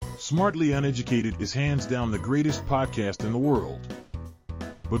Smartly Uneducated is hands down the greatest podcast in the world.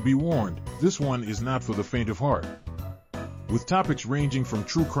 But be warned, this one is not for the faint of heart. With topics ranging from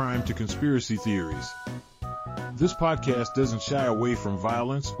true crime to conspiracy theories, this podcast doesn't shy away from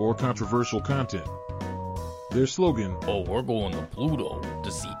violence or controversial content. Their slogan, "Oh, we're going to Pluto to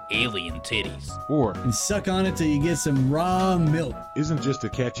see alien titties," or and suck on it till you get some raw milk, isn't just a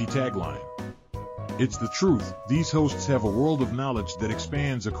catchy tagline. It's the truth. These hosts have a world of knowledge that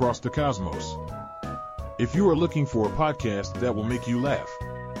expands across the cosmos. If you are looking for a podcast that will make you laugh,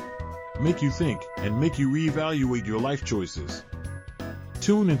 make you think, and make you reevaluate your life choices,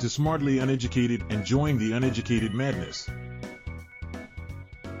 tune into Smartly Uneducated and join the uneducated madness.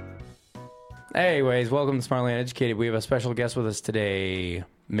 Anyways, welcome to Smartly Uneducated. We have a special guest with us today,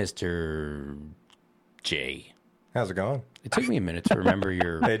 Mr. J. How's it going? It took me a minute to remember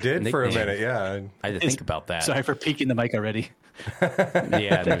your It did nickname. for a minute, yeah. I had to think about that. Sorry for peeking the mic already.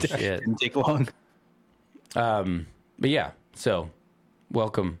 Yeah, no shit. Didn't take long. But yeah, so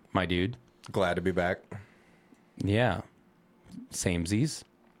welcome, my dude. Glad to be back. Yeah. Samesies,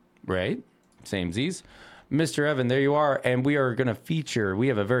 right? Samesies. Mr. Evan, there you are. And we are going to feature, we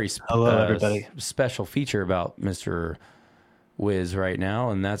have a very everybody. Special feature about Mr. Wiz right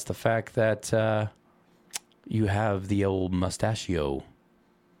now. And that's the fact that you have the old mustachio.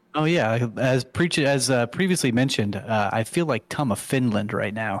 Oh yeah, as previously mentioned, I feel like Tom of Finland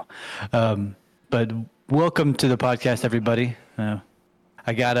right now. But welcome to the podcast, everybody.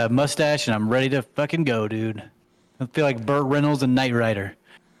 I got a mustache and I'm ready to fucking go, dude. I feel like Burt Reynolds and Knight Rider.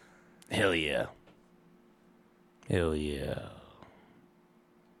 Hell yeah. Hell yeah.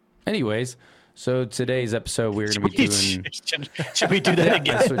 Anyways, so today's episode we're going to be doing... Should we do that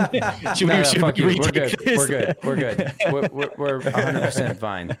again? Fuck you. We're good. We're good. We're 100%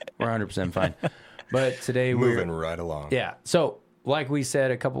 fine. We're 100% fine. But today we're... Moving right along. Yeah. So, like we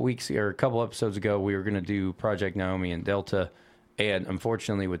said a couple episodes ago, we were going to do Project Naomi and Delta. And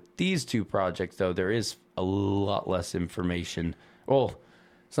unfortunately, with these two projects, though, there is a lot less information. Well,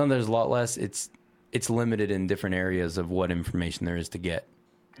 there's a lot less. It's limited in different areas of what information there is to get.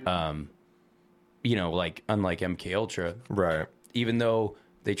 Like unlike MK Ultra, right? Even though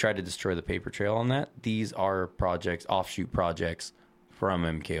they tried to destroy the paper trail on that, these are offshoot projects from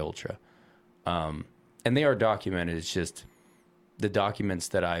MK Ultra, and they are documented. It's just the documents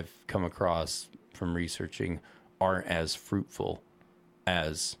that I've come across from researching aren't as fruitful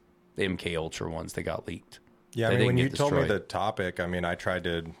as the MK Ultra ones that got leaked. Yeah, I mean, when you told me the topic, I mean, I tried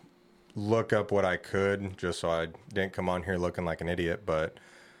to look up what I could just so I didn't come on here looking like an idiot. But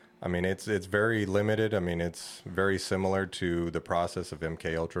I mean, it's very limited. I mean, it's very similar to the process of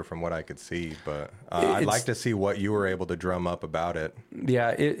MK Ultra from what I could see. But I'd like to see what you were able to drum up about it.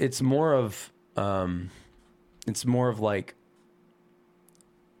 Yeah, it's more of like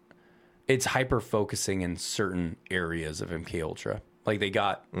it's hyper focusing in certain areas of MK Ultra. Like they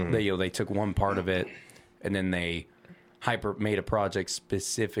got they took one part of it and then they made a project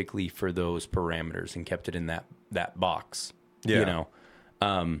specifically for those parameters and kept it in that box. Yeah.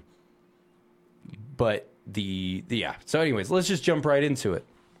 But So anyways, let's just jump right into it.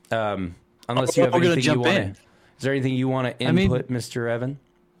 Unless you have anything you want to. Is there anything you want to input, Mr. Evan?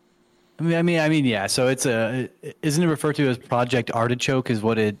 I mean, yeah. So isn't it referred to as Project Artichoke? Is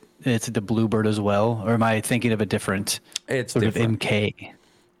what it's the Bluebird as well, or am I thinking of a different? It's sort different. of MK.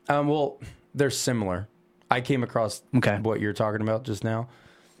 Well, they're similar. I came across what you're talking about just now.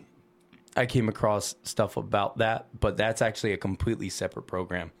 I came across stuff about that, but that's actually a completely separate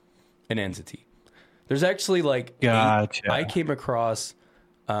program, an entity. There's actually gotcha. I came across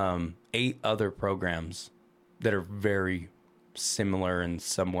 8 other programs that are very similar and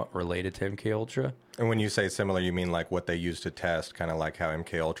somewhat related to MK Ultra. And when you say similar, you mean like what they used to test, kind of like how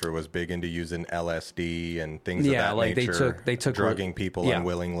MK Ultra was big into using LSD and things of that nature. They took drugging people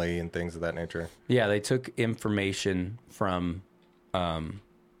unwillingly and things of that nature. Yeah, they took information from MK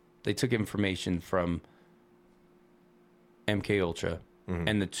Ultra,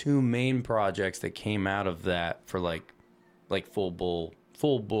 and the 2 main projects that came out of that for like full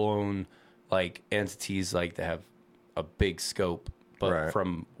blown like entities like that have a big scope, but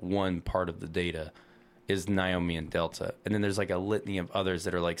from one part of the data is Naomi and Delta. And then there's like a litany of others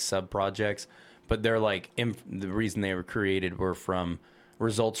that are like sub projects, but they're like the reason they were created were from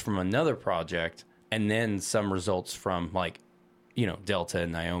results from another project, and then some results from Delta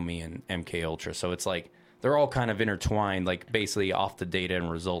and Naomi and MK Ultra. So it's like they're all kind of intertwined, like basically off the data and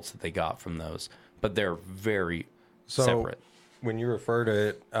results that they got from those, but they're very separate. When you refer to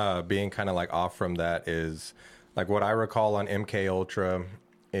it being kind of like off from that, is like what I recall on MK Ultra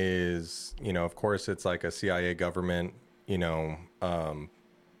is, of course it's like a CIA government,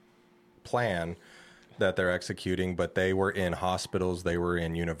 plan that they're executing, but they were in hospitals, they were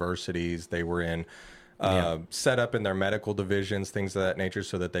in universities, they were in set up in their medical divisions, things of that nature,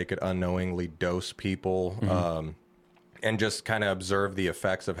 so that they could unknowingly dose people and just kind of observe the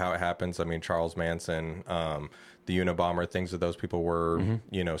effects of how it happens. I mean, Charles Manson, the Unabomber, things of those people were,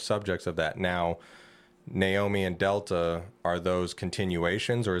 you know, subjects of that. Now, Naomi and Delta, are those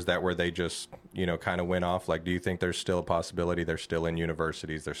continuations, or is that where they just, you know, kind of went off? Like, do you think there's still a possibility they're still in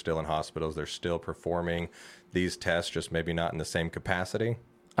universities, they're still in hospitals, they're still performing these tests, just maybe not in the same capacity?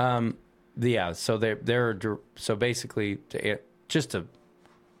 Yeah, so so basically, just to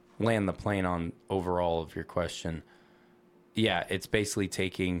land the plane on overall of your question, yeah, it's basically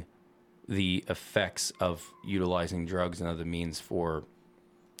taking the effects of utilizing drugs and other means for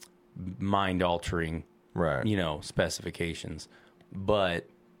mind-altering, right, you know, specifications. But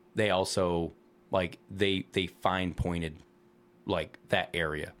they also, like, they fine-pointed, like, that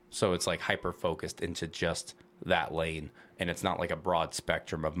area. So it's, like, hyper-focused into just that lane. And it's not like a broad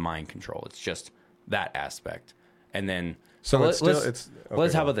spectrum of mind control. It's just that aspect. And then... So let's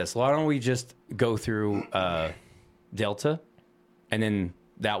how about this? Why don't we just go through Delta, and then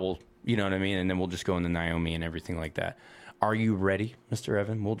that will... You know what I mean? And then we'll just go into Naomi and everything like that. Are you ready, Mr.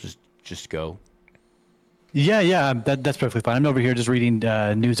 Evan? We'll just go. Yeah, that's perfectly fine. I'm over here just reading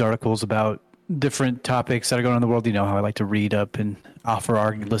news articles about different topics that are going on in the world. You know how I like to read up and offer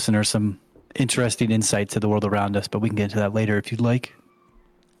our listeners some interesting insights to the world around us, but we can get into that later if you'd like.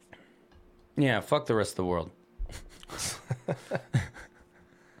 Yeah, fuck the rest of the world.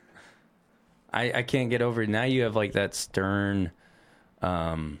 I can't get over it. Now you have like that stern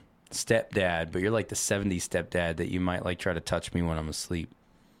stepdad, but you're like the 70s stepdad that you might like try to touch me when I'm asleep.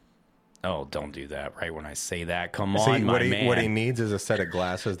 Oh, don't do that right when I say that. Come on, man. What he needs is a set of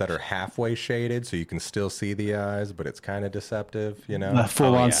glasses that are halfway shaded so you can still see the eyes, but it's kind of deceptive, you know? A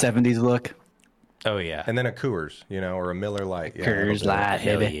full-on 70s look. Oh, yeah. And then a Coors, you know, or a Miller Lite. Yeah, Coors Light,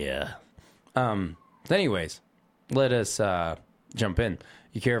 Hell baby. yeah. Anyways, let us jump in.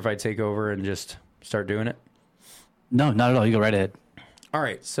 You care if I take over and just start doing it? No, not at all. You go right ahead. All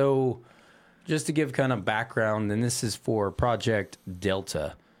right, so just to give kind of background, and this is for Project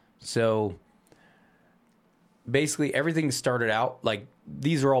Delta. So basically everything started out, like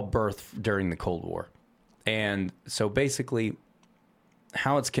these are all birthed during the Cold War. And so basically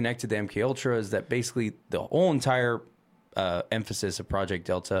how it's connected to MK-Ultra is that basically the whole entire emphasis of Project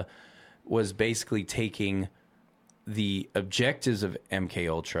Delta was basically taking the objectives of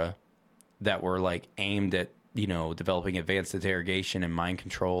MK-Ultra that were like aimed at, you know, developing advanced interrogation and mind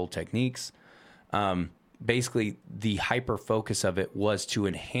control techniques. Basically, the hyper focus of it was to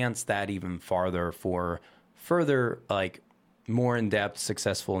enhance that even farther for further, like, more in-depth,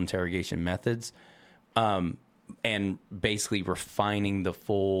 successful interrogation methods, and basically refining the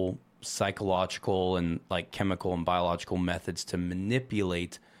full psychological and, like, chemical and biological methods to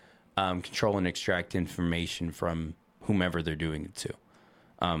manipulate, control, and extract information from whomever they're doing it to.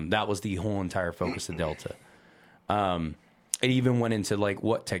 That was the whole entire focus of Delta. It even went into like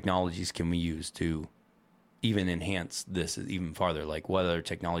what technologies can we use to even enhance this even farther? Like what other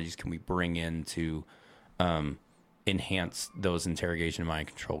technologies can we bring in to enhance those interrogation and mind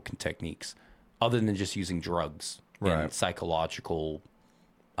control techniques other than just using drugs and psychological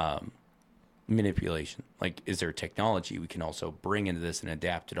manipulation? Like, is there technology we can also bring into this and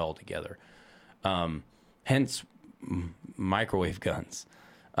adapt it all together? Hence microwave guns,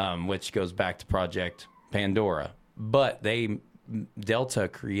 which goes back to Project Pandora. But Delta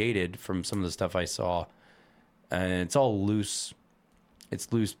created, from some of the stuff I saw, and it's all loose.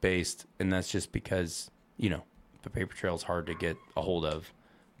 It's loose based, and that's just because, you know, the paper trail is hard to get a hold of.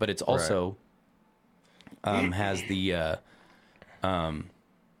 But it's also has the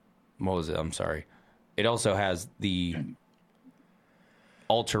what was it? I'm sorry. It also has the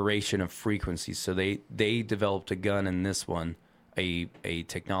alteration of frequencies. So they developed a gun in this one, a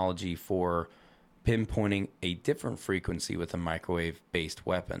technology for pinpointing a different frequency with a microwave-based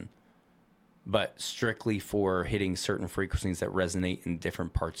weapon, but strictly for hitting certain frequencies that resonate in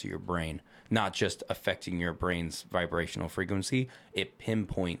different parts of your brain, not just affecting your brain's vibrational frequency. It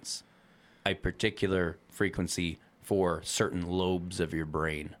pinpoints a particular frequency for certain lobes of your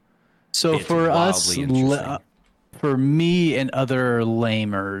brain. So It's for us, wildly interesting. for me and other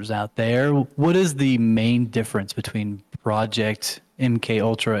lamers out there, what is the main difference between Project MK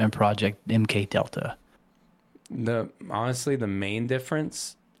Ultra and Project MK Delta? Honestly, the main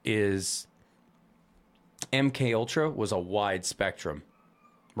difference is MK Ultra was a wide spectrum,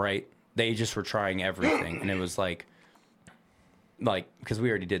 right? They just were trying everything, and it was like because we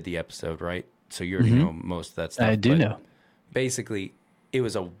already did the episode, right? So you already know most of that stuff. I do know. Basically, it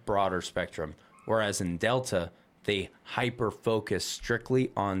was a broader spectrum. Whereas in Delta, they hyper-focus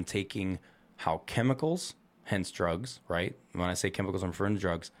strictly on taking how chemicals, hence drugs, right? When I say chemicals, I'm referring to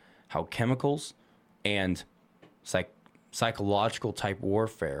drugs, how chemicals and psychological type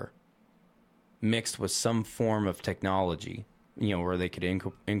warfare mixed with some form of technology, where they could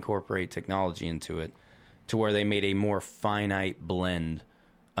incorporate technology into it, to where they made a more finite blend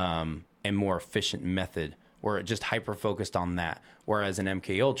and more efficient method, where it just hyper focused on that. Whereas in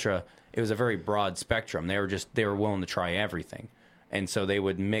MK Ultra, it was a very broad spectrum. They were willing to try everything, and so they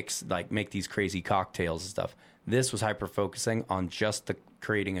would mix, make these crazy cocktails and stuff. This was hyper focusing on just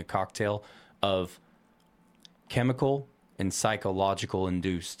creating a cocktail of chemical and psychological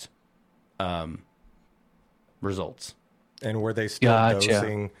induced results. And were they still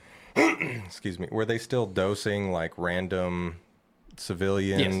dosing? Excuse me. Were they still dosing like random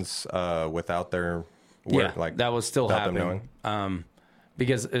civilians without their work? Yeah, that was still happening.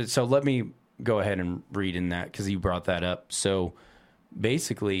 Because so let me go ahead and read in that, because you brought that up. So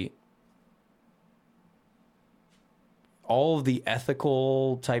basically, all of the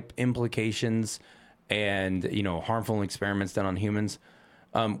ethical type implications and harmful experiments done on humans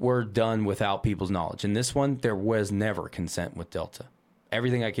were done without people's knowledge. In this one, there was never consent with Delta.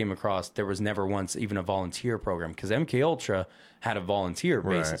 Everything I came across, there was never once even a volunteer program, because MK Ultra had a volunteer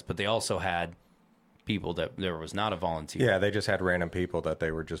basis, but they also had people that there was not a volunteer. Yeah, they just had random people that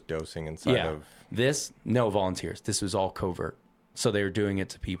they were just dosing inside of. This, no volunteers. This was all covert. So they were doing it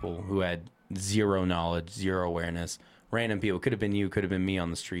to people who had zero knowledge, zero awareness. Random people. Could have been you, could have been me on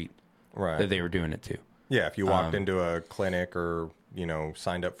the street. Right. That they were doing it to. Yeah, if you walked into a clinic or,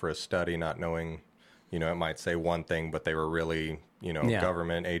 signed up for a study not knowing, it might say one thing, but they were really,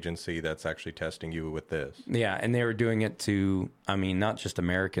 government agency that's actually testing you with this. Yeah, and they were doing it to, not just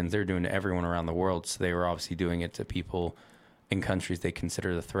Americans, they were doing it to everyone around the world. So they were obviously doing it to people in countries they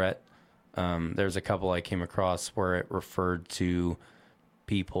consider the threat. There's a couple I came across where it referred to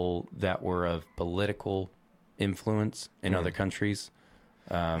people that were of political influence in other countries.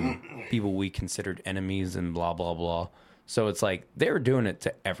 People we considered enemies and blah, blah, blah. So it's like they were doing it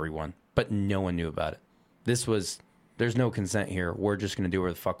to everyone, but no one knew about it. There's no consent here. We're just going to do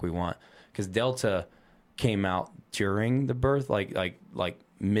whatever the fuck we want. Because Delta came out during the birth, like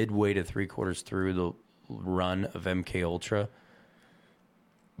midway to 3/4 through the run of MK Ultra,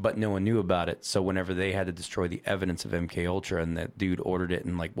 but no one knew about it. So whenever they had to destroy the evidence of MK Ultra, and that dude ordered it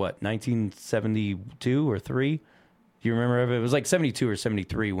in 1972 or 3? Do you remember? It was 72 or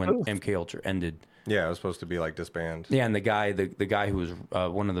 73 when MK Ultra ended. Yeah, it was supposed to be disband. Yeah, and the guy who was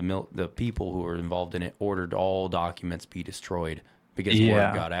one of the people who were involved in it ordered all documents be destroyed because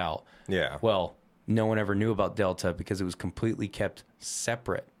word got out. Yeah. Well, no one ever knew about Delta because it was completely kept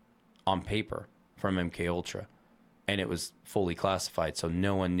separate on paper from MK Ultra, and it was fully classified, so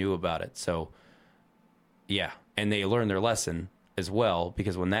no one knew about it. So, yeah, and they learned their lesson as well,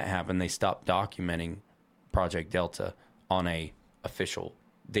 because when that happened, they stopped documenting Project Delta on a official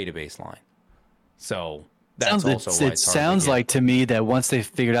database line. So that's also why it sounds like to me that once they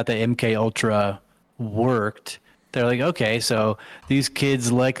figured out that MK Ultra worked, they're like, okay, so these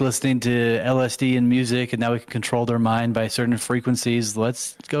kids like listening to LSD and music, and now we can control their mind by certain frequencies.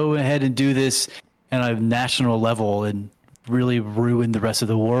 Let's go ahead and do this on a national level and really ruin the rest of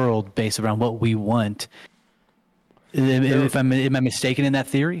the world based around what we want. Am I mistaken in that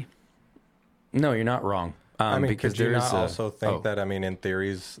theory? No, you're not wrong. Because do you not also think that, in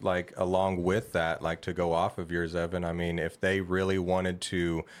theories, along with that, to go off of yours, Evan, if they really wanted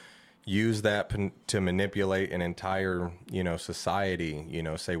to use that to manipulate an entire, society,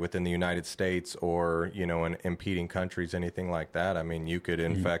 say within the United States or, in impeding countries, anything like that, you could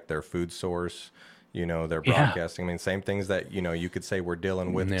infect their food source, their broadcasting. Same things that, you could say we're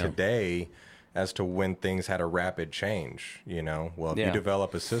dealing with today as to when things had a rapid change, Well, if you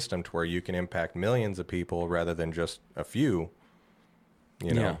develop a system to where you can impact millions of people rather than just a few,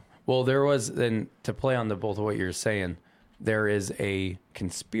 Yeah. Well, there was, and to play on both of what you're saying, there is a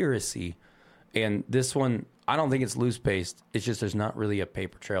conspiracy, and this one, I don't think it's loose-based. It's just there's not really a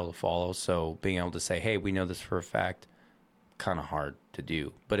paper trail to follow, so being able to say, hey, we know this for a fact, kind of hard to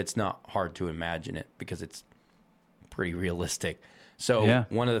do, but it's not hard to imagine it because it's pretty realistic. So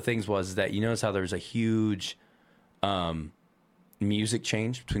one of the things was that you notice how there's a huge music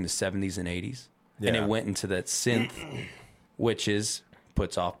change between the 70s and 80s. Yeah. And it went into that synth, which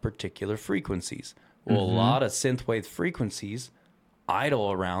puts off particular frequencies. Well, a lot of synthwave frequencies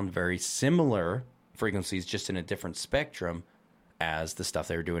idle around very similar frequencies, just in a different spectrum as the stuff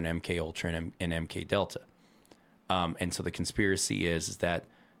they were doing in MK Ultra and MK Delta. And so the conspiracy is that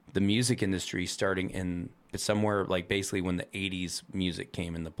the music industry starting in somewhere like basically when the 80s music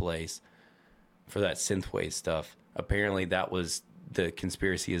came into place for that synthwave stuff. Apparently that was the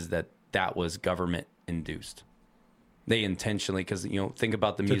conspiracy, is that was government induced. They intentionally, because, you know, think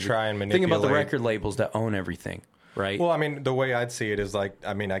about the music, try and think about the manipulate. record labels that own everything, right? Well, I mean, the way I'd see it is like,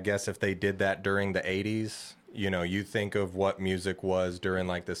 I mean, I guess if they did that during the 80s, you know, you think of what music was during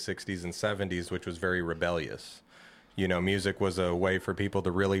like the 60s and 70s, which was very rebellious. You know, music was a way for people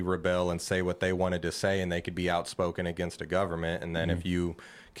to really rebel and say what they wanted to say, and they could be outspoken against a government. And then if you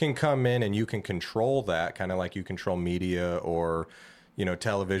can come in and you can control that, kind of like you control media or, you know,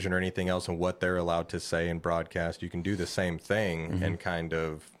 television or anything else and what they're allowed to say and broadcast, you can do the same thing and kind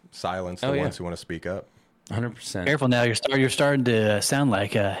of silence the ones who want to speak up. 100%. Careful now, you're starting to sound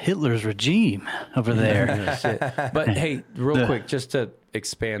like Hitler's regime over there. Shit. But hey, real quick, just to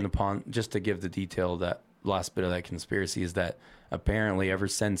expand upon, just to give the detail of that last bit of that conspiracy, is that apparently ever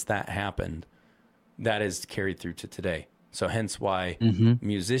since that happened, that is carried through to today. So hence why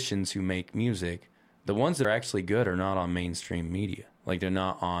musicians who make music, the ones that are actually good, are not on mainstream media. Like, they're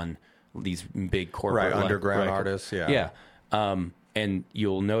not on these big corporate underground record artists. Yeah. And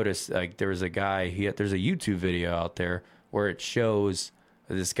you'll notice, like, there was a guy, there's a YouTube video out there where it shows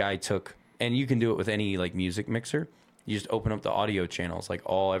this guy took, and you can do it with any like music mixer. You just open up the audio channels, like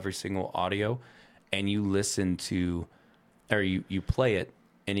every single audio, and you listen to, or you play it,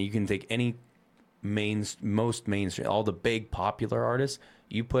 and you can take any most mainstream, all the big popular artists,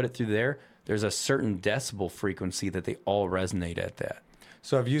 you put it through there. There's a certain decibel frequency that they all resonate at that.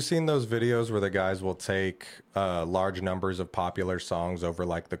 So have you seen those videos where the guys will take large numbers of popular songs over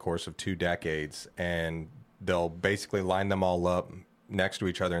like the course of 2 decades, and they'll basically line them all up next to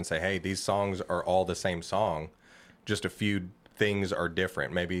each other and say, hey, these songs are all the same song, just a few things are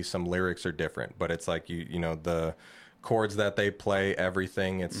different. Maybe some lyrics are different, but it's like, you know, the chords that they play,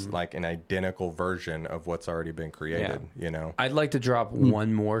 everything, it's like an identical version of what's already been created, you know? I'd like to drop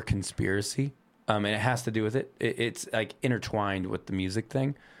one more conspiracy. And it has to do with it. It's like intertwined with the music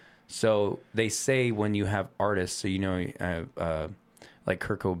thing. So they say when you have artists, so you know, like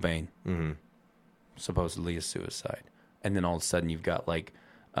Kurt Cobain, supposedly a suicide, and then all of a sudden you've got like,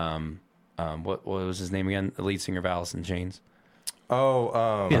 what was his name again? The lead singer of Alice in Chains.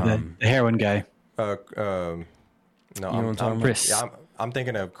 Oh, the heroin guy. no, You know what I'm talking Chris. Yeah, I'm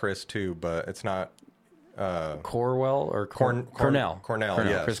thinking of Chris too, but it's not. Cornell or Cornell,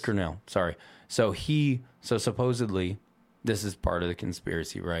 yes. Chris Cornell. Sorry. So supposedly, this is part of the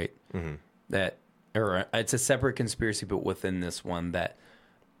conspiracy, right? That, or it's a separate conspiracy, but within this one, that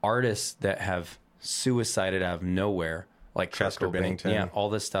artists that have suicided out of nowhere, like Chester Kurt Cobain, Bennington, yeah, all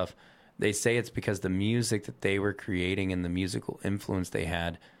this stuff, they say it's because the music that they were creating and the musical influence they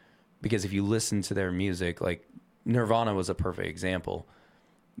had. Because if you listen to their music, like Nirvana was a perfect example,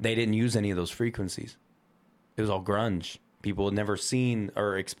 they didn't use any of those frequencies. It was all grunge. People had never seen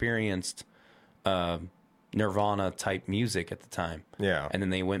or experienced Nirvana type music at the time. Yeah. And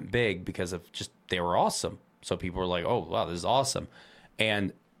then they went big because of just, they were awesome. So people were like, oh, wow, this is awesome.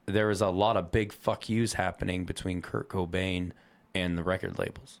 And there was a lot of big fuck yous happening between Kurt Cobain and the record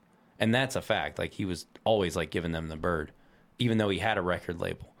labels. And that's a fact. Like, he was always like giving them the bird, even though he had a record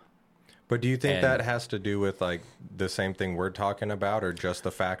label. But do you think that has to do with like the same thing we're talking about, or just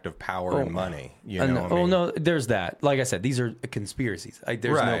the fact of power and money? You know, Oh no, there's that. Like I said, these are conspiracies. Like,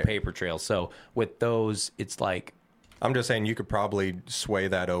 there's no paper trail. So with those, it's like, I'm just saying you could probably sway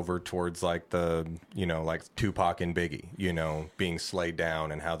that over towards like the, you know, like Tupac and Biggie, you know, being slayed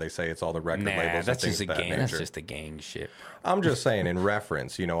down, and how they say it's all the record labels. That's and just a things of that gang. That's nature. just a gang shit. I'm just saying in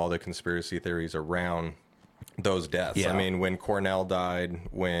reference, you know, all the conspiracy theories around those deaths. Yeah. I mean, when Cornell died,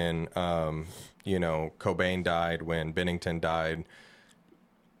 when you know, Cobain died, when Bennington died,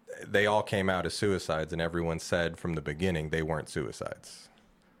 they all came out as suicides, and everyone said from the beginning they weren't suicides.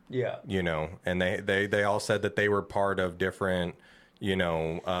 Yeah. You know, and they all said that they were part of different, you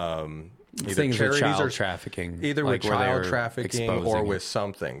know, either things with charities child or trafficking, either like with where they child were trafficking or exposing with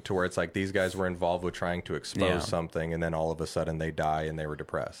something, to where it's like these guys were involved with trying to expose something, and then all of a sudden they die and they were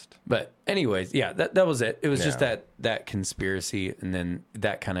depressed. But anyways, yeah, that was it. It was just Yeah. that conspiracy, and then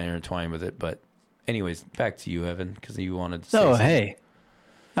that kind of intertwined with it. But anyways, back to you, Evan, because you wanted to say something. Hey.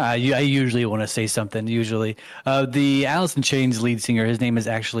 I usually want to say something. Usually, the Alice in Chains lead singer, his name is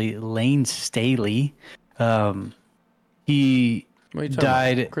actually Lane Staley. He What are you talking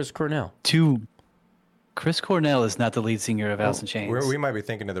died. about? Chris Cornell. Chris Cornell is not the lead singer of Alice in Chains. We might be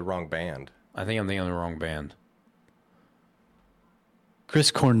thinking of the wrong band. I think I'm thinking of the wrong band.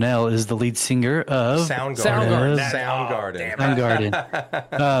 Chris Cornell is the lead singer of Soundgarden.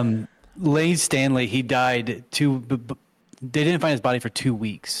 Soundgarden. Lane Stanley, he died they didn't find his body for 2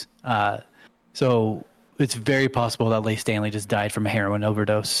 weeks. So it's very possible that Leigh Stanley just died from a heroin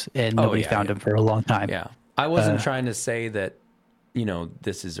overdose, and nobody found him for a long time. Yeah, I wasn't trying to say that, you know,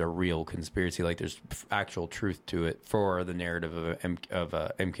 this is a real conspiracy. Like, there's actual truth to it for the narrative of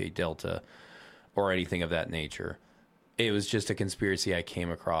MK Delta or anything of that nature. It was just a conspiracy I came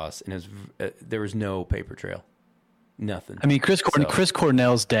across, and there was no paper trail. Nothing. I mean, Chris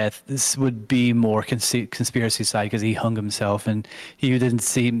Cornell's death, this would be more conspiracy side because he hung himself, and he didn't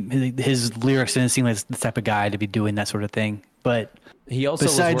seem, his lyrics didn't seem like the type of guy to be doing that sort of thing. But he also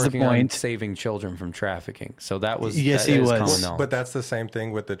was working on saving children from trafficking. So that was he was. But that's the same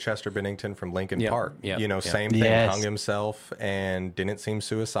thing with the Chester Bennington from Lincoln Park. You know, same thing. Yes. Hung himself and didn't seem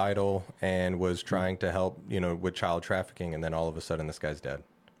suicidal and was trying to help, you know, with child trafficking, and then all of a sudden this guy's dead.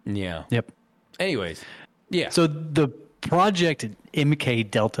 Yeah. Yep. Anyways. Yeah. So the Project MK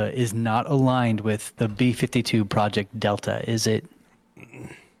Delta is not aligned with the B-52 Project Delta, is it?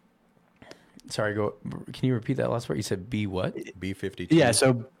 Sorry, can you repeat that last part? You said B what? B-52. Yeah,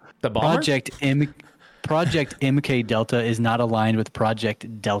 so the bomber? Project MK Delta is not aligned with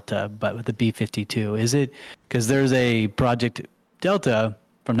Project Delta, but with the B-52, is it? Because there's a Project Delta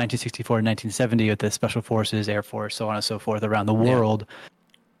from 1964 to 1970 with the Special Forces, Air Force, so on and so forth around the world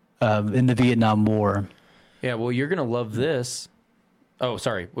in the Vietnam War. Yeah, well, you're going to love this. Oh,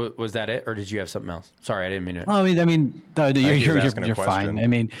 sorry. Was that it, or did you have something else? Sorry, I didn't mean to. Well, I mean, no, you're fine. I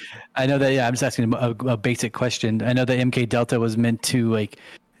mean, I know that. Yeah, I'm just asking a basic question. I know that MK Delta was meant to like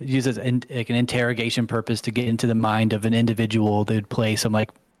use as an interrogation purpose to get into the mind of an individual. They'd play some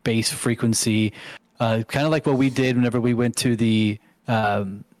like bass frequency, kind of like what we did whenever we went to the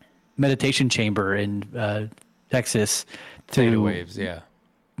meditation chamber in Texas. Theta waves, yeah.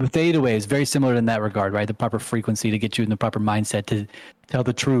 The theta waves, very similar in that regard, right? The proper frequency to get you in the proper mindset to tell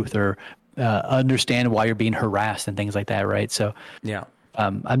the truth or understand why you're being harassed and things like that, right? So, yeah,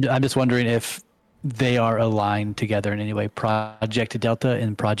 I'm just wondering if they are aligned together in any way, Project Delta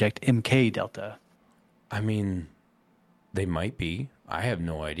and Project MK Delta. I mean, they might be. I have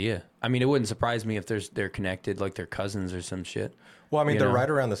no idea. I mean, it wouldn't surprise me if they're connected, like they're cousins or some shit. Well, I mean, they're right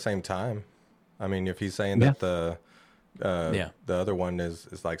around the same time. I mean, if he's saying that the other one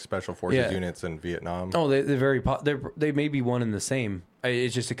is like special forces units in Vietnam. Oh, they may be one and the same.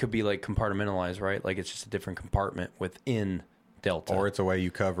 It's just, it could be like compartmentalized, right? Like it's just a different compartment within Delta. Or it's a way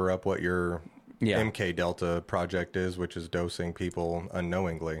you cover up what your MK Delta project is, which is dosing people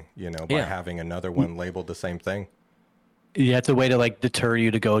unknowingly, you know, by having another one labeled the same thing. Yeah, it's a way to like deter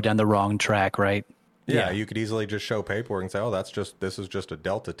you to go down the wrong track, right? Yeah, you could easily just show paperwork and say, "Oh, this is just a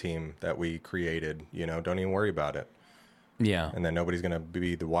Delta team that we created, you know, don't even worry about it." Yeah. And then nobody's going to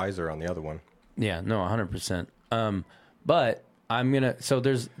be the wiser on the other one. Yeah, no, 100%. But I'm going to,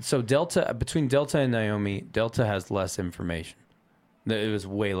 so Delta, between Delta and Naomi, Delta has less information. It was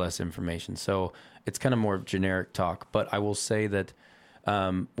way less information. So it's kind of more generic talk. But I will say that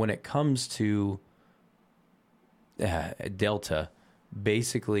when it comes to Delta,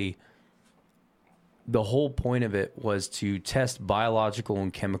 basically the whole point of it was to test biological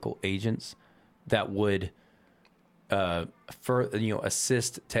and chemical agents that would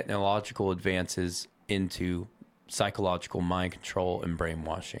assist technological advances into psychological mind control and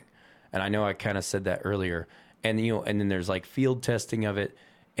brainwashing. And I know I kind of said that earlier. And and then there's like field testing of it.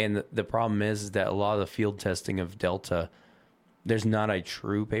 And the problem is that a lot of the field testing of Delta, there's not a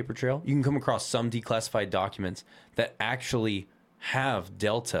true paper trail. You can come across some declassified documents that actually have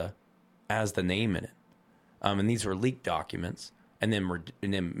Delta as the name in it. And these were leaked documents. And then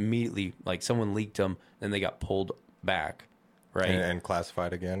immediately, like someone leaked them, then they got pulled back, right? And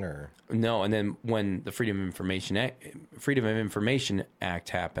classified again, or no? And then when the Freedom of Information Act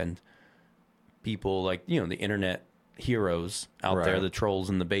happened, people like the internet heroes out there, the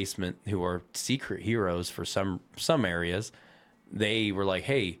trolls in the basement who are secret heroes for some areas, they were like,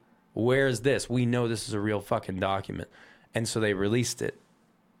 "Hey, where's this? We know this is a real fucking document," and so they released it,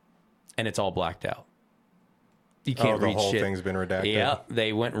 and it's all blacked out. You can't read shit. The whole thing's been redacted. Yeah,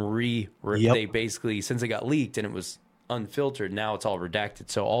 they went and they basically, since it got leaked and it was unfiltered, now it's all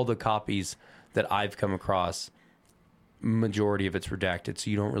redacted. So all the copies that I've come across, majority of it's redacted. So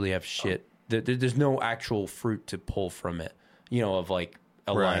you don't really have shit. There's no actual fruit to pull from it, of like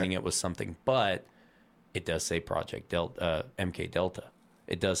aligning it with something. But it does say Project Delta, MK Delta.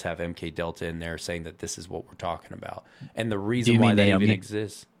 It does have MK Delta in there saying that this is what we're talking about. And the reason why that even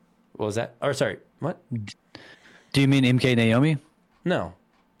exists. What was that? Or sorry, what? Do you mean MK-NAOMI? No,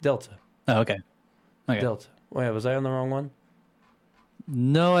 Delta. Oh, okay. Delta. Wait, was I on the wrong one?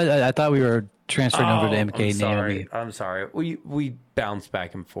 No, I thought we were transferring over to MK-NAOMI. I'm sorry. We bounced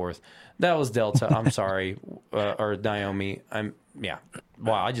back and forth. That was Delta. I'm sorry. Or Naomi.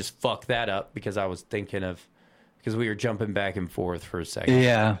 Wow, I just fucked that up because I was thinking of, because we were jumping back and forth for a second.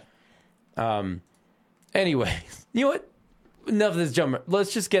 Yeah. Anyway, you know what? Enough of this jump.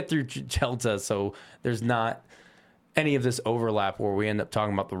 Let's just get through Delta so there's not any of this overlap where we end up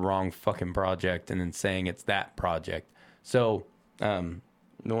talking about the wrong fucking project and then saying it's that project. So, the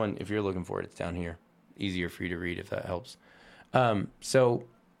one, if you're looking for it, it's down here. Easier for you to read if that helps. So,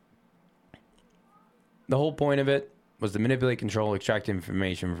 the whole point of it was to manipulate, control, extract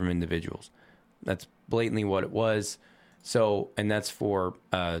information from individuals. That's blatantly what it was. So, and that's for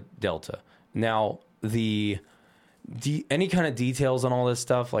Delta. Now, any kind of details on all this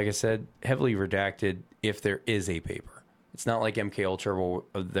stuff, like I said, heavily redacted if there is a paper. It's not like MK Ultra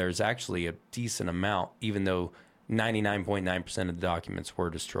where there's actually a decent amount, even though 99.9% of the documents were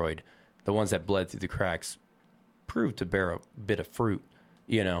destroyed. The ones that bled through the cracks proved to bear a bit of fruit,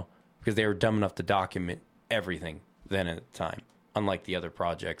 because they were dumb enough to document everything then at the time, unlike the other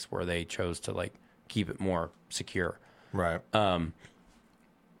projects where they chose to keep it more secure. Right.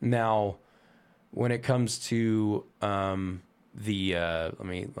 Now, when it comes to let me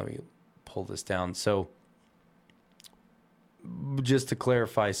pull this down. So, just to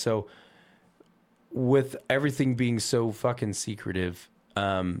clarify, so with everything being so fucking secretive,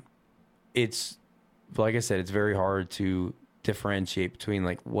 it's, like I said, it's very hard to differentiate between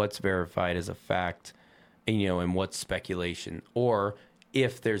what's verified as a fact, and what's speculation, or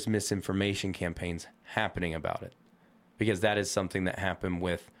if there's misinformation campaigns happening about it, because that is something that happened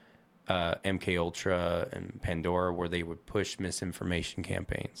with MK Ultra and Pandora, where they would push misinformation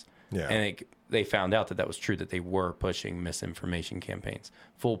campaigns. Yeah. And they found out that was true, that they were pushing misinformation campaigns,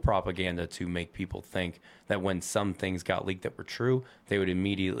 full propaganda to make people think that when some things got leaked that were true, they would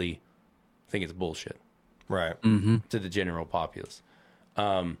immediately think it's bullshit. Right. Mm-hmm. To the general populace.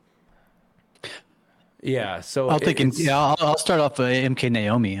 Yeah. So I'll start off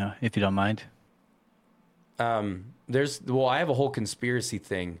MK-NAOMI if you don't mind. I have a whole conspiracy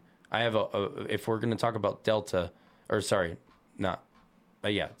thing. I have if we're going to talk about Delta, Delta,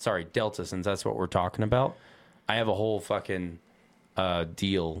 since that's what we're talking about, I have a whole fucking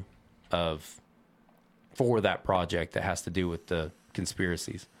deal for that project that has to do with the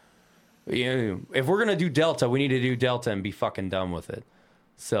conspiracies. If we're going to do Delta, we need to do Delta and be fucking done with it.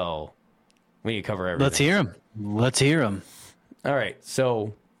 So we need to cover everything. Let's hear him. All right.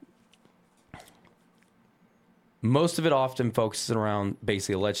 So most of it often focuses around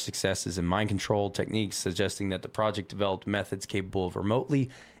basically alleged successes in mind control techniques, suggesting that the project developed methods capable of remotely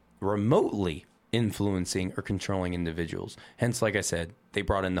influencing or controlling individuals. Hence, like I said, they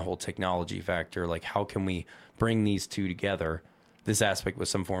brought in the whole technology factor. How can we bring these two together? This aspect was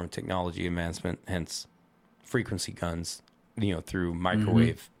some form of technology advancement, hence frequency guns, through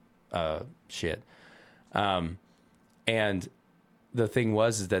microwave shit. And the thing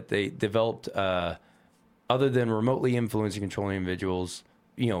was that they developed, other than remotely influencing, controlling individuals,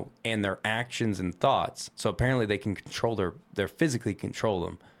 and their actions and thoughts. So apparently they can control their physically control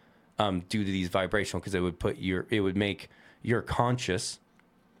them, due to these vibrational, because it would make your conscious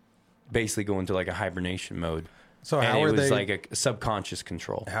basically go into a hibernation mode. So how are they a subconscious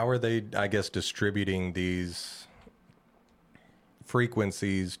control? How are they, I guess, distributing these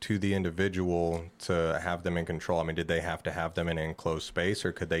frequencies to the individual to have them in control? I mean, did they have to have them in an enclosed space,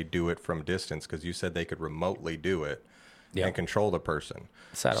 or could they do it from distance? Because you said they could remotely do it and control the person.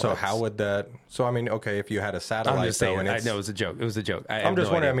 Satellites. So how would that? So I mean, okay, if you had a satellite, I'm just saying. I know it was a joke. It was a joke. I'm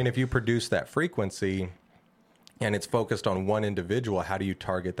just wondering. I mean, if you produce that frequency and it's focused on one individual, how do you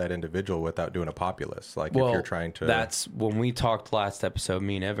target that individual without doing a populace? If you're trying to... That's when we talked last episode,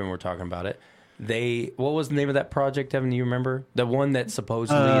 me and Evan were talking about it. What was the name of that project, Evan? Do you remember? The one that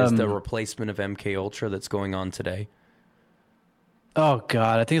supposedly is the replacement of MK Ultra that's going on today? Oh,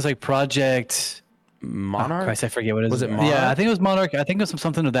 God. I think it's Project... Monarch? Oh, Christ, I forget what it is. Was it Monarch? Yeah, I think it was Monarch. I think it was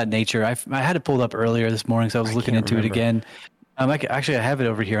something of that nature. I had it pulled up earlier this morning, so I was looking into it again. Actually, I have it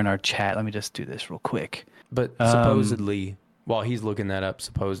over here in our chat. Let me just do this real quick. But supposedly, while he's looking that up,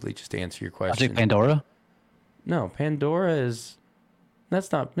 just to answer your question. Project Pandora? No, Pandora is...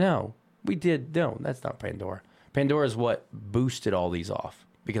 That's not... No. That's not Pandora. Pandora is what boosted all these off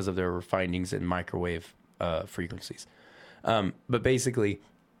because of their findings in microwave frequencies. But basically,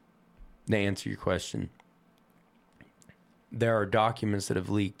 to answer your question, there are documents that have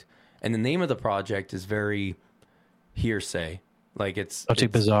leaked, and the name of the project is very hearsay.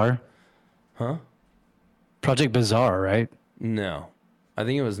 Project Bazaar? Huh? Project Bazaar, right? No. I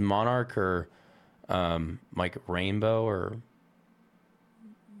think it was Monarch or Rainbow or...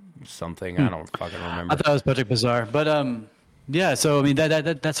 something. I don't fucking remember. I thought it was Project Bizarre, but yeah. So I mean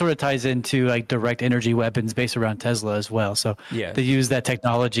that sort of ties into like direct energy weapons based around Tesla as well. So Yeah. they use that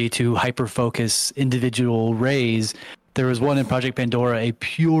technology to hyper focus individual rays. There was one in Project Pandora, a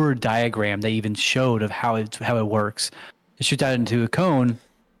pure diagram they even showed of how it works. It shoots out into a cone,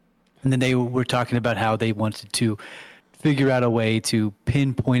 and then they were talking about how they wanted to figure out a way to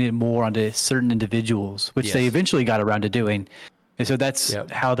pinpoint it more onto certain individuals, which they eventually got around to doing. And so that's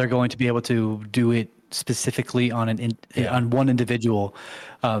how they're going to be able to do it specifically on on one individual.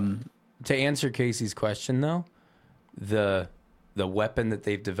 To answer Casey's question, though, the weapon that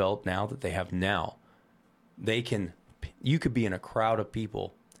they've developed now, that they have now, you could be in a crowd of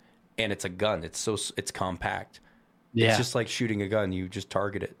people, and it's a gun. It's compact. Yeah. It's just like shooting a gun. You just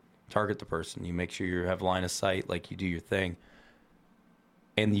target the person. You make sure you have line of sight, like you do your thing,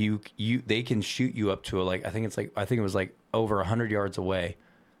 and they can shoot you up to I think it was like over 100 yards away.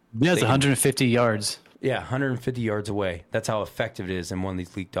 Yeah, it's 150 yards. Yeah, 150 yards away. That's how effective it is in one of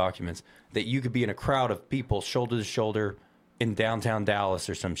these leaked documents. That you could be in a crowd of people, shoulder to shoulder, in downtown Dallas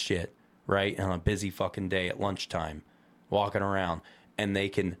or some shit, right? On a busy fucking day at lunchtime, walking around, and they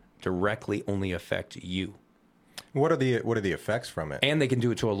can directly only affect you. What are the effects from it? And they can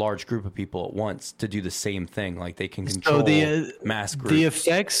do it to a large group of people at once to do the same thing. Like they can control mass groups. The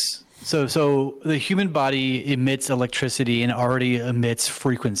effects. So the human body emits electricity and already emits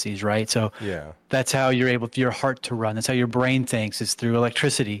frequencies, right? So that's how you're able for your heart to run. That's how your brain thinks, is through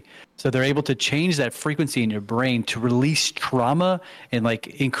electricity. So they're able to change that frequency in your brain to release trauma and like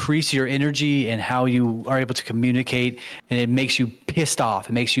increase your energy and how you are able to communicate. And it makes you pissed off.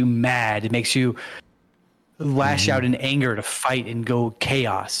 It makes you mad. It makes you lash out in anger to fight and go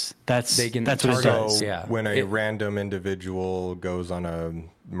chaos. That's what it does. When a random individual goes on a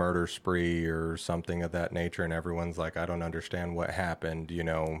murder spree or something of that nature, and everyone's like, I don't understand what happened,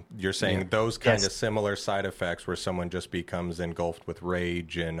 you're saying those kind of similar side effects where someone just becomes engulfed with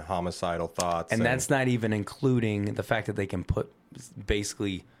rage and homicidal thoughts. And that's not even including the fact that they can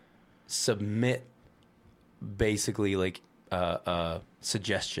submit like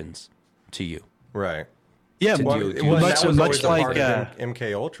suggestions to you. Right. Yeah, much like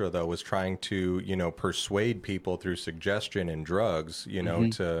MK Ultra though was trying to persuade people through suggestion and drugs,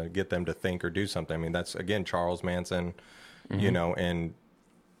 to get them to think or do something. I mean, that's again Charles Manson, and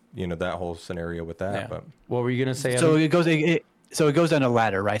that whole scenario with that. Yeah. But what were you gonna say? So it goes down a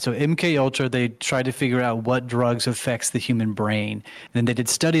ladder, right? So MK Ultra, they tried to figure out what drugs affects the human brain, and then they did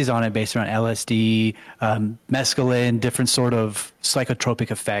studies on it based around LSD, mescaline, different sort of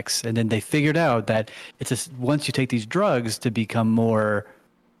psychotropic effects, and then they figured out that once you take these drugs to become more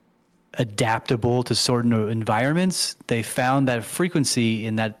adaptable to certain environments, they found that frequency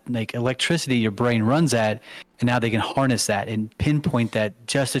in that like electricity your brain runs at, and now they can harness that and pinpoint that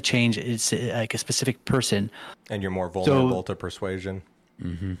just to change it's like a specific person. And you're more vulnerable to persuasion.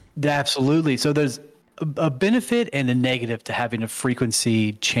 Mm-hmm. Absolutely. So there's a benefit and a negative to having a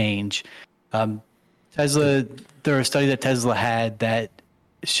frequency change. Tesla, there are a study that Tesla had that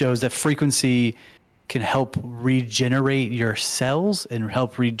shows that frequency can help regenerate your cells and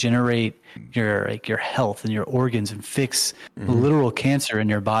help regenerate your health and your organs and fix literal cancer in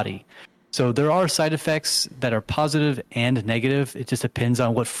your body. So there are side effects that are positive and negative. It just depends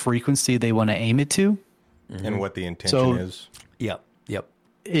on what frequency they want to aim it to. And what the intention is. Yep.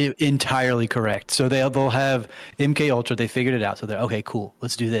 Entirely correct. So they'll have MK Ultra. They figured it out. So they're okay, cool.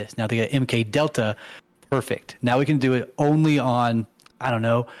 Let's do this. Now they got MK Delta. Perfect. Now we can do it only on, I don't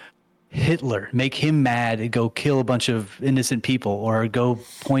know, Hitler, make him mad and go kill a bunch of innocent people, or go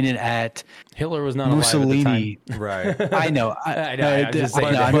point it at Hitler was not Mussolini. Alive at the time. Right. I know.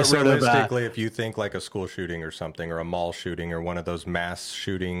 But realistically, if you think like a school shooting or something, or a mall shooting, or one of those mass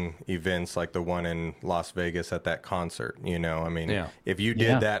shooting events like the one in Las Vegas at that concert, if you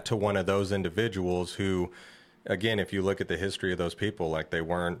did that to one of those individuals who, again, if you look at the history of those people, like they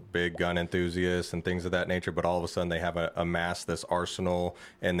weren't big gun enthusiasts and things of that nature, but all of a sudden they have amassed this arsenal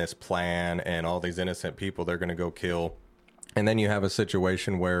and this plan and all these innocent people they're going to go kill. And then you have a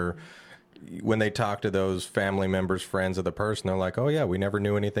situation where when they talk to those family members, friends of the person, they're like, oh yeah, we never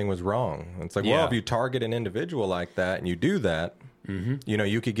knew anything was wrong. And it's like, well, if you target an individual like that and you do that,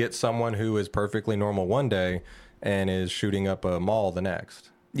 you could get someone who is perfectly normal one day and is shooting up a mall the next.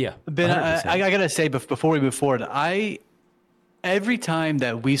 Yeah. Ben, I gotta say, before we move forward, every time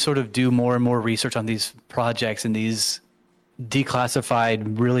that we sort of do more and more research on these projects and these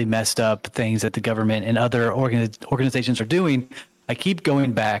declassified, really messed up things that the government and other organizations are doing, I keep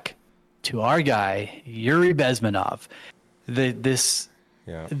going back to our guy, Yuri Bezmenov.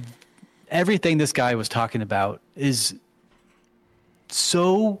 Everything this guy was talking about is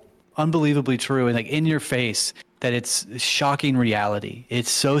so unbelievably true and like in your face that it's shocking reality.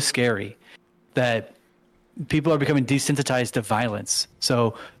 It's so scary that people are becoming desensitized to violence.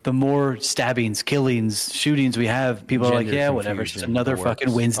 So the more stabbings, killings, shootings we have, people are like, yeah, whatever. It's just another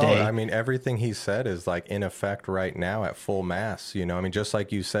fucking Wednesday. Oh, I mean, everything he said is like in effect right now at full mass. You know, I mean, just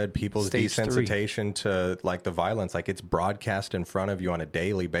like you said, people's desensitization to like the violence, like it's broadcast in front of you on a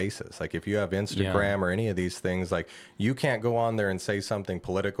daily basis. Like if you have Instagram or any of these things, like you can't go on there and say something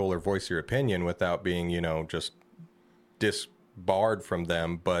political or voice your opinion without being, you know, just disbarred from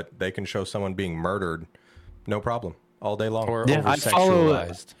them. But they can show someone being murdered. No problem. All day long. Or I follow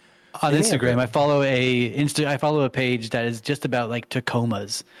on Instagram. I follow a page that is just about like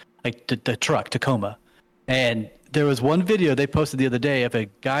Tacomas, like the truck Tacoma. And there was one video they posted the other day of a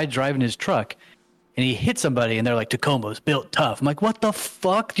guy driving his truck, and he hit somebody, and they're like, "Tacoma's built tough." I'm like, "What the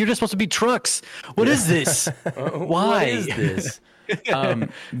fuck? You're just supposed to be trucks. What is this? Why what is this?"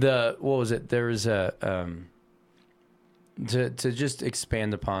 What was it? There was a to just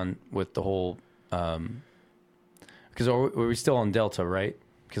expand upon with the whole. Because were we still on Delta, right?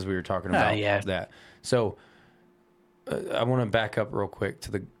 Because we were talking about that. So I want to back up real quick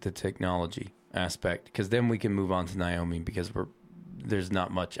to the technology aspect, because then we can move on to Naomi, because there's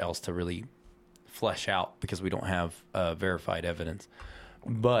not much else to really flesh out because we don't have verified evidence.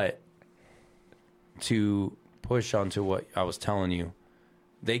 But to push onto what I was telling you,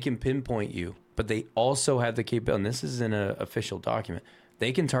 they can pinpoint you, but they also have the capability, and this is in an official document,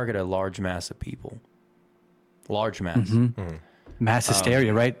 they can target a large mass of people. Large mass. Mass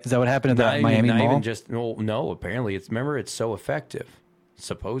hysteria, right? Is that what happened at the Miami Mall? Even just, no, apparently it's so effective,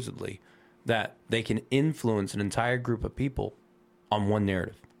 supposedly, that they can influence an entire group of people on one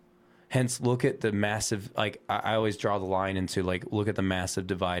narrative. Hence, look at the massive, like, I always draw the line into, like, look at the massive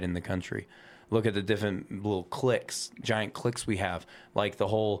divide in the country. Look at the different little cliques, giant cliques we have, like the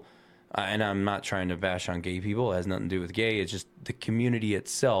whole, and I'm not trying to bash on gay people. It has nothing to do with gay. It's just the community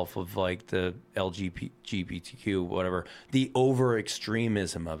itself of like the LGBTQ, whatever, the over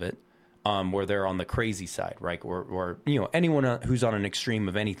extremism of it, where they're on the crazy side, right? Or you know, anyone who's on an extreme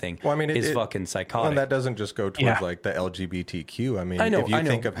of anything is fucking psychotic. And that doesn't just go towards like the LGBTQ. I mean, if you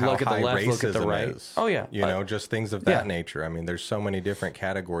think of how high racism is, you know, just things of that nature. I mean, there's so many different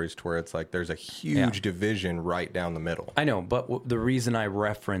categories to where it's like there's a huge division right down the middle. I know, but the reason I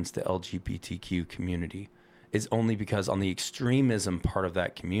reference the LGBTQ community is only because on the extremism part of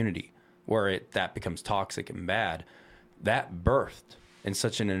that community, where that becomes toxic and bad, that birthed in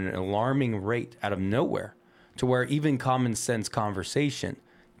such an alarming rate out of nowhere, to where even common sense conversation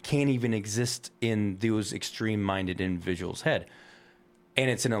can't even exist in those extreme-minded individuals' head, and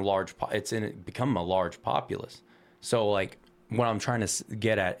it's become a large populace. So, like, what I'm trying to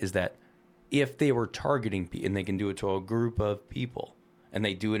get at is that if they were targeting, and they can do it to a group of people, and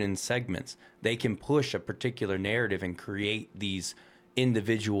they do it in segments, they can push a particular narrative and create these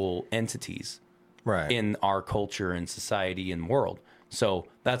individual entities in our culture and society and world. So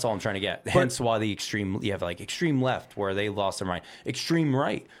that's all I'm trying to get. Hence why you have like extreme left, where they lost their mind. Extreme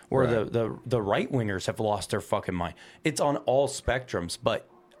right, where the right wingers have lost their fucking mind. It's on all spectrums. But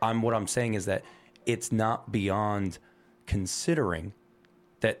what I'm saying is that it's not beyond considering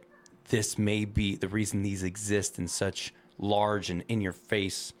that this may be the reason these exist in such large and in your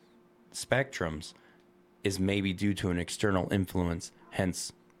face spectrums is maybe due to an external influence.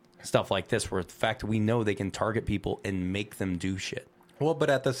 Hence stuff like this, where the fact that we know they can target people and make them do shit. Well, but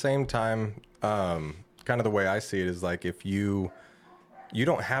at the same time, kind of the way I see it is like, if you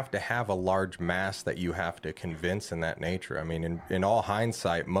don't have to have a large mass that you have to convince in that nature. I mean, in all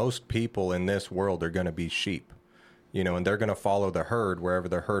hindsight, most people in this world are going to be sheep, you know, and they're going to follow the herd wherever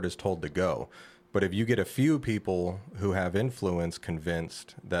the herd is told to go. But if you get a few people who have influence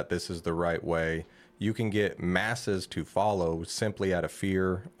convinced that this is the right way, you can get masses to follow simply out of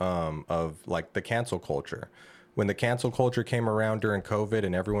fear of like the cancel culture. When the cancel culture came around during COVID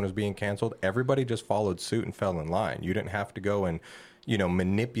and everyone was being canceled, everybody just followed suit and fell in line. You didn't have to go and, you know,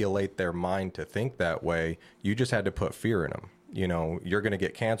 manipulate their mind to think that way. You just had to put fear in them. You know, you're going to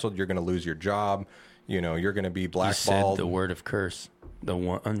get canceled. You're going to lose your job. You know, you're going to be blackballed. You said the word of curse, the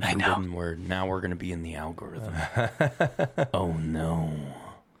one unforbidden word. Now we're going to be in the algorithm. Oh, no.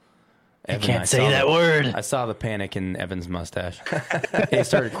 Evan, I can't say that word. I saw the panic in Evan's mustache. It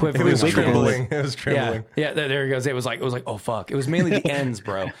started quivering. It was trembling. It was trembling. Yeah, there he goes. It was like, oh fuck. It was mainly the ends,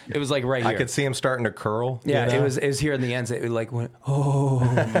 bro. It was like right here. I could see him starting to curl. Yeah, you know? it was here in the ends. It like went, oh.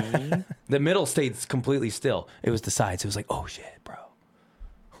 The middle stayed completely still. It was the sides. It was like, oh shit, bro.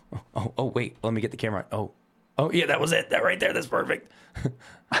 Oh wait, let me get the camera. Oh yeah, that was it. That right there. That's perfect.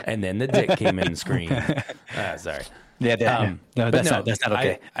 And then the dick came in the screen. Sorry. Yeah, no, that's not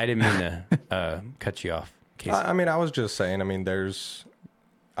okay. I didn't mean to cut you off. Casey. I mean, I was just saying, I mean,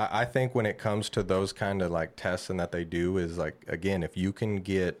 I think when it comes to those kind of like tests and that they do is like, again, if you can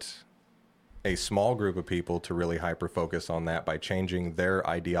get a small group of people to really hyper focus on that by changing their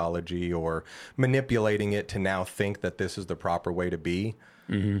ideology or manipulating it to now think that this is the proper way to be,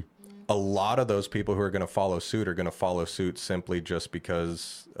 a lot of those people who are going to follow suit are going to follow suit simply just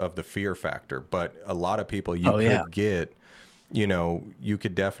because of the fear factor. But a lot of people could get, you know, you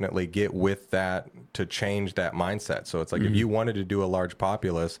could definitely get with that to change that mindset. So it's like if you wanted to do a large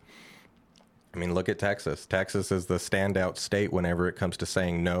populace, I mean, look at Texas. Texas is the standout state whenever it comes to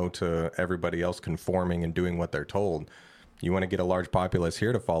saying no to everybody else conforming and doing what they're told. You want to get a large populace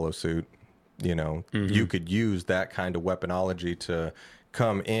here to follow suit, you know, you could use that kind of weaponology to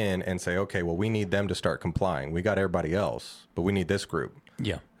come in and say, okay, well, we need them to start complying. We got everybody else, but we need this group.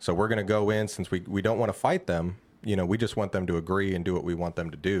 Yeah. So we're going to go in, since we don't want to fight them, you know, we just want them to agree and do what we want them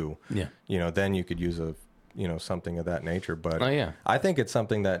to do. Yeah. You know, then you could use something of that nature. But yeah. I think it's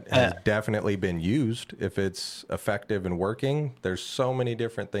something that has definitely been used. If it's effective and working, there's so many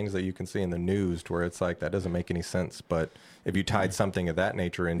different things that you can see in the news where it's like, that doesn't make any sense. But if you tied something of that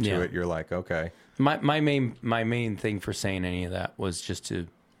nature into it, you're like, okay. My main thing for saying any of that was just to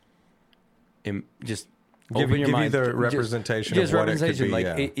just give open your you mind. the representation of what it could be.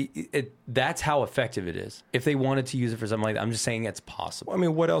 Like that's how effective it is. If they wanted to use it for something like that, I'm just saying it's possible. Well, I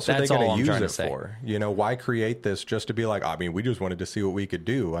mean, what else are they going to use it say. for? You know, why create this just to be like, I mean, we just wanted to see what we could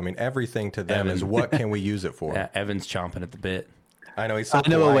do. I mean, everything to them is what can we use it for? Yeah, Evan's chomping at the bit. I know he's so I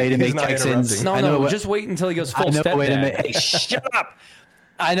know a way to make Texans. Just wait until he goes full step. Hey, shut up!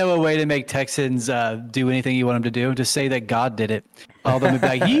 I know a way to make Texans do anything you want them to do. Just say that God did it. All them would be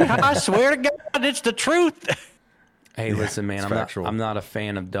like, I swear to God, it's the truth. Hey, listen, man, I'm not a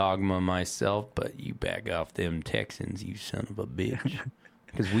fan of dogma myself, but you back off them Texans, you son of a bitch.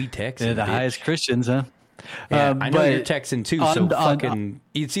 Because we Texans, they're the highest Christians, huh? Yeah, I know you're Texan too, so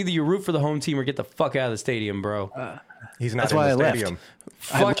it's either you root for the home team or get the fuck out of the stadium, bro. He's not in the stadium.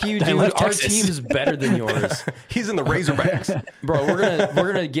 Fuck you, dude. Our team is better than yours. He's in the Razorbacks, bro.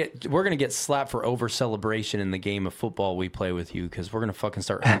 We're gonna get slapped for over celebration in the game of football we play with you, because we're gonna fucking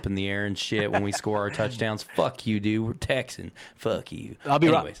start humping the air and shit when we score our touchdowns. Fuck you, dude. We're Texan. Fuck you. I'll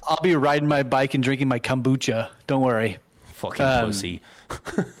be riding my bike and drinking my kombucha. Don't worry. Fucking pussy.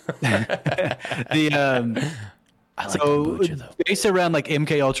 I like kombucha, though. Based around like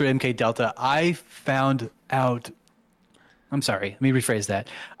MK Ultra, MK Delta, I found out. I'm sorry, let me rephrase that.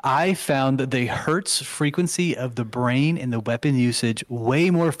 I found the hertz frequency of the brain and the weapon usage way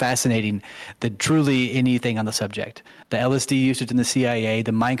more fascinating than truly anything on the subject. The LSD usage in the CIA,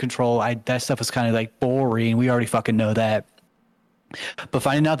 the mind control, that stuff was kind of like boring. We already fucking know that. But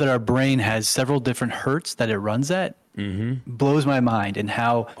finding out that our brain has several different hertz that it runs at blows my mind, and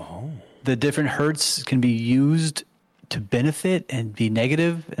how the different hertz can be used to benefit and be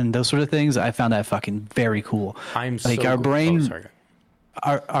negative and those sort of things. I found that fucking very cool. Our brain,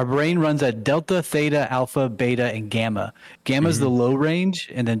 our brain runs at delta, theta, alpha, beta, and gamma. Gamma is the low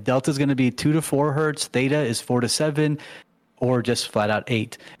range, and then delta is going to be 2 to 4 hertz. Theta is 4 to 7, or just flat out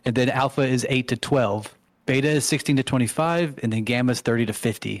 8. And then alpha is 8 to 12. Beta is 16 to 25, and then gamma is 30 to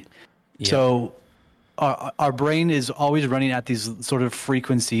 50. Yeah. So our brain is always running at these sort of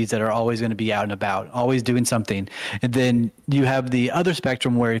frequencies that are always going to be out and about, always doing something. And then you have the other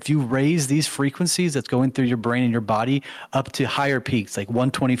spectrum where if you raise these frequencies that's going through your brain and your body up to higher peaks, like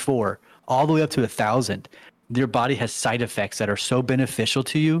 124, all the way up to 1,000, your body has side effects that are so beneficial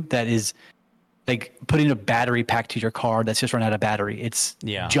to you that is like putting a battery pack to your car that's just run out of battery. It's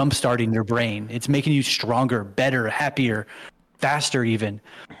jump starting your brain. It's making you stronger, better, happier, faster even.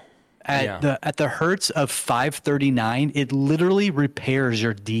 At the hertz of 539, it literally repairs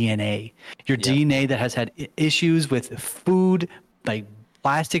your DNA. Your DNA that has had issues with food, like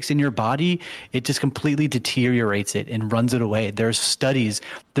plastics in your body, it just completely deteriorates it and runs it away. There's studies.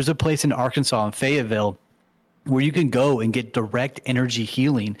 There's a place in Arkansas, in Fayetteville, where you can go and get direct energy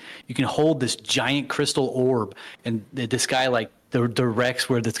healing. You can hold this giant crystal orb, and this guy like directs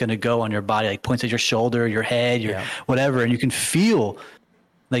where that's going to go on your body, like points at your shoulder, your head, your whatever, and you can feel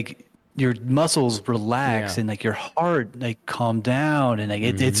like your muscles relax and like your heart like calm down, and like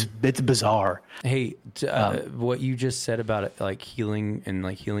it's bizarre. Hey, what you just said about it, like healing and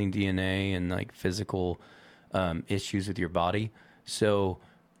like healing DNA and like physical issues with your body. So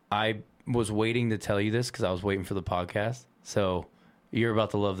I was waiting to tell you this because I was waiting for the podcast. So you're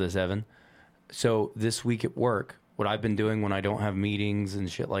about to love this, Evan. So this week at work, what I've been doing when I don't have meetings and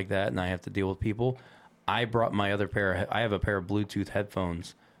shit like that and I have to deal with people, I brought my other pair. I have a pair of Bluetooth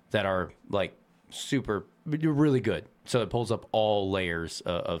headphones that are like really good. So it pulls up all layers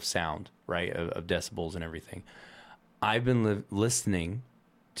of sound, right, of decibels and everything. I've been listening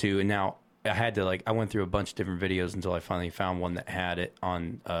to, and now I went through a bunch of different videos until I finally found one that had it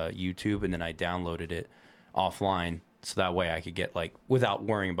on YouTube, and then I downloaded it offline so that way I could get, like, without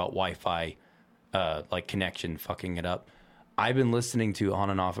worrying about Wi-Fi, like, connection fucking it up. I've been listening to on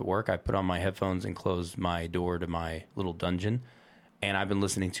and off at work. I put on my headphones and closed my door to my little dungeon, and I've been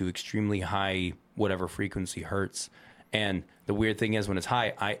listening to extremely high, whatever frequency hertz. And the weird thing is, when it's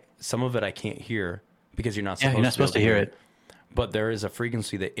high, some of it I can't hear because you're not supposed to hear it. But there is a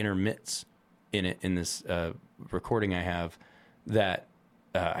frequency that intermits in it in this recording I have that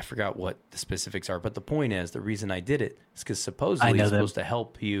I forgot what the specifics are. But the point is, the reason I did it is because supposedly it's supposed to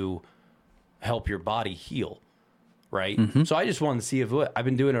help your body heal, right? Mm-hmm. So I just wanted to see if I've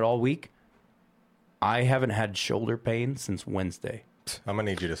been doing it all week. I haven't had shoulder pain since Wednesday. I'm gonna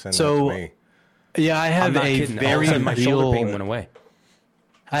need you to send that to me. Yeah, I have my shoulder pain went away.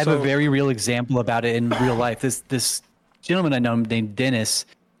 I have a very real example about it in real life. This gentleman I know named Dennis.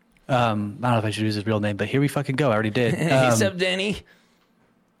 I don't know if I should use his real name, but here we fucking go. I already did. What's up, Denny?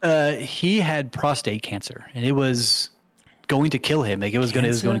 He had prostate cancer, and it was going to kill him. Like it was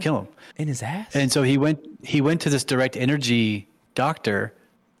going to kill him in his ass. And so he went to this direct energy doctor,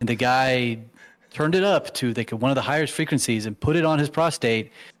 and the guy turned it up to one of the highest frequencies and put it on his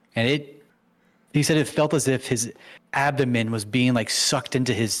prostate, and he said it felt as if his abdomen was being like sucked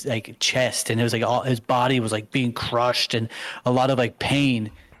into his like chest, and it was like all his body was like being crushed and a lot of like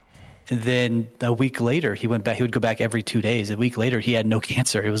pain. And then a week later he went back. He would go back every 2 days. A week later he had no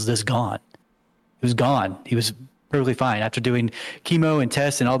cancer. It was just gone. It was gone. He was perfectly fine after doing chemo and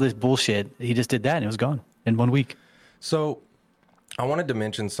tests and all this bullshit. He just did that and it was gone in 1 week. So I wanted to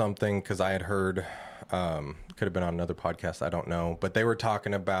mention something because I had heard, could have been on another podcast, I don't know, but they were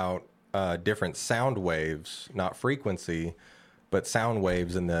talking about different sound waves, not frequency, but sound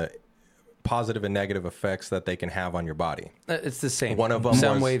waves and the positive and negative effects that they can have on your body. It's the same. One of them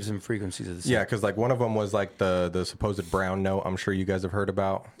sound waves and frequencies are the same. Yeah, because like one of them was like the supposed brown note. I'm sure you guys have heard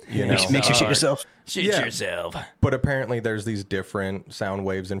about. You know, makes you shoot yourself. Shoot yourself. But apparently, there's these different sound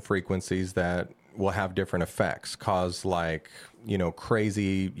waves and frequencies that will have different effects, cause like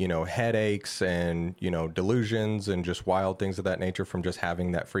crazy headaches and delusions and just wild things of that nature from just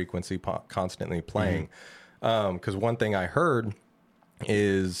having that frequency constantly playing. Because one thing I heard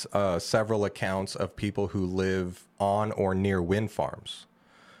is several accounts of people who live on or near wind farms.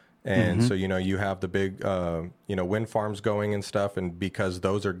 And so, you have the big, wind farms going and stuff. And because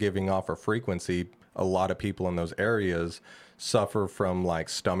those are giving off a frequency, a lot of people in those areas suffer from like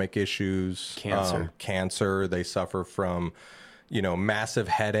stomach issues, cancer. They suffer from, massive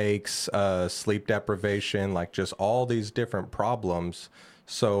headaches, sleep deprivation, like just all these different problems.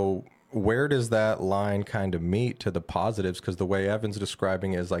 So where does that line kind of meet to the positives? Because the way Evan's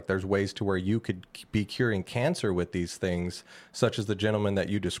describing is like there's ways to where you could be curing cancer with these things, such as the gentleman that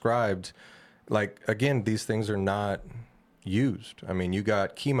you described. Like, again, these things are not used. I mean, you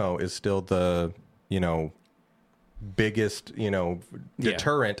got chemo is still the, biggest,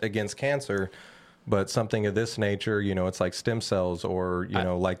 deterrent against cancer. But something of this nature, it's like stem cells or,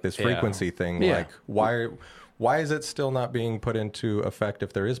 like this frequency thing. Yeah. Like, why is it still not being put into effect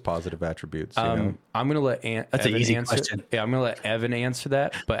if there is positive attributes? I'm going to let That's Evan an easy answer. question. Yeah, I'm going to let Evan answer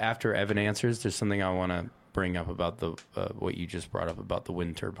that. But after Evan answers, there's something I want to bring up about the what you just brought up about the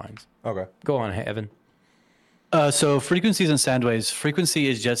wind turbines. Okay. Go on, Evan. So frequencies and sound waves. Frequency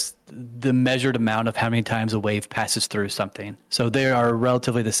is just the measured amount of how many times a wave passes through something. So they are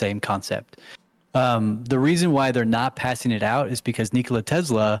relatively the same concept. The reason why they're not passing it out is because Nikola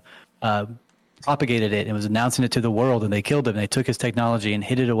Tesla propagated it and was announcing it to the world, and they killed him. They took his technology and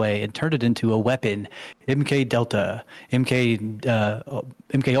hid it away and turned it into a weapon. MK-Delta,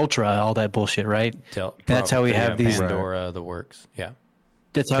 MK Ultra, all that bullshit, right? That's how we have these Pandora, the works. Yeah.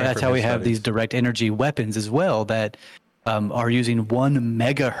 That's how we have these direct energy weapons as well that are using 1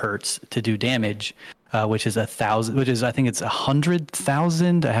 megahertz to do damage, which is 1,000. Which is, I think it's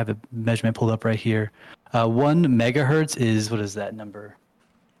 100,000. I have a measurement pulled up right here. 1 megahertz is, what is that number?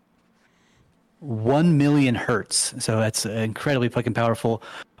 1 million hertz. So that's incredibly fucking powerful.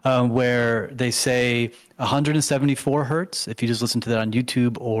 Where they say 174 hertz, if you just listen to that on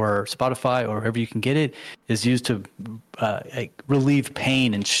YouTube or Spotify or wherever you can get it, is used to relieve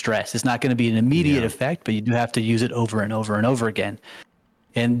pain and stress. It's not going to be an immediate effect, but you do have to use it over and over and over again.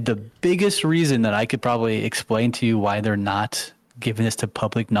 And the biggest reason that I could probably explain to you why they're not giving this to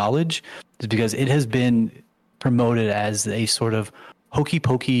public knowledge is because it has been promoted as a sort of hokey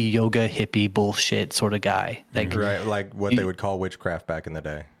pokey yoga hippie bullshit sort of guy. Like what they would call witchcraft back in the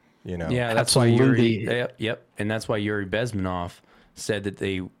day. you know. Yeah, that's Absolutely. why yep. And that's why Yuri Bezmenov said that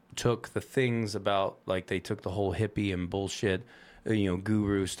they took the things about, like, they took the whole hippie and bullshit,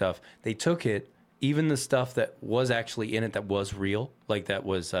 guru stuff. They took it, even the stuff that was actually in it that was real, like that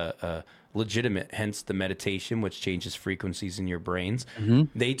was legitimate, hence the meditation, which changes frequencies in your brains.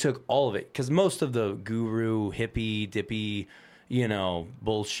 They took all of it, because most of the guru, hippie, dippy,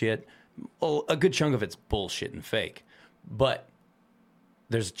 bullshit, a good chunk of it's bullshit and fake. But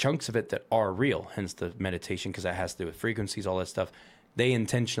there's chunks of it that are real, hence the meditation, because that has to do with frequencies, all that stuff. They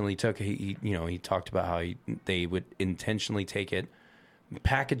intentionally took, he talked about how they would intentionally take it,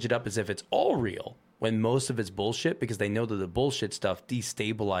 package it up as if it's all real, when most of it's bullshit, because they know that the bullshit stuff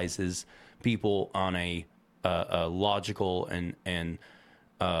destabilizes people on a logical and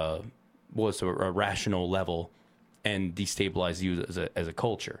a rational level, and destabilize you as a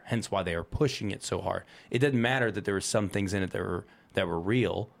culture. Hence why they are pushing it so hard. It didn't matter that there were some things in it that were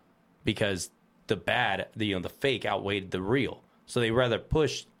real, because the bad, the fake outweighed the real. So they rather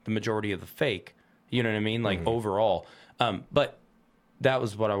push the majority of the fake. You know what I mean? Like overall. But that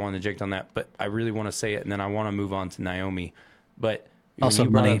was what I wanted to inject on that. But I really want to say it, and then I want to move on to Naomi. But also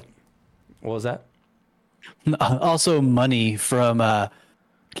money. What was that? Also money from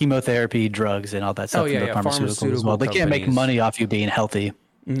chemotherapy, drugs, and all that stuff from the pharmaceuticals as well. They can't make money off you being healthy.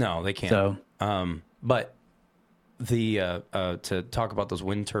 No, they can't. So, but to talk about those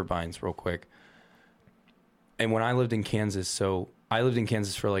wind turbines real quick. And when I lived in Kansas, I lived in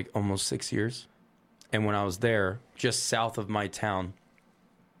Kansas for like almost 6 years. And when I was there, just south of my town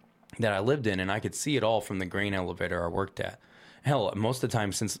that I lived in, and I could see it all from the grain elevator I worked at. Hell, most of the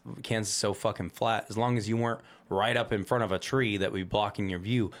time, since Kansas is so fucking flat, as long as you weren't right up in front of a tree that would be blocking your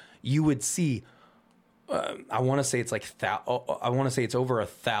view, you would see, I want to say it's like, I want to say it's over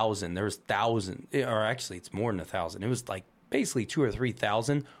 1,000. There was 1,000, or actually it's more than 1,000. It was like basically 2,000 or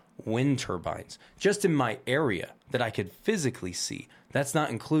 3,000 wind turbines just in my area that I could physically see. That's not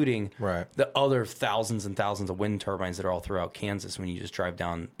including the other thousands and thousands of wind turbines that are all throughout Kansas when you just drive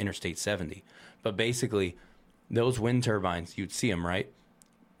down Interstate 70. But basically, those wind turbines, you'd see them, right?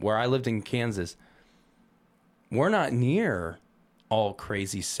 Where I lived in Kansas, we're not near all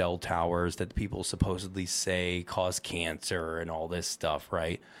crazy cell towers that people supposedly say cause cancer and all this stuff,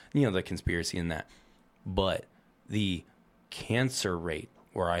 right? The conspiracy in that. But the cancer rate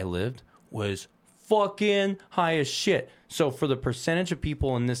where I lived was fucking high as shit. So for the percentage of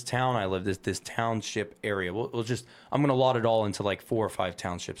people in this town I live, this township area, I'm going to lot it all into like 4 or 5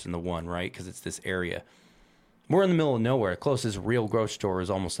 townships in the one, right? Because it's this area. We're in the middle of nowhere. Closest real grocery store is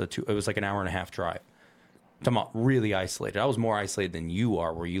almost it was like an hour and a half drive. I'm talking about really isolated. I was more isolated than you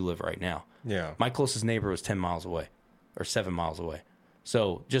are where you live right now. Yeah. My closest neighbor was 10 miles away or 7 miles away.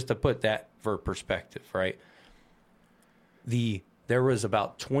 So just to put that for perspective, right? There was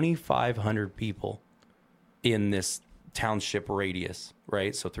about 2,500 people in this township radius,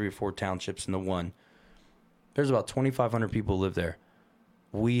 right? So 3 or 4 townships in the one. There's about 2,500 people live there.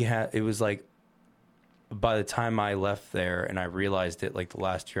 It was like, by the time I left there and I realized it, like the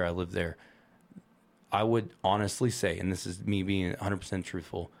last year I lived there, I would honestly say, and this is me being 100%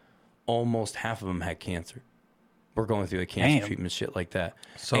 truthful, almost half of them had cancer. We're going through a cancer treatment, shit like that.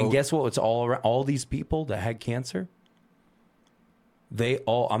 And guess what? It's all around. All these people that had cancer,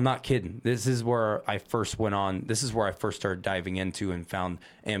 I'm not kidding. This is where I first went on. This is where I first started diving into and found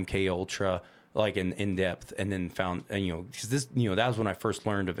MK Ultra, like in depth, and then found, because that was when I first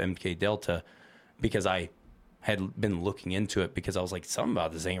learned of MK Delta, because I had been looking into it because I was like, something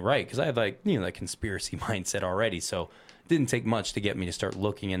about this ain't right. Because I have like, that conspiracy mindset already. So it didn't take much to get me to start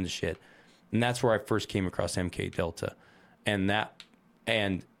looking into shit. And that's where I first came across MK Delta. And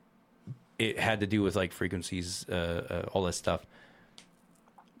it had to do with like frequencies, all that stuff.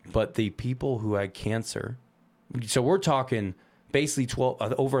 But the people who had cancer, so we're talking basically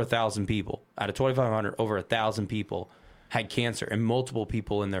over 1,000 people. Out of 2,500, over 1,000 people had cancer, and multiple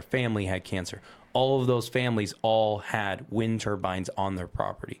people in their family had cancer. All of those families all had wind turbines on their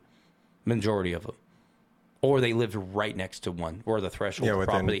property, majority of them. Or they lived right next to one, or the threshold of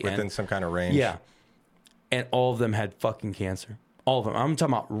property. Within some kind of range. Yeah. And all of them had fucking cancer. All of them. I'm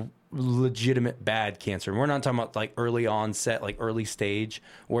talking about legitimate bad cancer. We're not talking about like early onset, like early stage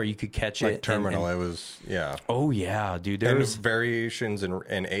where you could catch like it. Terminal, it was, yeah. Oh, yeah, dude. There was variations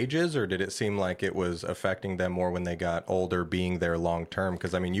in ages, or did it seem like it was affecting them more when they got older, being there long term?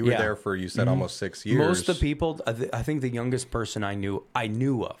 Because, I mean, you were there for, you said, almost 6 years. Most of the people, I think the youngest person I knew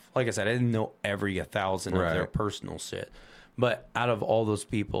of. Like I said, I didn't know every 1,000 of their personal shit. But out of all those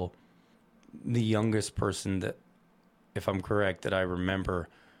people, the youngest person that, if I'm correct, that I remember,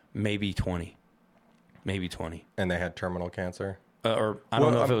 maybe 20. And they had terminal cancer? or I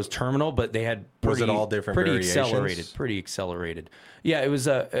don't know if it was terminal, but they had was it all different pretty variations? pretty accelerated. Yeah, it was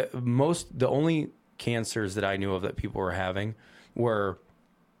the only cancers that I knew of that people were having were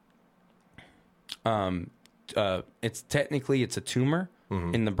it's a tumor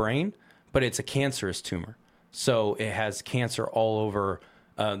in the brain, but it's a cancerous tumor. So it has cancer all over.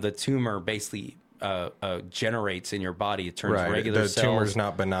 The tumor basically generates in your body. It turns regular cells. The tumor's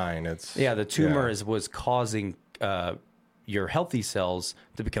not benign. The tumor was causing your healthy cells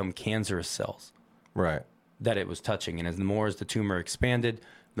to become cancerous cells. Right. That it was touching. And as the tumor expanded,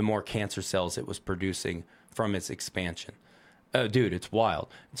 the more cancer cells it was producing from its expansion. Dude, it's wild.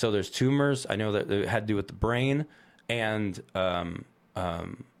 So there's tumors. I know that it had to do with the brain and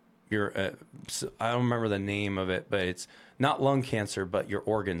your I don't remember the name of it, but it's not lung cancer, but your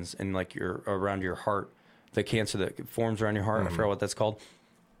organs and like your around your heart, the cancer that forms around your heart. I forgot what that's called.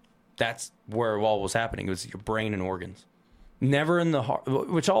 That's where it all was happening. It was your brain and organs. Never in the heart,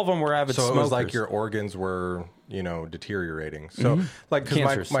 which all of them were avid smokers. So it was like your organs were, deteriorating. So like,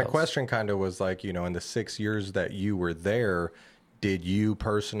 because my question kind of was like, in the 6 years that you were there, did you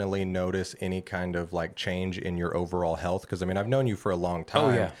personally notice any kind of like change in your overall health? Because I mean, I've known you for a long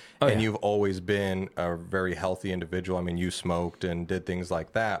time, and you've always been a very healthy individual. I mean, you smoked and did things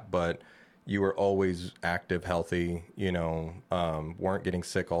like that, but you were always active, healthy. Weren't getting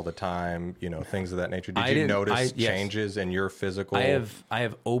sick all the time. Things of that nature. Did you notice changes in your physical? I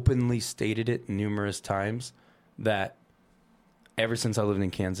have openly stated it numerous times that ever since I lived in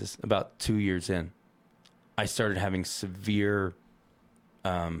Kansas, about 2 years in, I started having severe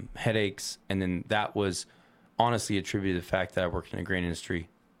headaches, and then that was honestly attributed to the fact that I worked in the grain industry,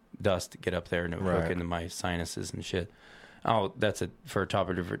 dust get up there and it would hook into my sinuses and shit. Oh, that's for a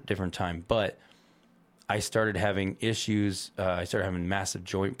topic of a different time. But I started having issues. I started having massive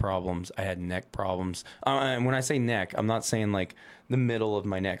joint problems. I had neck problems. And when I say neck, I'm not saying like the middle of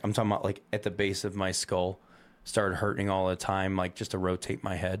my neck. I'm talking about like at the base of my skull. Started hurting all the time, like just to rotate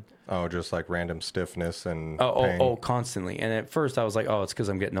my head. Oh, just like random stiffness and pain. Oh, constantly. And at first I was like, oh, it's because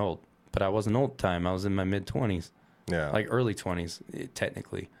I'm getting old. But I wasn't old at the time. I was in my mid-20s. Yeah. Like early 20s,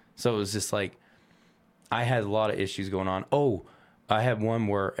 technically. So it was just like, I had a lot of issues going on. Oh, I had one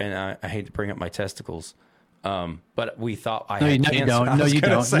where, and I hate to bring up my testicles, but we thought I had cancer. No, you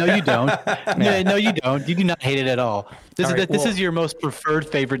don't. No, you don't. No, you don't. You do not hate it at all. This is your most preferred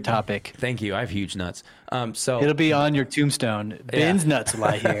favorite topic. Thank you. I have huge nuts. So it'll be on your tombstone. Ben's nuts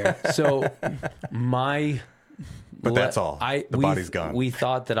lie here. So but that's all. The body's gone. We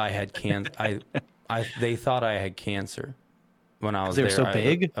thought that I had cancer. They thought I had cancer. When I was there, so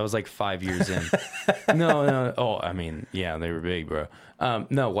big. I was like 5 years in. No. Oh, I mean, yeah, they were big, bro.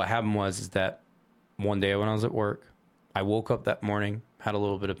 No, what happened was that one day when I was at work, I woke up that morning, had a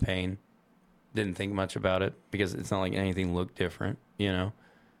little bit of pain, didn't think much about it because it's not like anything looked different, And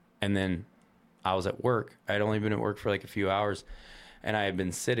then I was at work. I'd only been at work for like a few hours, and I had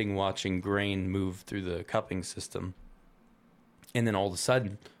been sitting watching grain move through the cupping system. And then all of a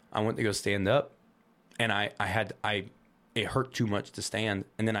sudden, I went to go stand up, and it hurt too much to stand,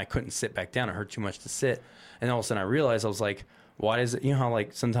 and then I couldn't sit back down. It hurt too much to sit. And all of a sudden I realized, I was like, why does it, how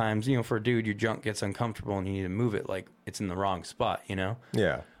like sometimes, for a dude, your junk gets uncomfortable and you need to move it like it's in the wrong spot,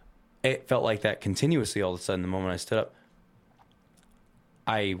 Yeah. It felt like that continuously all of a sudden the moment I stood up.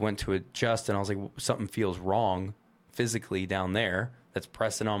 I went to adjust and I was like, something feels wrong physically down there that's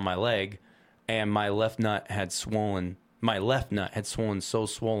pressing on my leg, and my left nut had swollen. My left nut had swollen so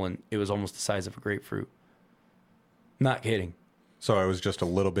swollen, it was almost the size of a grapefruit. Not kidding. So it was just a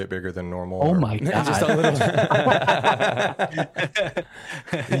little bit bigger than normal? Oh, my God. Just a little.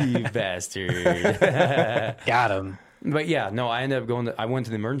 You bastard. Got him. But yeah, no, I ended up I went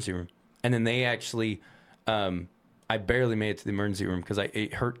to the emergency room. And then they actually, I barely made it to the emergency room because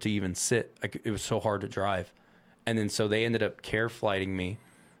it hurt to even sit. It was so hard to drive. And then so they ended up care flighting me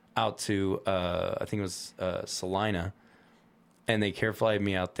out to, I think it was Salina. And they care flighted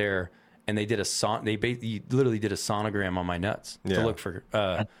me out there. And they did they literally did a sonogram on my nuts to look for.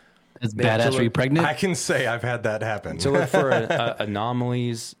 That's badass. Are you pregnant? I can say I've had that happen. To look for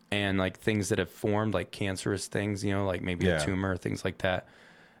anomalies and like things that have formed, like cancerous things, like maybe a tumor, things like that.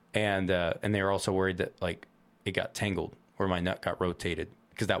 And they were also worried that like it got tangled or my nut got rotated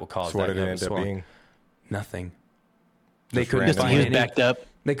because that would cause. So what did it end up being? Nothing. They couldn't find anything. Backed up.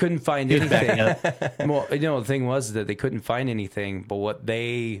 They couldn't find anything. Well, the thing was that they couldn't find anything, but what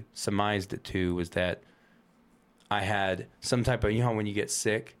they surmised it to was that I had some type of, how when you get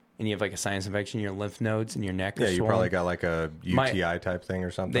sick and you have like a sinus infection, your lymph nodes in your neck are swollen. You probably got like a UTI type thing or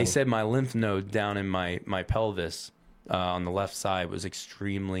something. They said my lymph node down in my pelvis on the left side was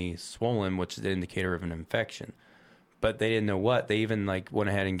extremely swollen, which is an indicator of an infection. but they didn't know what. They even like went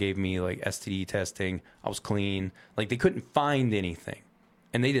ahead and gave me like STD testing. I was clean. Like they couldn't find anything.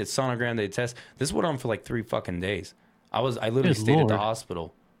 And they did sonogram, they did tests. This went on for like 3 fucking days. I literally stayed at the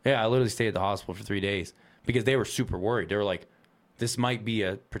hospital. Yeah, I literally stayed at the hospital for 3 days because they were super worried. They were like, this might be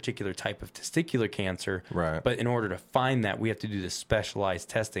a particular type of testicular cancer. Right. But in order to find that, we have to do this specialized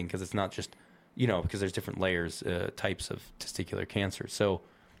testing because it's not just, because there's different layers, types of testicular cancer. So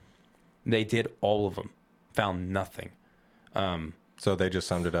they did all of them, found nothing. So they just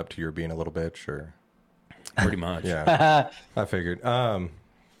summed it up to your being a little bitch, or? Pretty much. Yeah, I figured.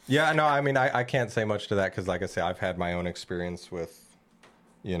 Yeah, no, I mean, I can't say much to that because, like I say, I've had my own experience with,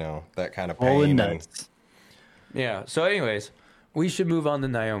 that kind of pain. Yeah. So, anyways, we should move on to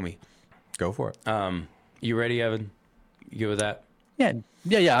Naomi. Go for it. You ready, Evan? You good with that? Yeah.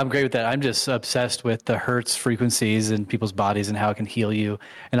 I'm great with that. I'm just obsessed with the Hertz frequencies in people's bodies and how it can heal you,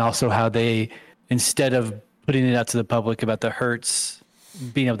 and also how they, instead of putting it out to the public about the Hertz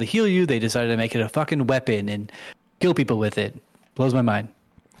being able to heal you, they decided to make it a fucking weapon and kill people with it. Blows my mind.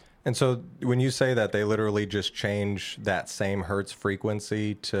 And so when you say that, they literally just change that same Hertz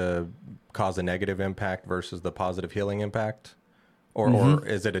frequency to cause a negative impact versus the positive healing impact? Or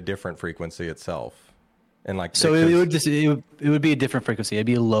is it a different frequency itself? And like, so it would be a different frequency. It'd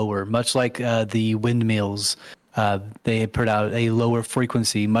be lower, much like the windmills. They put out a lower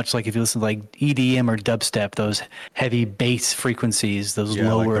frequency, much like if you listen to like EDM or dubstep, those heavy bass frequencies, those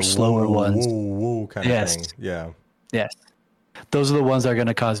lower, like slower ones. Woo kind of thing. Yeah. Yes. Those are the ones that are going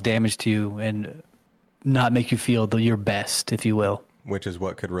to cause damage to you and not make you feel your best, if you will. Which is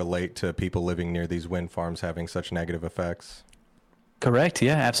what could relate to people living near these wind farms having such negative effects. Correct.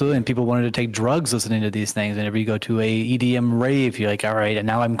 Yeah, absolutely. And people wanted to take drugs listening to these things. Whenever you go to a EDM rave, you're like, all right, and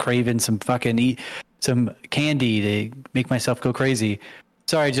now I'm craving some fucking some candy to make myself go crazy.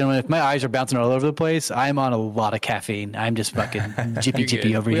 Sorry, gentlemen, if my eyes are bouncing all over the place, I'm on a lot of caffeine. I'm just fucking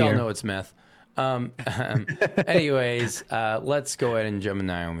jippy over here. We all know it's meth. Anyways, let's go ahead and jump in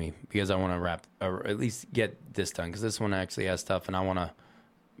Naomi because I want to wrap, or at least get this done, because this one actually has stuff, and I want to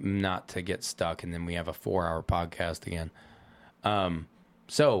not to get stuck, and then we have a 4-hour podcast again.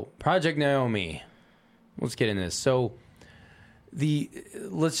 So Project Naomi, let's get into this. So I'm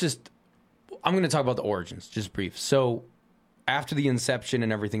going to talk about the origins, just brief. So after the inception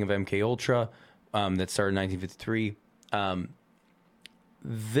and everything of MK Ultra, that started in 1953,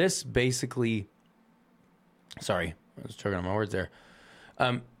 this basically, sorry, I was choking on my words there.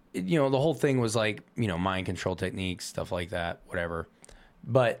 The whole thing was like, mind control techniques, stuff like that, whatever.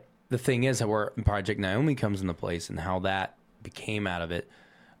 But the thing is, where Project Naomi comes into place and how that became out of it,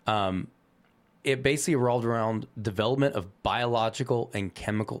 it basically revolved around development of biological and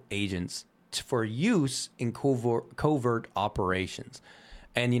chemical agents for use in covert operations.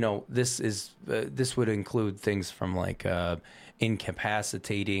 And, this would include things from like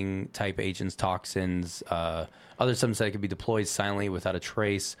incapacitating type agents, toxins, other substances that could be deployed silently without a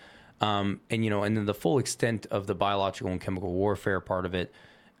trace. And then the full extent of the biological and chemical warfare part of it.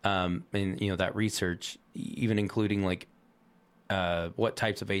 And, that research, even including like what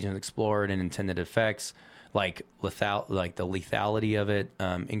types of agents explored and intended effects, like the lethality of it,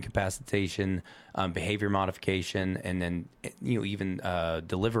 incapacitation, behavior modification, and then even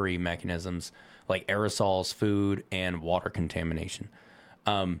delivery mechanisms like aerosols, food, and water contamination.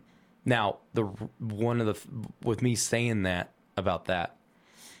 Now, with me saying that about that,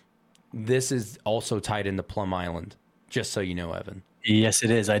 this is also tied into Plum Island. Just so you know, Evan. Yes, it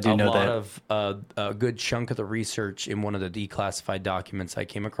is. I do know that. A good chunk of the research in one of the declassified documents I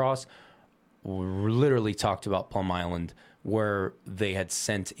came across literally talked about Plum Island, where they had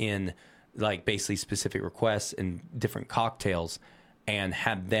sent in like basically specific requests and different cocktails and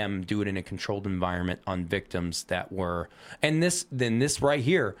had them do it in a controlled environment on victims that were, and this right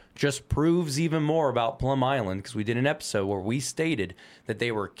here just proves even more about Plum Island, because we did an episode where we stated that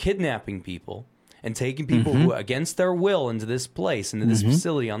they were kidnapping people and taking people who against their will into this place, into this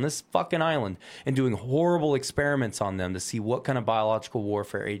facility on this fucking island, and doing horrible experiments on them to see what kind of biological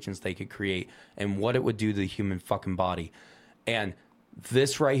warfare agents they could create and what it would do to the human fucking body. And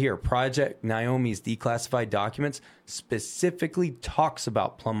this right here, Project Naomi's declassified documents, specifically talks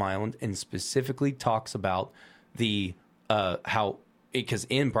about Plum Island and specifically talks about the because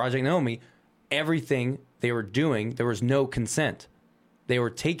in Project Naomi, everything they were doing, there was no consent. They were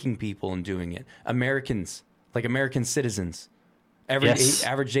taking people and doing it. Americans, like American citizens,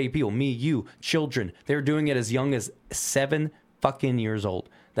 average day people, me, you, children. They were doing it as young as 7 fucking years old.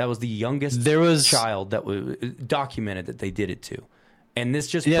 That was the youngest child that was documented that they did it to. And this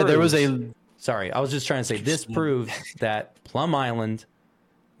just proves, sorry, I was just trying to say this proves that Plum Island,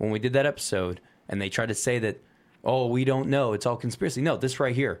 when we did that episode, and they tried to say that oh, we don't know, it's all conspiracy. No, this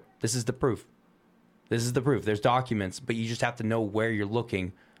right here, this is the proof. This is the proof. There's documents, but you just have to know where you're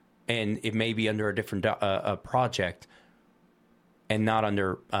looking, and it may be under a different project and not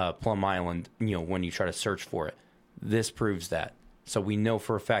under Plum Island, when you try to search for it. This proves that. So we know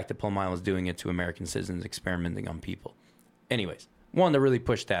for a fact that Plum Island is doing it to American citizens, experimenting on people. Anyways, wanted to really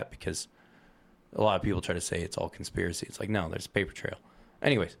push that because a lot of people try to say it's all conspiracy. It's like, no, there's a paper trail.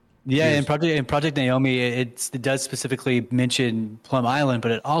 Anyways. Yeah, in Project Naomi, it does specifically mention Plum Island, but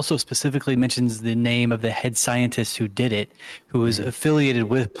it also specifically mentions the name of the head scientist who did it, who was affiliated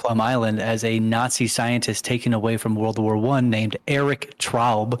with Plum Island as a Nazi scientist taken away from World War I named Erich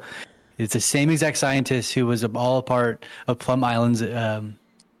Traub. It's the same exact scientist who was all a part of Plum Island's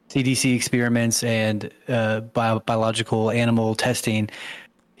CDC experiments and biological animal testing.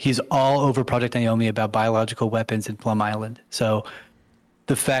 He's all over Project Naomi about biological weapons in Plum Island. So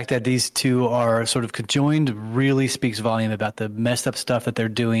the fact that these two are sort of conjoined really speaks volume about the messed up stuff that they're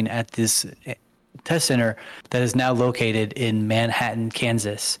doing at this test center that is now located in Manhattan,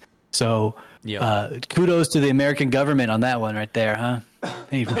 Kansas. So kudos to the American government on that one right there, huh?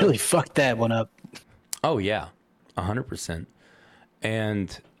 They really fucked that one up. Oh, yeah, 100%.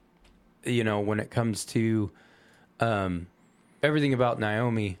 And, when it comes to everything about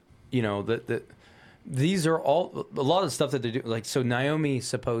Naomi, these are all a lot of the stuff that they do. Like, so Naomi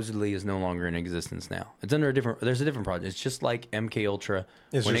supposedly is no longer in existence now. It's under there's a different project. It's just like MK-Ultra.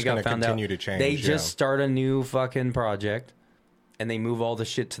 When it got found out, to change, they just start a new fucking project and they move all the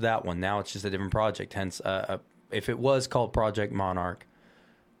shit to that one. Now it's just a different project. Hence, if it was called Project Monarch,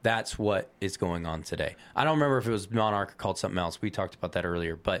 that's what is going on today. I don't remember if it was Monarch or called something else. We talked about that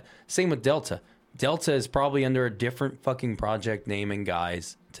earlier. But same with Delta. Delta is probably under a different fucking project name and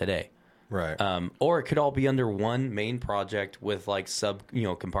guise today. Right. Or it could all be under one main project with like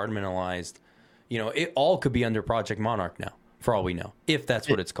compartmentalized. It all could be under Project Monarch now, for all we know, if that's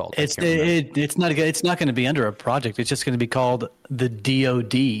what it's called. It's not going to be under a project. It's just going to be called the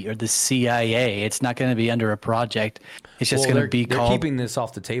DOD or the CIA. It's not going to be under a project. It's just going to be called. They're keeping this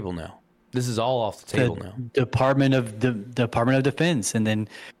off the table now. This is all off the table now. Department of Defense, and then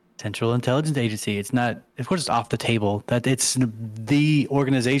Central Intelligence Agency. It's not, of course, it's off the table. That it's the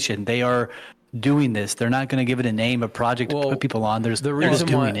organization. They are doing this. They're not going to give it a name, a project to put people on. They're just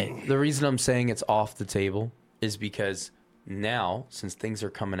doing it. The reason I'm saying it's off the table is because now, since things are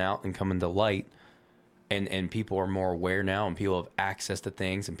coming out and coming to light, and people are more aware now, and people have access to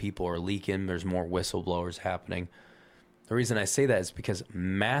things, and people are leaking, there's more whistleblowers happening. The reason I say that is because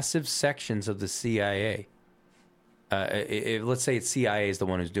massive sections of the CIA, let's say it's CIA is the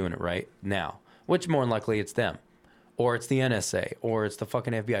one who's doing it right now, which more than likely it's them, or it's the NSA, or it's the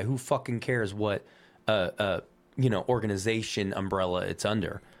fucking FBI. Who fucking cares what organization umbrella it's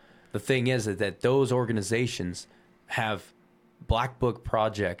under? The thing is that those organizations have black book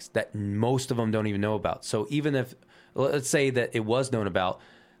projects that most of them don't even know about. So even if, let's say that it was known about,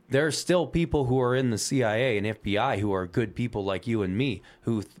 there are still people who are in the CIA and FBI who are good people like you and me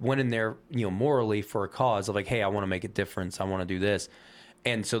who went in there, morally for a cause of like, hey, I want to make a difference. I want to do this.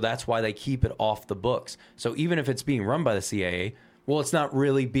 And so that's why they keep it off the books. So even if it's being run by the CIA, well, it's not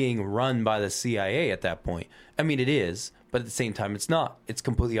really being run by the CIA at that point. I mean, it is, but at the same time, it's not. It's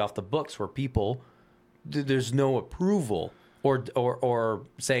completely off the books where people, there's no approval or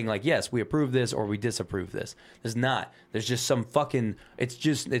saying like, yes, we approve this or we disapprove this. There's not. There's just some fucking,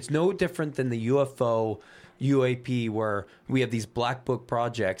 it's no different than the UAP where we have these black book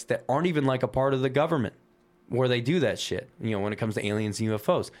projects that aren't even like a part of the government where they do that shit, when it comes to aliens and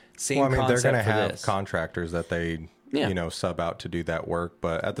UFOs. Same concept they're going to have this. Contractors that they, sub out to do that work.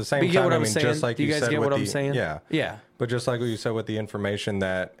 But at the same time, I mean, just like do you guys get what I'm saying? Yeah. Yeah. But just like what you said with the information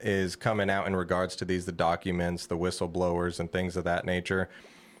that is coming out in regards to the documents, the whistleblowers and things of that nature.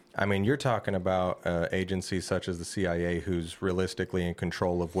 I mean, you're talking about agencies such as the CIA who's realistically in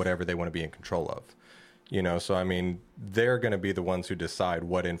control of whatever they want to be in control of. So I mean, they're going to be the ones who decide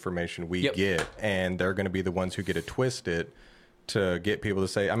what information we get, and they're going to be the ones who get to twist it to get people to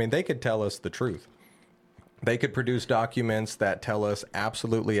say, I mean, they could tell us the truth. They could produce documents that tell us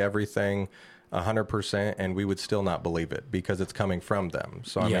absolutely everything 100%, and we would still not believe it because it's coming from them.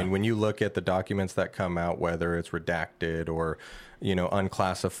 So, I mean, when you look at the documents that come out, whether it's redacted or,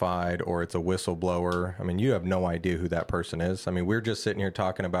 unclassified or it's a whistleblower, I mean, you have no idea who that person is. I mean, we're just sitting here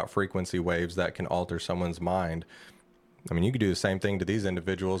talking about frequency waves that can alter someone's mind. I mean, you could do the same thing to these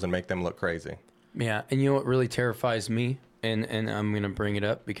individuals and make them look crazy. Yeah, and you know what really terrifies me? And I'm going to bring it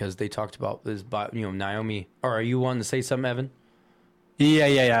up because they talked about this, Naomi. Or are you wanting to say something, Evan?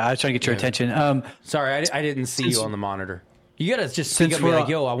 Yeah. I was trying to get your attention. Sorry, I didn't see you on the monitor. You gotta just speak up and be like,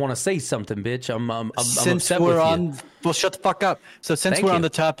 yo, I want to say something, bitch. I'm upset with you. Well, shut the fuck up. So since we're on the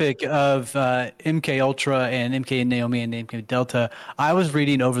topic of MK Ultra and MK-NAOMI and MK-Delta, I was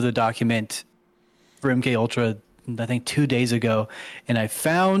reading over the document for MK Ultra, I think 2 days ago, and I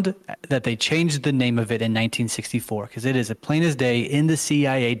found that they changed the name of it in 1964 because it is a plain as day in the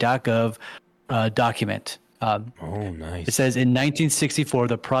CIA.gov document. Oh, nice. It says in 1964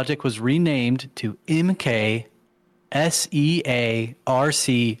 the project was renamed to MK-SEARCII.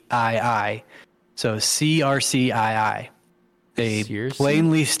 So CRCII. They Seriously?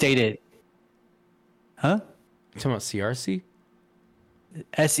 plainly stated, huh? You talking about CRC?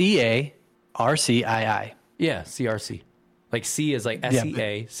 SEARCII. Yeah, CRC. Like C is like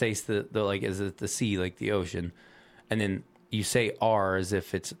SEA, says the like is it the sea, like the ocean, and then you say R as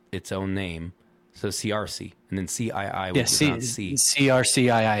if it's its own name. So CRC, and then CII, which is not C. CRCII.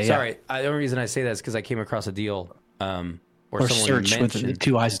 Yeah. Sorry, the only reason I say that is because I came across a deal or someone search mentioned, with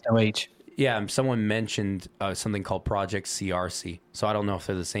 2 I's no H. Yeah, someone mentioned something called Projects CRC. So I don't know if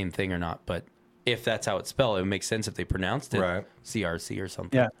they're the same thing or not, but if that's how it's spelled, it would make sense if they pronounced it CRC or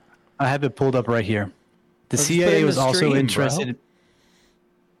something. Yeah, I have it pulled up right here. The CIA was also interested.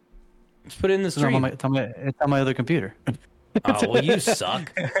 Let's put it in the stream. It's on my other computer. Oh, well, you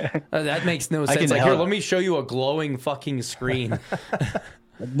suck. That makes no sense. Like, here, let me show you a glowing fucking screen.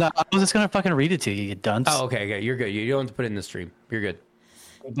 No, I was just going to fucking read it to you, you dunce. Oh, okay. You're good. You don't have to put it in the stream. You're good.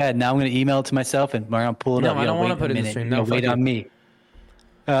 Bad. Now I'm going to email it to myself and we're going to pull it up. No, I don't want to put it in the stream. No, wait on me.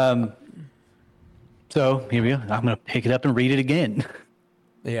 So here we go. I'm going to pick it up and read it again.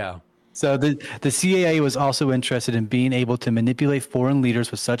 Yeah. So the CIA was also interested in being able to manipulate foreign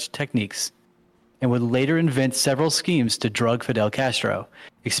leaders with such techniques and would later invent several schemes to drug Fidel Castro.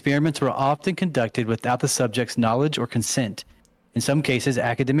 Experiments were often conducted without the subject's knowledge or consent. In some cases,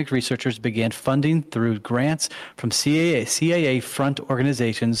 academic researchers began funding through grants from CIA front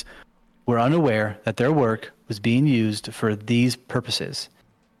organizations were unaware that their work was being used for these purposes.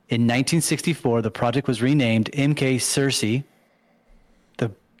 In 1964, the project was renamed MK-SEARCII. The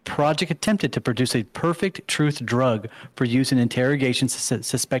project attempted to produce a perfect truth drug for use in interrogations of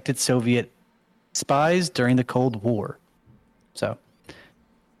suspected Soviet spies during the Cold War. So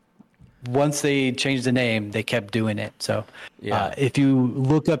once they changed the name, they kept doing it. So if you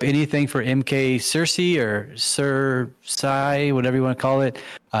look up anything for MK-SEARCII or SEARCII, whatever you want to call it,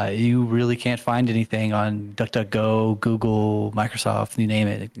 you really can't find anything on DuckDuckGo, Google, Microsoft, you name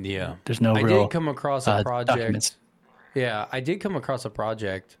it. Yeah. There's no I real did come across a project. documents. Yeah, I did come across a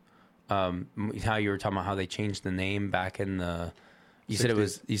project. How you were talking about how they changed the name back in the. You said it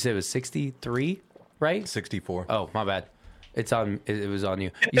was 63, right? 64. Oh, my bad. It's on. It was on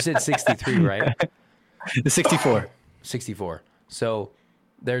you. You said 63, right? The 64. 64. So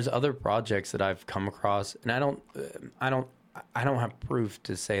there's other projects that I've come across, and I don't have proof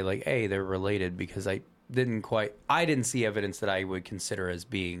to say like, hey, they're related because I didn't see evidence that I would consider as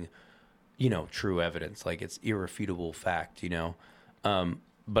being, true evidence. Like it's irrefutable fact,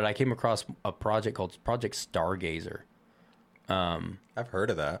 But I came across a project called Project Stargazer. I've heard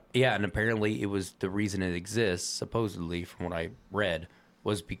of that. Yeah, and apparently it was the reason it exists, supposedly, from what I read,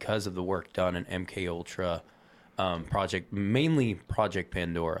 was because of the work done in MK Ultra project, mainly Project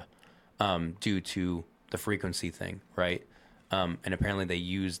Pandora, due to the frequency thing, right? And apparently they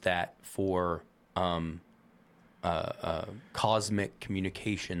used that for cosmic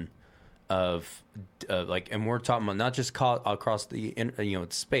communication of and we're talking about not just across the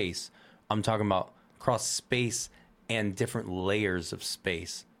space. I'm talking about across space and different layers of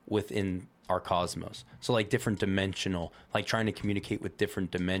space within our cosmos. So like different dimensional, like trying to communicate with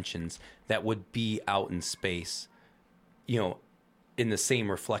different dimensions that would be out in space, in the same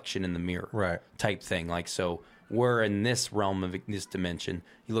reflection in the mirror, right? Type thing. Like, so we're in this realm of this dimension.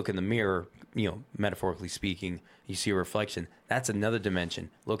 You look in the mirror, metaphorically speaking, you see a reflection. That's another dimension.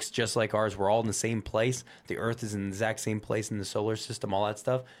 Looks just like ours. We're all in the same place. The Earth is in the exact same place in the solar system, all that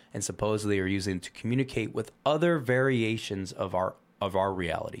stuff. And supposedly are using it to communicate with other variations of our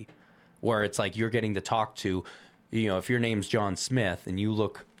reality, where it's like you're getting to talk to, if your name's John Smith and you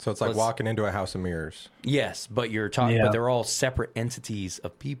look. So it's like walking into a house of mirrors. Yes, but you're talking. Yeah. But they're all separate entities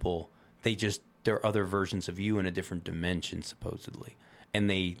of people. They're other versions of you in a different dimension, supposedly, and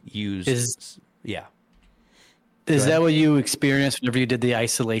they use. Is that what you experienced whenever you did the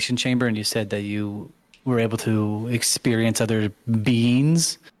isolation chamber and you said that you were able to experience other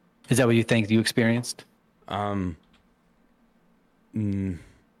beings? Is that what you think you experienced? I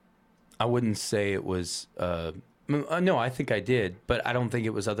wouldn't say it was. No, I think I did, but I don't think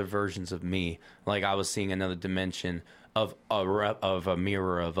it was other versions of me. Like I was seeing another dimension of a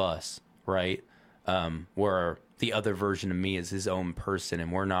mirror of us, right? Where the other version of me is his own person,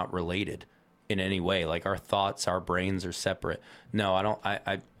 and we're not related in any way. Like our thoughts, our brains are separate. No, I don't.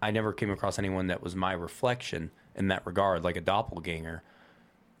 I never came across anyone that was my reflection in that regard, like a doppelganger.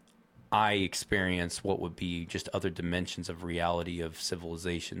 I experience what would be just other dimensions of reality of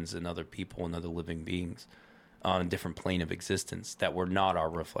civilizations and other people and other living beings on a different plane of existence that were not our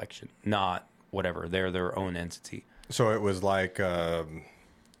reflection, not whatever. They're their own entity. So it was like, did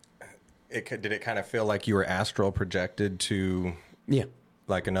it kind of feel like you were astral projected to,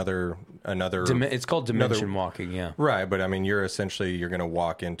 like another? It's called dimension walking, yeah. Right, but I mean, you're going to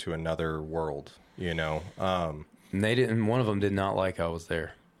walk into another world, you know. And they didn't. One of them did not like I was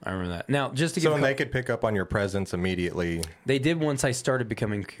there. I remember that. Now, just to give they could pick up on your presence immediately. They did once I started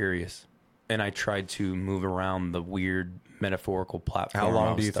becoming curious, and I tried to move around the weird metaphorical platform. How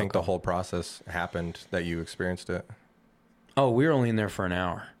long do you think the whole process happened that you experienced it? Oh, we were only in there for an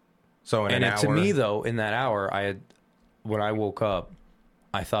hour. So in an hour, to me though, in that hour, when I woke up,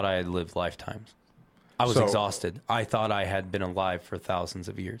 I thought I had lived lifetimes. I was exhausted. I thought I had been alive for thousands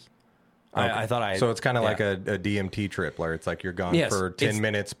of years. Okay. I thought I. So it's kind of like a DMT trip, where it's like you're gone for 10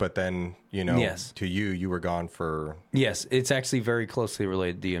 minutes, but then to you were gone for. Yes, it's actually very closely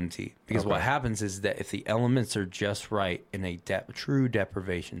related to DMT, because what happens is that if the elements are just right in a true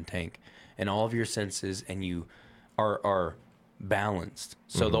deprivation tank, and all of your senses and you are balanced.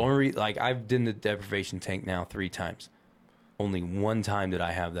 So the only I've done the deprivation tank now 3 times. Only 1 time did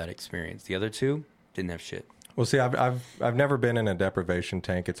I have that experience. The other 2 didn't have shit. Well, see, I've never been in a deprivation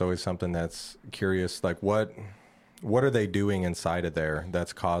tank. It's always something that's curious. Like, what are they doing inside of there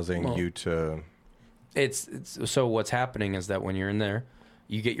that's causing you to? It's so what's happening is that when you're in there,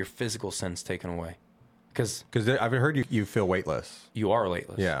 you get your physical sense taken away. Because I've heard you feel weightless. You are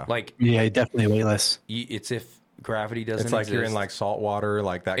weightless. Yeah. Definitely weightless. It's if gravity doesn't. It's like exist. You're in like salt water,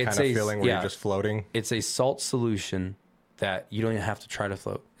 like that kind of feeling where you're just floating. It's a salt solution that you don't even have to try to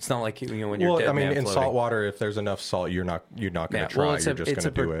float. It's not like when you're dead. Well, I mean, in floating. salt water, if there's enough salt, you're not going to try. You're just going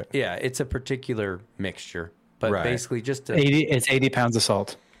to do it. Yeah, it's a particular mixture, but basically just 80 pounds of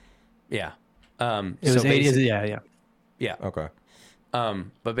salt. Yeah. It was 80. Yeah. Okay.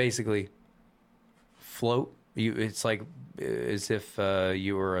 But basically, float. It's like as if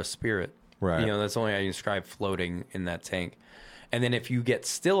you were a spirit. Right. That's the only way I describe floating in that tank. And then if you get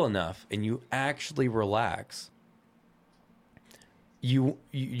still enough and you actually relax,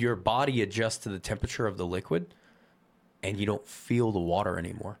 your body adjusts to the temperature of the liquid, and you don't feel the water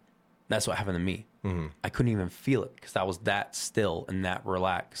anymore. That's what happened to me. Mm-hmm. I couldn't even feel it because I was that still and that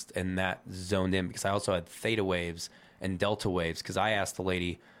relaxed and that zoned in, because I also had theta waves and delta waves, because I asked the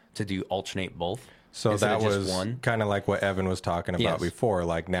lady to do alternate both. So that was kind of like what Evan was talking about before.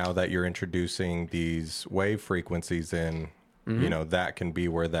 Like, now that you're introducing these wave frequencies in, that can be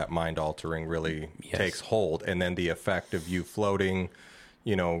where that mind altering really takes hold. And then the effect of you floating,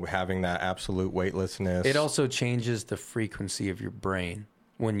 having that absolute weightlessness. It also changes the frequency of your brain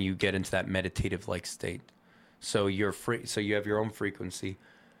when you get into that meditative like state. So you have your own frequency.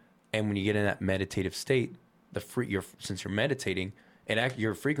 And when you get in that meditative state, since you're meditating,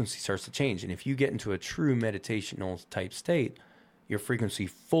 your frequency starts to change. And if you get into a true meditational type state, your frequency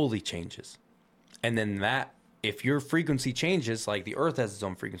fully changes. And then if your frequency changes, like the earth has its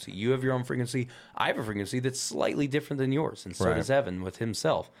own frequency, you have your own frequency, I have a frequency that's slightly different than yours, and so does Evan with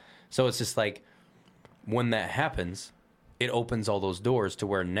himself. So it's just like, when that happens, it opens all those doors to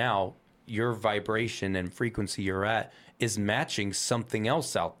where now your vibration and frequency you're at is matching something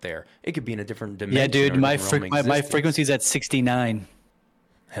else out there. It could be in a different dimension. Yeah, dude, my frequency's at 69.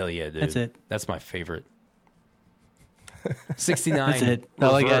 Hell yeah, dude. That's it. That's my favorite. 69 That's it.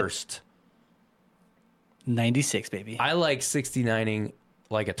 reversed. 96, baby. I like 69ing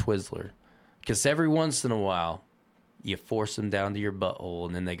like a Twizzler, because every once in a while you force them down to your butthole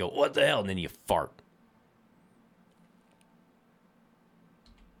and then they go, what the hell? And then you fart.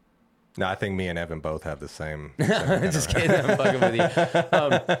 No, I think me and Evan both have the same. Just kidding. I'm fucking with you.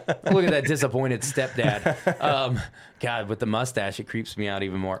 Look at that disappointed stepdad. God, with the mustache, it creeps me out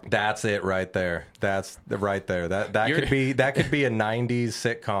even more. That's it right there. That's right there. That could be a 90s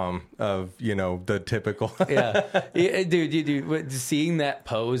sitcom of, the typical. Yeah, dude. Seeing that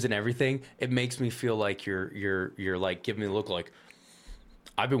pose and everything, it makes me feel like you're like giving me a look like,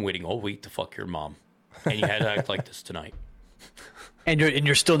 I've been waiting all week to fuck your mom, and you had to act like this tonight. And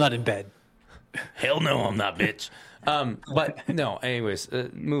you're still not in bed. Hell no, I'm not, bitch. But no, anyways,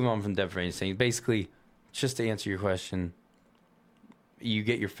 moving on from deprivation thing. Basically, just to answer your question, you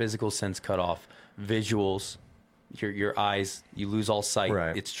get your physical sense cut off. Visuals, your eyes, you lose all sight.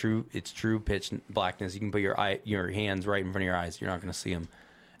 Right. It's true pitch blackness. You can put your hands right in front of your eyes. You're not going to see them.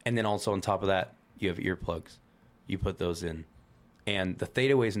 And then also on top of that, you have earplugs. you put those in. And the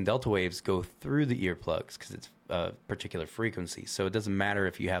theta waves and delta waves go through the earplugs because it's a particular frequency. So it doesn't matter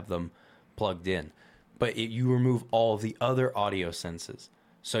if you have them plugged in. But you remove all of the other audio senses.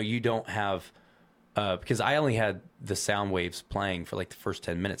 So you don't have... because I only had the sound waves playing for like the first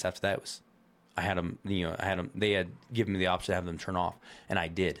 10 minutes. After that, I had them, they had given me the option to have them turn off. And I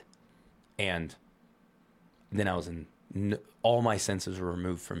did. And then I was all my senses were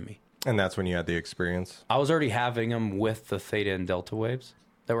removed from me. And that's when you had the experience? I was already having them with the theta and delta waves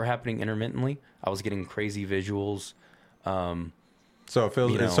that were happening intermittently. I was getting crazy visuals. So it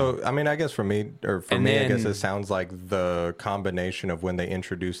feels, I mean, I guess for me, I guess it sounds like the combination of when they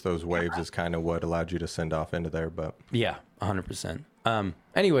introduced those waves is kind of what allowed you to send off into there, but. Yeah, 100%.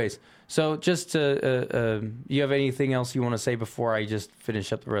 Anyways, so just to, you have anything else you want to say before I just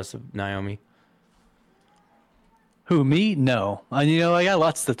finish up the rest of Naomi? Who, me? No. I got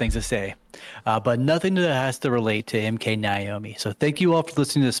lots of things to say, but nothing that has to relate to MK-NAOMI. So thank you all for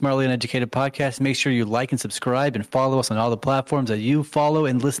listening to the Smartly Uneducated podcast. Make sure you like and subscribe and follow us on all the platforms that you follow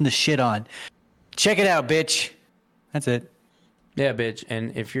and listen to shit on. Check it out, bitch. That's it. Yeah, bitch.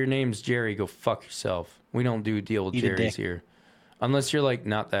 And if your name's Jerry, go fuck yourself. We don't do deal with Jerry's here. Unless you're like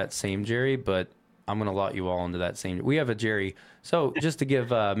not that same Jerry, but I'm going to lot you all into that same. We have a Jerry. So just to give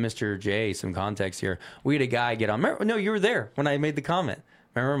Mr. J some context here, we had a guy get on. Remember, no, you were there when I made the comment.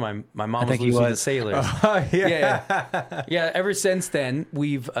 Remember, my mom was losing the sailors. Yeah. Ever since then,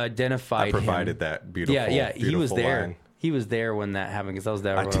 we've identified. I provided that beautiful. Yeah. Beautiful he was there. Line. He was there when that happened because I was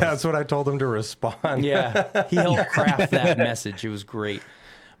there. That's what I told him to respond. Yeah, he helped craft that message. It was great.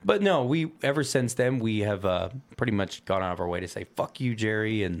 But no, ever since then we have pretty much gone out of our way to say fuck you,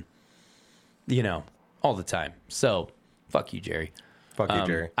 Jerry, and all the time. So fuck you, Jerry. Fuck you,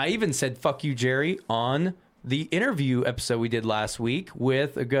 Jerry. I even said fuck you, Jerry, on the interview episode we did last week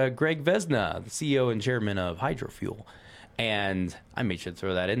with Greg Vesna, the CEO and chairman of Hydrofuel, and I made sure to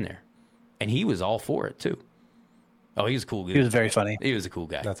throw that in there, and he was all for it too. Oh, he was a cool guy. He was very funny. He was a cool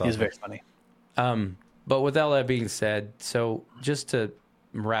guy. That's awesome. He was very funny. But with all that being said, so just to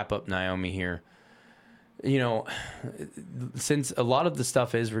wrap up Naomi here, since a lot of the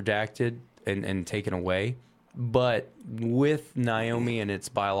stuff is redacted and taken away, but with Naomi and its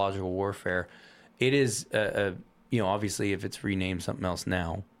biological warfare, it is, obviously if it's renamed something else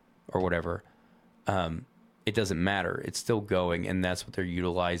now or whatever, it doesn't matter. It's still going, and that's what they're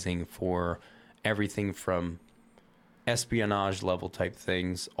utilizing for everything from espionage level type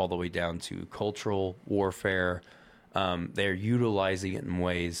things all the way down to cultural warfare. They're utilizing it in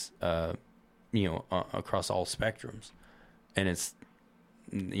ways, across all spectrums. And it's,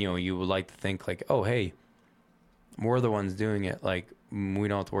 you would like to think like, oh, hey, we're the ones doing it. Like, we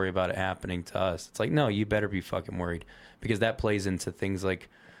don't have to worry about it happening to us. It's like, no, you better be fucking worried, because that plays into things like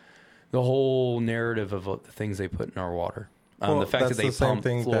the whole narrative of the things they put in our water. The fact that they pump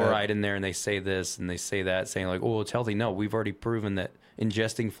fluoride in there and they say this and they say that, saying like, oh, it's healthy. No, we've already proven that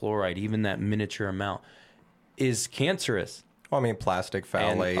ingesting fluoride, even that miniature amount, is cancerous. Well, I mean, plastic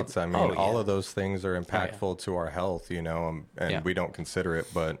phthalates, all of those things are impactful to our health, and we don't consider it.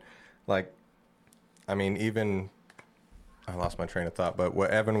 But, like, I mean, even, I lost my train of thought, but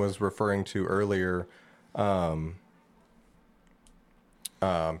what Evan was referring to earlier, trying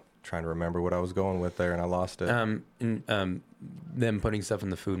to remember what I was going with there, and I lost it. Them putting stuff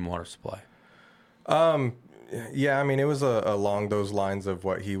in the food and water supply. Yeah, I mean, it was along those lines of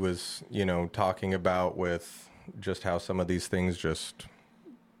what he was, talking about with just how some of these things just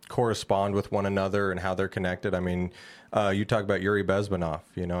correspond with one another and how they're connected. I mean, you talk about Yuri Bezmenov,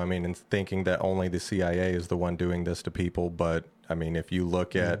 and thinking that only the CIA is the one doing this to people. But, I mean, if you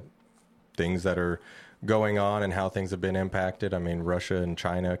look at things that are going on and how things have been impacted, I mean, Russia and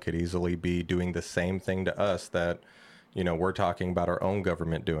China could easily be doing the same thing to us that, we're talking about our own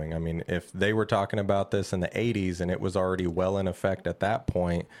government doing. I mean, if they were talking about this in the 80s and it was already well in effect at that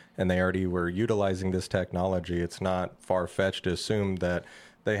point, and they already were utilizing this technology, it's not far-fetched to assume that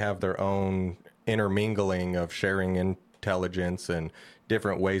they have their own intermingling of sharing intelligence and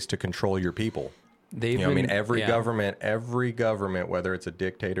different ways to control your people. Every government, whether it's a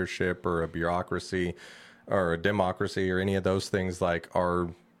dictatorship or a bureaucracy or a democracy or any of those things, like, are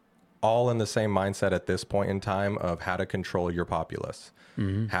all in the same mindset at this point in time of how to control your populace,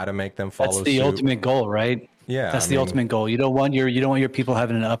 how to make them follow suit. That's the ultimate goal, right? Yeah, that's the ultimate goal. You don't want your people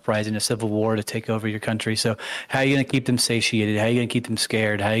having an uprising, a civil war to take over your country. So how are you going to keep them satiated? How are you going to keep them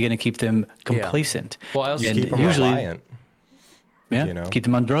scared? How are you going to keep them complacent? Well, keep them reliant. Yeah, keep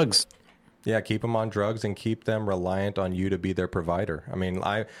them on drugs. Yeah, keep them on drugs and keep them reliant on you to be their provider. I mean,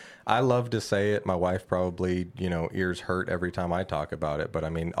 I love to say it. My wife probably, ears hurt every time I talk about it. But I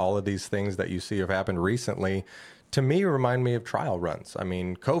mean, all of these things that you see have happened recently, to me, remind me of trial runs. I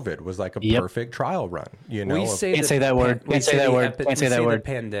mean, COVID was like a perfect trial run. We say can't say that word. Can't say that word. Can't say that word.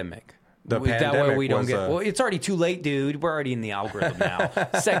 Pandemic. That way we don't get. Well, it's already too late, dude. We're already in the algorithm now.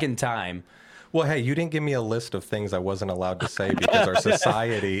 Second time. Well, hey, you didn't give me a list of things I wasn't allowed to say because our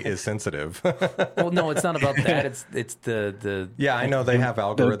society is sensitive. Well, no, it's not about that. It's the Yeah, I know they have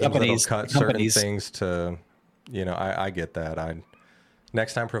algorithms that'll cut certain things to, I get that.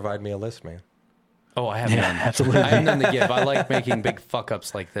 Next time, provide me a list, man. Oh, I have none. Absolutely. I have none to give. I like making big fuck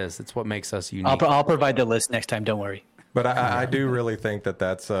ups like this. It's what makes us unique. I'll provide the list next time. Don't worry. But I do really think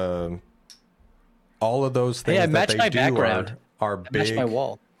that's all of those things I that matched they my do background. are I big. matched my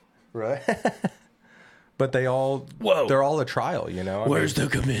wall. Right. But they're all a trial, Where's the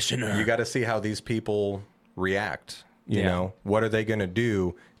commissioner? You got to see how these people react. You know, what are they going to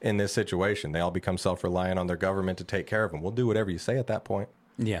do in this situation? They all become self-reliant on their government to take care of them. We'll do whatever you say at that point.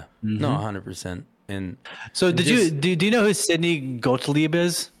 Yeah. No, 100%. And so do you know who Sidney Gottlieb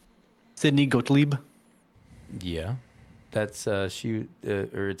is? Sidney Gottlieb? Yeah. That's she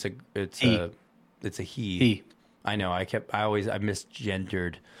or it's a he. He. I know. I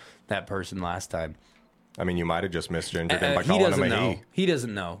misgendered that person last time. I mean, you might have just misgendered him by calling him a he. He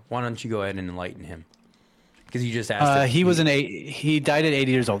doesn't know. Why don't you go ahead and enlighten him? Because you just asked. He died at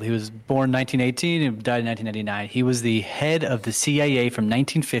 80 years old. He was born 1918 and died in 1999. He was the head of the CIA from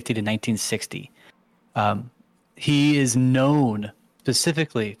 1950 to 1960. He is known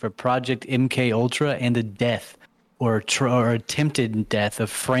specifically for Project MK-Ultra and the death or attempted death of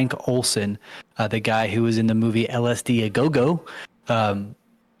Frank Olson, the guy who was in the movie LSD A Go-Go.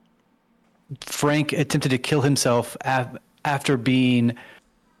 Frank attempted to kill himself after being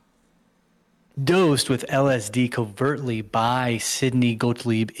dosed with LSD covertly by Sidney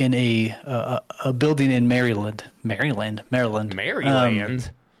Gottlieb in a building in Maryland. Maryland.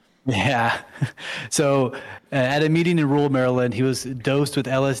 Yeah. So at a meeting in rural Maryland, he was dosed with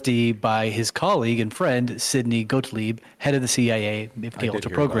LSD by his colleague and friend, Sidney Gottlieb, head of the CIA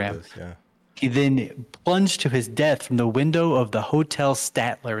MK-Ultra program. Yeah. He then plunged to his death from the window of the Hotel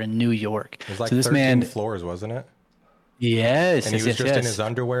Statler in New York. It was like 13 floors, wasn't it? Yes. And he was just in his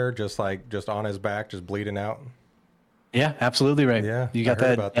underwear, just on his back, just bleeding out. Yeah, absolutely right. Yeah, you got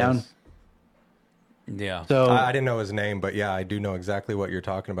that down. This. Yeah. So I didn't know his name, but yeah, I do know exactly what you're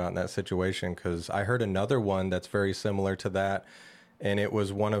talking about in that situation because I heard another one that's very similar to that, and it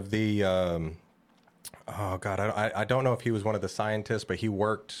was one of the. Oh God, I don't know if he was one of the scientists, but he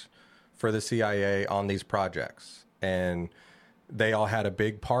worked for the CIA on these projects, and they all had a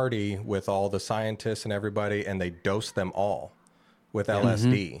big party with all the scientists and everybody, and they dosed them all with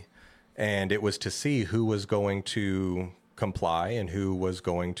LSD. And it was to see who was going to comply and who was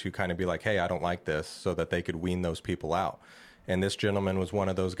going to kind of be like, hey, I don't like this, so that they could wean those people out. And this gentleman was one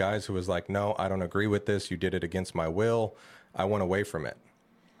of those guys who was like, no, I don't agree with this. You did it against my will. I went away from it.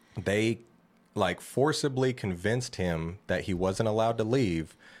 They forcibly convinced him that he wasn't allowed to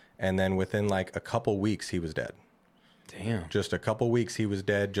leave. And then within a couple weeks, he was dead. Damn. Just a couple weeks, he was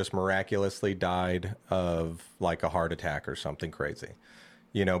dead, just miraculously died of a heart attack or something crazy.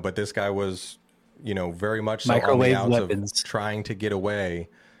 But this guy was, very much so on the outs of trying to get away.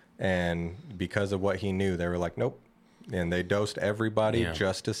 And because of what he knew, they were like, nope. And they dosed everybody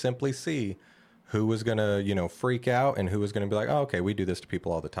just to simply see who was going to, freak out and who was going to be like, oh, okay, we do this to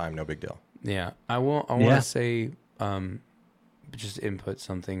people all the time. No big deal. Yeah. I want to say, just input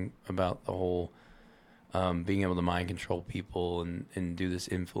something about the whole being able to mind control people and do this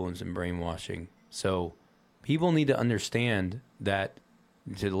influence and brainwashing. So people need to understand that,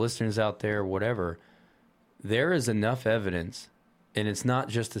 to the listeners out there, whatever, there is enough evidence, and it's not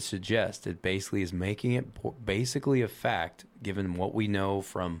just to suggest. It basically is making it basically a fact, given what we know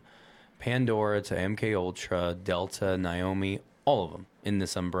from Pandora to MK-Ultra, Delta, Naomi, all of them in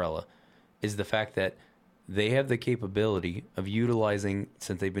this umbrella, is the fact that they have the capability of utilizing,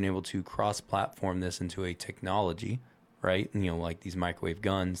 since they've been able to cross-platform this into a technology, right? Like these microwave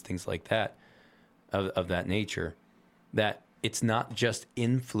guns, things like that, of that nature, that it's not just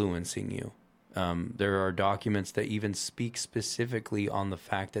influencing you. There are documents that even speak specifically on the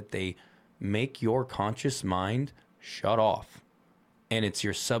fact that they make your conscious mind shut off. And it's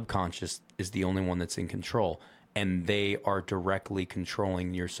your subconscious is the only one that's in control. And they are directly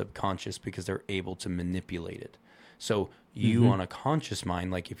controlling your subconscious because they're able to manipulate it. So you on a conscious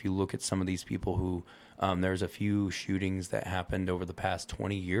mind, like if you look at some of these people who, there's a few shootings that happened over the past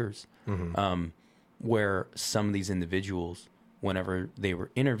 20 years where some of these individuals whenever they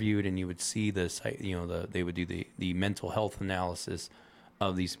were interviewed, and you would see they would do the mental health analysis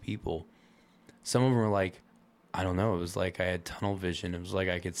of these people. Some of them were like, I don't know. It was like I had tunnel vision. It was like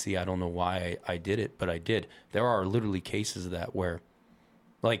I could see. I don't know why I did it, but I did. There are literally cases of that where,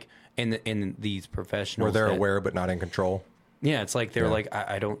 like, in these professionals, where they're aware but not in control. Yeah, it's like they're like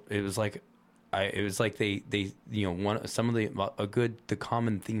I don't. It was like they the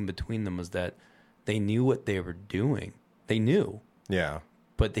common theme between them was that they knew what they were doing. They knew. Yeah.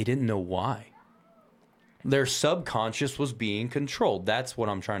 But they didn't know why. Their subconscious was being controlled. That's what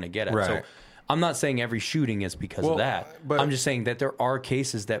I'm trying to get at. Right. So I'm not saying every shooting is because of that. But I'm just saying that there are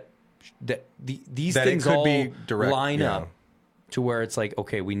cases that these things all line up to where it's like,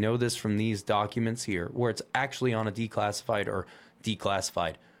 okay, we know this from these documents here, where it's actually on a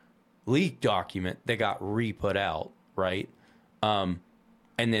declassified leaked document that got re-put out, right? And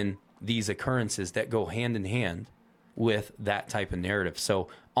then these occurrences that go hand in hand with that type of narrative. So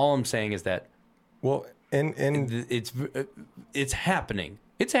all I'm saying is that, well, it's happening.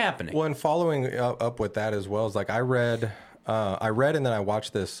 It's happening. Well, and following up with that as well is like I read and then I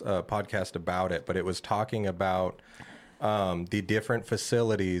watched this podcast about it, but it was talking about the different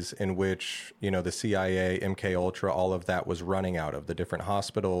facilities in which, the CIA, MK-Ultra, all of that was running out of, the different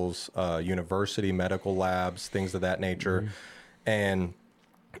hospitals, university, medical labs, things of that nature. Mm-hmm. And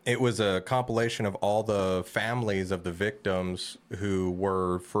it was a compilation of all the families of the victims who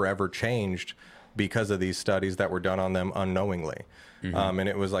were forever changed because of these studies that were done on them unknowingly. Mm-hmm. And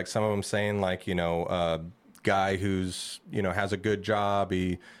it was like some of them saying like, guy who's, has a good job.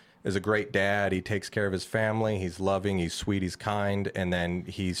 He is a great dad. He takes care of his family. He's loving, he's sweet, he's kind. And then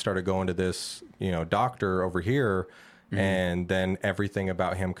he started going to this, doctor over here. Mm-hmm. And then everything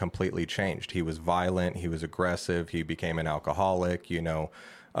about him completely changed. He was violent. He was aggressive. He became an alcoholic,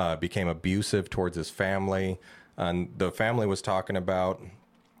 became abusive towards his family. And the family was talking about,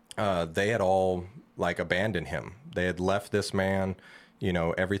 they had all like abandoned him. They had left this man,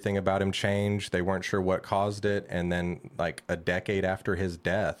 everything about him changed. They weren't sure what caused it. And then like a decade after his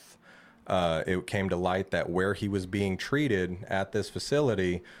death, it came to light that where he was being treated at this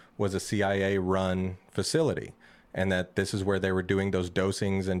facility was a CIA run facility. And that this is where they were doing those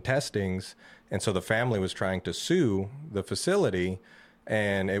dosings and testings. And so the family was trying to sue the facility.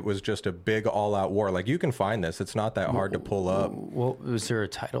 And it was just a big all-out war. Like, you can find this. It's not that hard to pull up. Well, was there a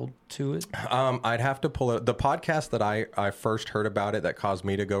title to it? I'd have to pull it. The podcast that I first heard about it that caused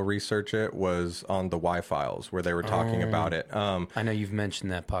me to go research it was on the Y-Files, where they were talking about it. I know you've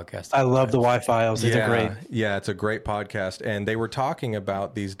mentioned that podcast. I love the Y-Files. It's great. Yeah, it's a great podcast. And they were talking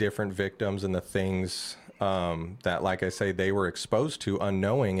about these different victims and the things that, like I say, they were exposed to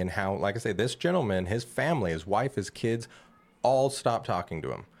unknowing, and how, like I say, this gentleman, his family, his wife, his kids, all stopped talking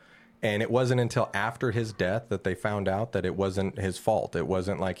to him. And it wasn't until after his death that they found out that it wasn't his fault. It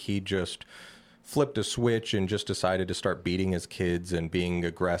wasn't like he just flipped a switch and just decided to start beating his kids and being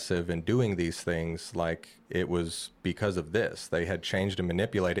aggressive and doing these things. Like, it was because of this. They had changed and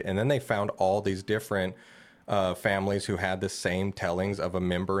manipulated. And then they found all these different families who had the same tellings of a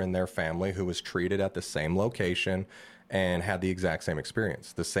member in their family who was treated at the same location and had the exact same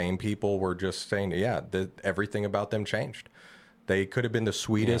experience. The same people were just saying, everything about them changed. They could have been the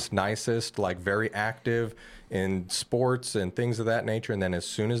sweetest, nicest, like very active in sports and things of that nature. And then as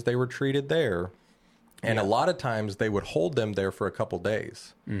soon as they were treated there, and a lot of times they would hold them there for a couple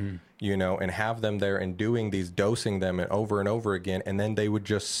days, and have them there and doing these, dosing them over and over again. And then they would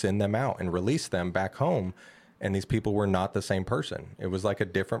just send them out and release them back home. And these people were not the same person. It was like a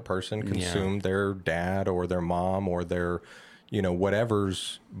different person consumed their dad or their mom or their,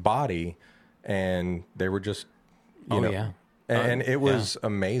 whatever's body. And they were just, And it was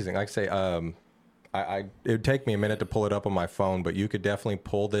amazing. Like I say, it would take me a minute to pull it up on my phone, but you could definitely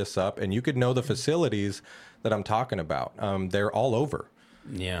pull this up, and you could know the facilities that I'm talking about. They're all over.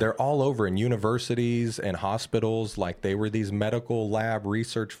 Yeah, they're all over in universities and hospitals. Like, they were these medical lab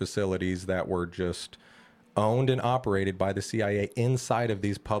research facilities that were just owned and operated by the CIA inside of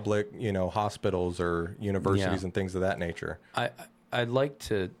these public, hospitals or universities and things of that nature. I'd like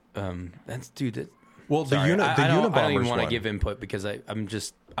to. Well, the Unabomber. I don't even want to give input because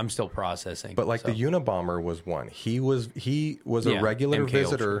I'm still processing. But the Unabomber was one. He was a regular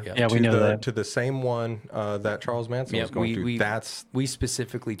visitor to the same one that Charles Manson was going to. We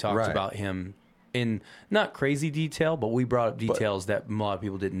specifically talked about him in not crazy detail, but we brought up details that a lot of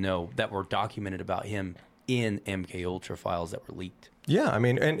people didn't know that were documented about him in MK-Ultra files that were leaked. Yeah, I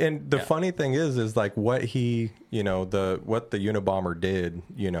mean, and the funny thing is like what he, what the Unabomber did,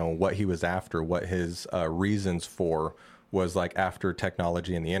 what he was after, what his reasons for was like after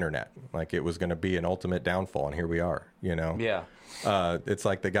technology and the internet. Like it was going to be an ultimate downfall, and here we are, you know? Yeah. It's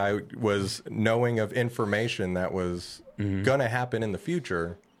like the guy was knowing of information that was going to happen in the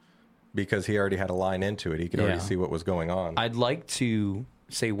future because he already had a line into it. He could already see what was going on. I'd like to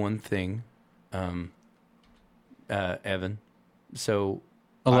say one thing, Evan. So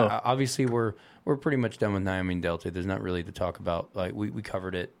obviously we're pretty much done with Naomi and Delta. There's not really to talk about. Like we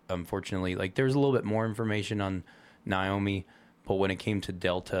covered it, unfortunately. Like there's a little bit more information on Naomi, but when it came to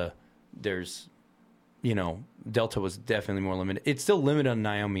Delta, there's, you know, Delta was definitely more limited. It's still limited on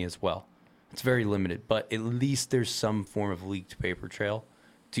Naomi as well. It's very limited, but at least there's some form of leaked paper trail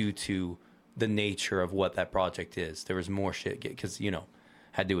due to the nature of what that project is. There was more shit because, you know,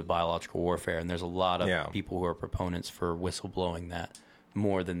 had to do with biological warfare, and there's a lot of people who are proponents for whistleblowing that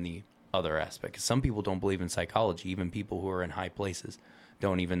more than the other aspect. 'Cause some people don't believe in psychology. Even people who are in high places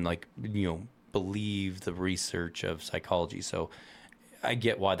don't even, like, you know, believe the research of psychology. So I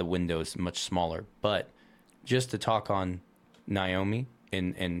get why the window is much smaller. But just to talk on Naomi,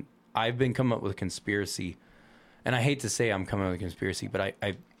 and I've been coming up with a conspiracy, and I hate to say I'm coming up with a conspiracy, but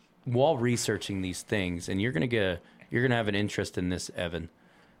I while researching these things, and you're gonna have an interest in this, Evan,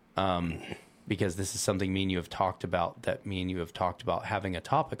 because this is something me and you have talked about, having a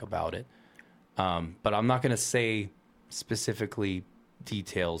topic about it. But I'm not gonna say specifically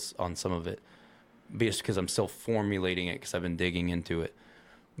details on some of it, just because I'm still formulating it because I've been digging into it.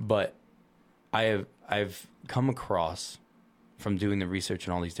 But I've come across, from doing the research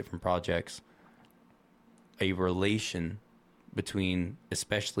on all these different projects, a relation between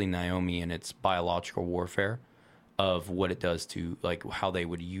especially Naomi and its biological warfare, of what it does to, like, how they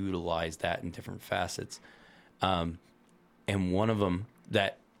would utilize that in different facets. And one of them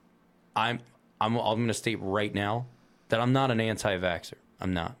that I'm going to state right now that I'm not an anti-vaxxer.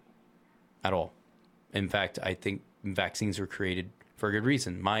 I'm not at all. In fact, I think vaccines were created for a good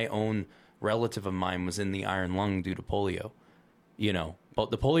reason. My own relative of mine was in the iron lung due to polio, you know,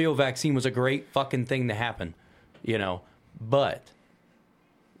 but the polio vaccine was a great fucking thing to happen, you know, but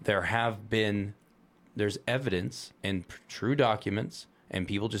there's evidence and true documents, and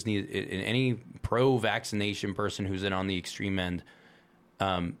people just need, in any pro-vaccination person who's in on the extreme end,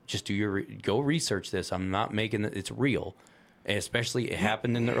 just go research this. I'm not making it, it's real. And especially it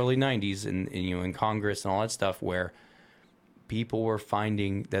happened in the early 90s and you know, in Congress and all that stuff, where people were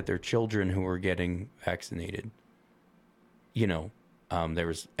finding that their children who were getting vaccinated, you know, there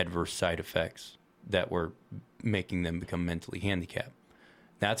was adverse side effects that were making them become mentally handicapped.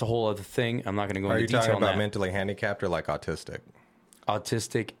 That's a whole other thing. I'm not going to go into detail on that. Are you talking about mentally handicapped or like autistic?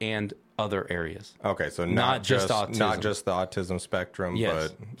 Autistic and other areas. Okay, so not just autism. Not just the autism spectrum,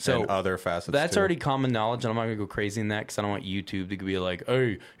 yes. But and other facets that's too. Already common knowledge, and I'm not going to go crazy in that because I don't want YouTube to be like,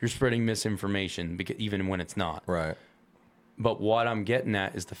 "Oh, you're spreading misinformation," because even when it's not. Right. But what I'm getting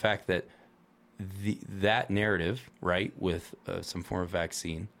at is the fact that that narrative, right, with some form of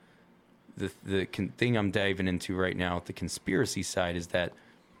vaccine, the thing I'm diving into right now with the conspiracy side is that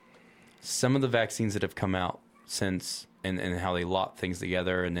some of the vaccines that have come out since, and how they lot things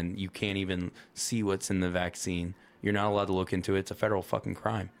together, and then you can't even see what's in the vaccine. You're not allowed to look into it. It's a federal fucking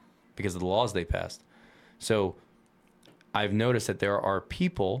crime because of the laws they passed. So I've noticed that there are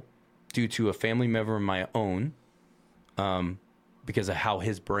people, due to a family member of my own, because of how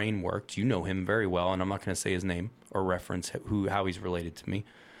his brain worked. You know him very well, and I'm not going to say his name or reference how he's related to me.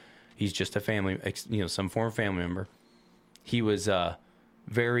 He's just a family, you know, some form of family member. He was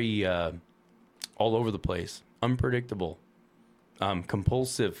very all over the place, unpredictable,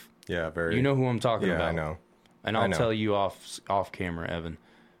 compulsive. Yeah, very. You know who I'm talking about. Yeah, I know. And I'll tell you off camera, Evan.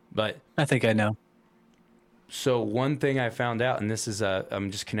 But I think I know. So one thing I found out, and this is I'm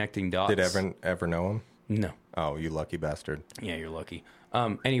just connecting dots. Did Evan ever know him? No. Oh, you lucky bastard. Yeah, you're lucky.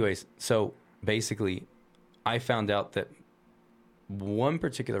 Anyways, so basically, I found out that one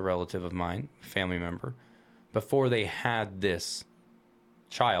particular relative of mine, family member, before they had this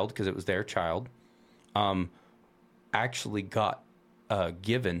child, because it was their child, actually got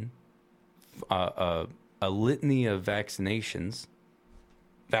given a litany of vaccinations,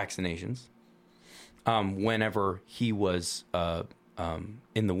 whenever he was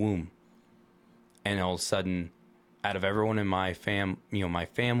in the womb. And all of a sudden, out of everyone in my my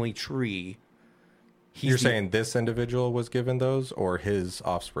family tree, you're saying this individual was given those, or his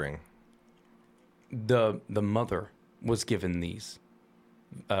offspring? The mother was given these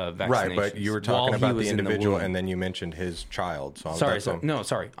vaccinations. Right, but you were talking about the individual, and then you mentioned his child. So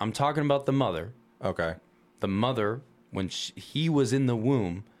sorry. I'm talking about the mother. Okay. The mother, when he was in the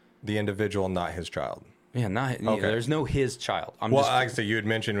womb. The individual, not his child. Yeah, not. Okay. There's no his child. Like I said, you had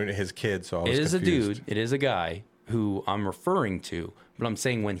mentioned his kid, so I was confused. It is a dude. It is a guy. who I'm referring to, but I'm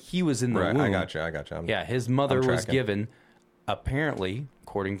saying when he was in the womb. I got you. Yeah, his mother was given, apparently,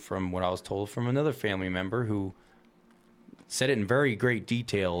 according from what I was told from another family member who said it in very great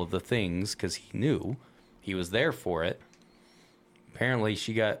detail of the things because he knew he was there for it. Apparently,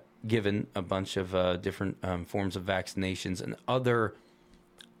 she got given a bunch of different forms of vaccinations and other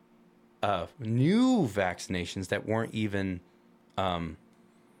new vaccinations that weren't even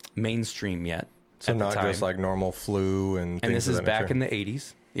mainstream yet. So not just like normal flu and things. And this is back nature. in the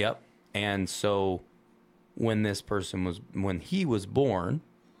 80s. Yep. And so when he was born,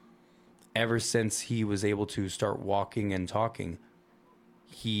 ever since he was able to start walking and talking,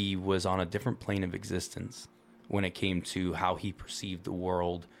 he was on a different plane of existence when it came to how he perceived the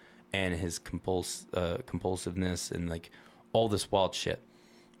world and his compulsiveness and like all this wild shit.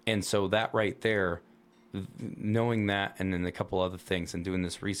 And so that right there, knowing that and then a couple other things and doing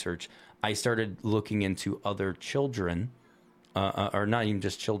this research, I started looking into other children, or not even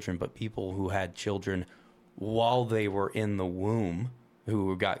just children, but people who had children while they were in the womb,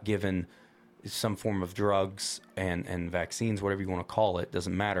 who got given some form of drugs and vaccines, whatever you want to call it,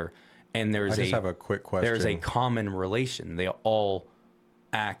 doesn't matter. And I just have a quick question. There's a common relation. They all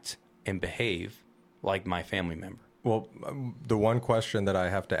act and behave like my family member. Well, the one question that I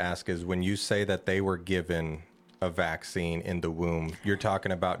have to ask is when you say that they were given a vaccine in the womb, you're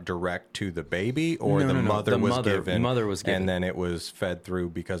talking about direct to the baby, or the mother was given? The mother was given. And then it was fed through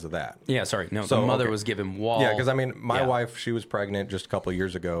because of that? Yeah, sorry. No, so, the mother was given while... Yeah, because I mean, my wife, she was pregnant just a couple of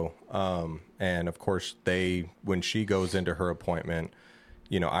years ago. And of course, when she goes into her appointment,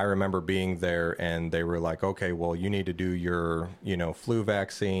 you know, I remember being there and they were like, okay, well, you need to do your, you know, flu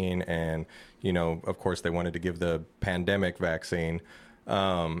vaccine. And, you know, of course, they wanted to give the pandemic vaccine.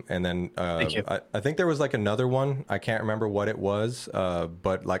 And then I think there was like another one. I can't remember what it was.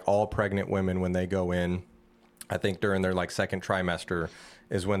 But like all pregnant women, when they go in, I think during their like second trimester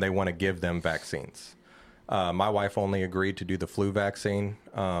is when they want to give them vaccines. My wife only agreed to do the flu vaccine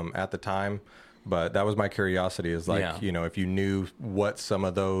at the time. But that was my curiosity is like, you know, if you knew what some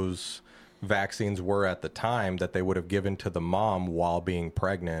of those vaccines were at the time that they would have given to the mom while being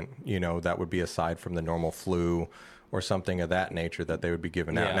pregnant, you know, that would be aside from the normal flu or something of that nature that they would be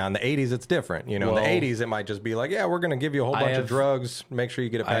giving out. Now, in the 80s, it's different. You know, in the 80s, it might just be like, yeah, we're going to give you a whole bunch of drugs. Make sure you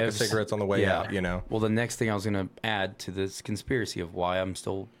get a pack of cigarettes on the way out, you know. Well, the next thing I was going to add to this conspiracy of why I'm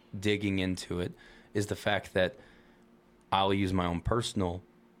still digging into it is the fact that I'll use my own personal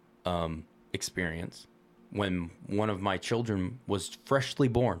experience. When one of my children was freshly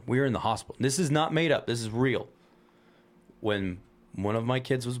born, we were in the hospital. This is not made up. This is real. When one of my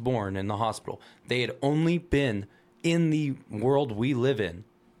kids was born in the hospital, they had only been in the world we live in,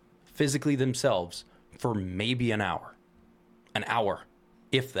 physically themselves, for maybe an hour,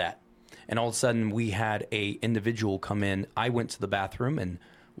 if that. And all of a sudden, we had a individual come in. I went to the bathroom, and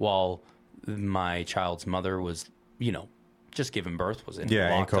while my child's mother was, you know, just giving birth, was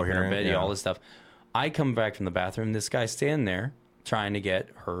locked up in her bed, all this stuff. I come back from the bathroom. This guy's standing there trying to get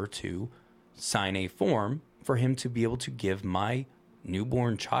her to sign a form for him to be able to give my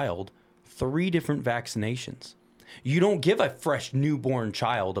newborn child 3 different vaccinations. You don't give a fresh newborn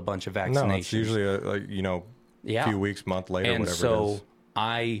child a bunch of vaccinations. No, it's usually a few weeks, month later, and whatever so it is.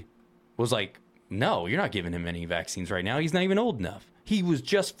 I was like, no, you're not giving him any vaccines right now. He's not even old enough. He was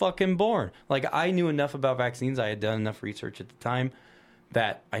just fucking born. Like, I knew enough about vaccines. I had done enough research at the time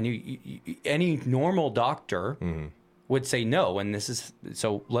that I knew any normal doctor would say no. And this is,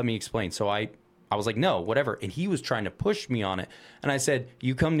 so let me explain. So I was like, no, whatever. And he was trying to push me on it. And I said,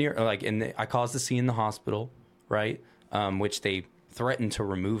 you come near, like, and I caused a scene in the hospital, right? Which they threatened to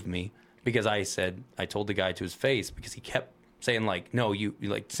remove me because I told the guy to his face because he kept saying like, no, you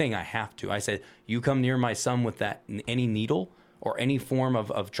like saying I have to. I said, you come near my son with that, any needle or any form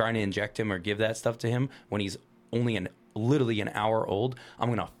of trying to inject him or give that stuff to him when he's only literally an hour old, I'm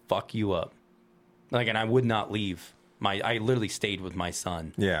going to fuck you up. Like, and I would not leave. I literally stayed with my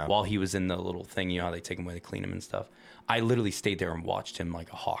son while he was in the little thing, you know how they take him away to clean him and stuff. I literally stayed there and watched him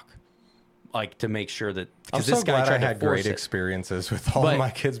like a hawk. Like, to make sure that... I'm so glad I had great experiences with all of my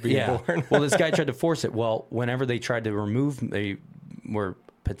kids being born. Well, this guy tried to force it. Well, whenever they tried to they were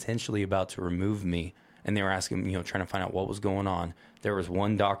potentially about to remove me, and they were asking, you know, trying to find out what was going on. There was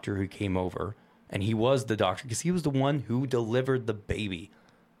one doctor who came over, and he was the doctor because he was the one who delivered the baby,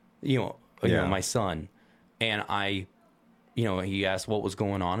 you know, my son. And he asked what was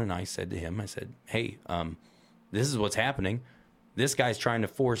going on, and I said to him, hey, this is what's happening. This guy's trying to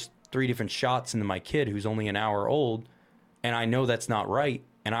force 3 different shots into my kid who's only an hour old, and I know that's not right,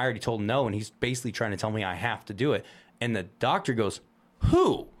 and I already told him no, and he's basically trying to tell me I have to do it. And the doctor goes,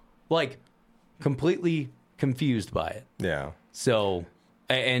 who? Like, completely confused by it. Yeah. So,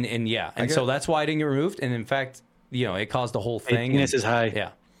 so that's why I didn't get removed. And in fact, it caused the whole thing. Penis is high.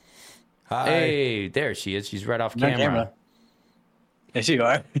 Yeah. Hi. Hey, there she is. She's right off Not camera. Yes, you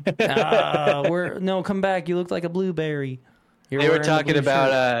are. No, come back. You look like a blueberry. They were talking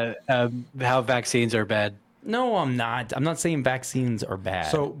about how vaccines are bad. No, I'm not. I'm not saying vaccines are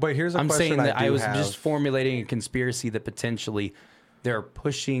bad. So, but here's a I'm question saying that I was have. just formulating a conspiracy that potentially they're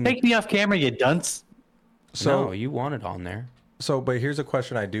pushing. Take me off camera, you dunce. So, no, you want it on there. So, but here's a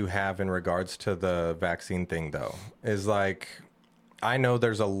question I do have in regards to the vaccine thing, though, is like, I know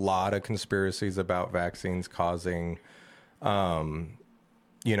there's a lot of conspiracies about vaccines causing,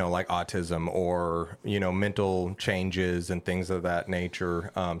 like autism or, mental changes and things of that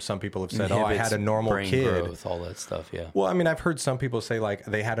nature. Some people have said, I had a normal brain kid. Growth, all that stuff, yeah. Well, I mean, I've heard some people say like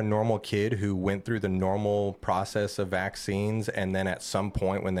they had a normal kid who went through the normal process of vaccines. And then at some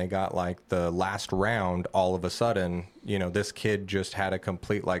point when they got like the last round, all of a sudden, this kid just had a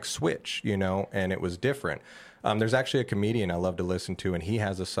complete like switch, and it was different. There's actually a comedian I love to listen to, and he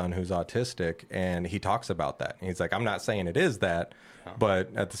has a son who's autistic, and he talks about that. He's like, I'm not saying it is that, but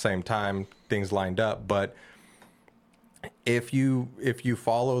at the same time, things lined up. But if you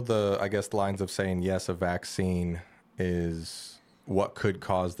follow the, I guess, lines of saying, yes, a vaccine is what could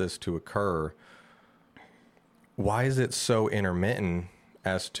cause this to occur, why is it so intermittent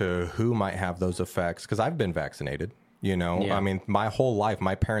as to who might have those effects? Because I've been vaccinated. Yeah. I mean, my whole life,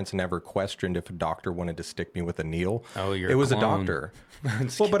 my parents never questioned if a doctor wanted to stick me with a needle. Oh, it was a doctor.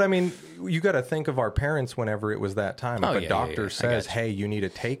 Well, but I mean, you got to think of our parents whenever it was that time. If a doctor says, hey, you need to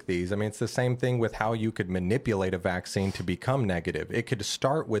take these. I mean, it's the same thing with how you could manipulate a vaccine to become negative. It could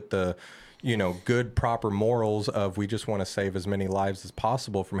start with the, good, proper morals of we just want to save as many lives as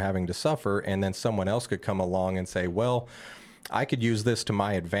possible from having to suffer. And then someone else could come along and say, well, I could use this to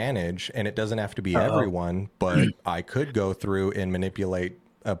my advantage, and it doesn't have to be everyone, but I could go through and manipulate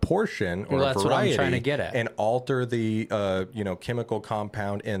a portion or a variety what I'm trying to get at. And alter the chemical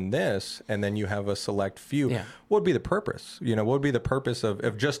compound in this, and then you have a select few. Yeah. What would be the purpose? What would be the purpose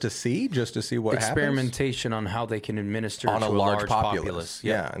of just to see what experimentation on how they can administer on to a large populace.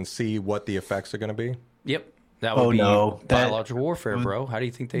 Yeah, and see what the effects are going to be. Yep, that would be biological warfare, bro. How do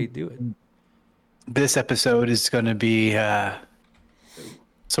you think they do it? This episode is going to be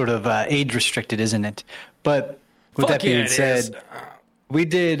sort of age restricted, isn't it? But with that being said, we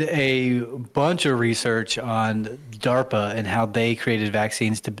did a bunch of research on DARPA and how they created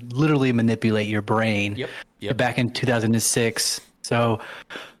vaccines to literally manipulate your brain. Yep. Back in 2006. So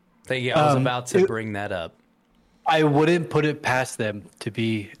I was about to bring that up. I wouldn't put it past them to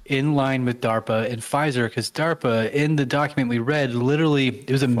be in line with DARPA and Pfizer, because DARPA, in the document we read, literally,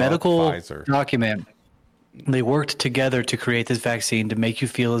 it was a medical document. They worked together to create this vaccine to make you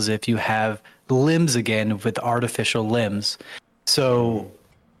feel as if you have limbs again with artificial limbs. So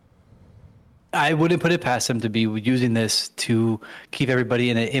I wouldn't put it past them to be using this to keep everybody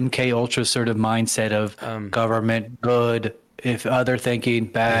in an MK Ultra sort of mindset of government good, if other thinking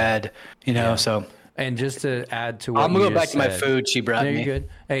bad, so... And just to add to what I'm gonna go back to my food she brought me. You're good.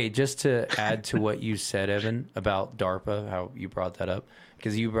 Hey, just to add to what you said, Evan, about DARPA, how you brought that up,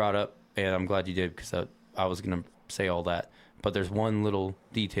 because you brought up, and I'm glad you did, because I was gonna say all that, but there's one little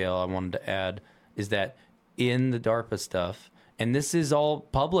detail I wanted to add, is that in the DARPA stuff, and this is all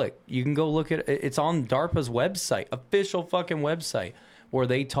public, you can go look at it. It's on DARPA's website, official fucking website, where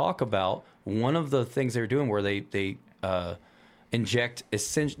they talk about one of the things they're doing, where they inject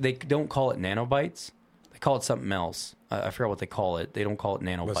they don't call it nanobites, they call it something else. I forgot what they call it. They don't call it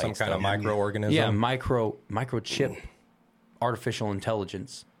nanobites. Some kind of microorganism. Yeah, microchip, artificial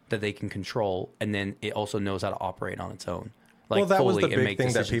intelligence that they can control, and then it also knows how to operate on its own. Like that was the big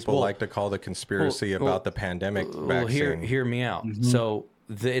thing that people like to call the conspiracy about the pandemic vaccine. Hear me out. Mm-hmm. So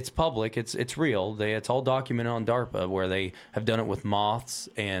it's public. It's real. It's all documented on DARPA, where they have done it with moths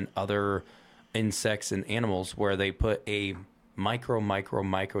and other insects and animals, where they put a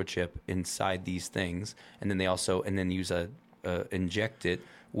microchip inside these things, and then they also use inject it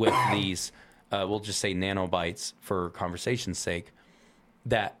with these we'll just say nanobites for conversation's sake,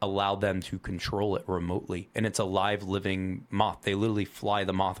 that allow them to control it remotely. And it's a live living moth. They literally fly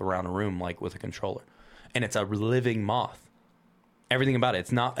the moth around a room like with a controller, and it's a living moth. Everything about it.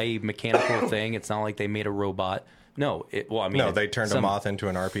 It's not a mechanical thing. It's not like they made a robot. No, they turned a moth into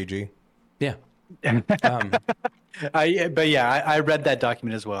an RPG. Yeah. I read that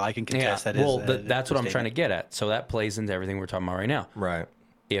document as well. I can contest that. Well, that's what I'm trying to get at. So that plays into everything we're talking about right now. Right.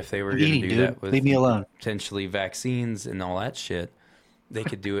 If they were going to do that with leave me alone, potentially vaccines and all that shit, they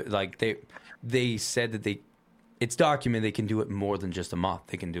could do it. Like they said that it's documented they can do it more than just a moth.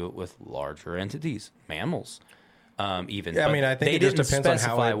 They can do it with larger entities, mammals, even. Yeah, I mean, I think it just depends on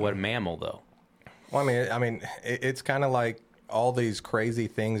how what mammal though. Well, I mean, it's kind of like all these crazy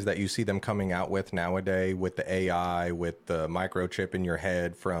things that you see them coming out with nowadays, with the AI, with the microchip in your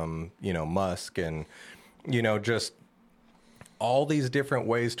head from Musk, and just all these different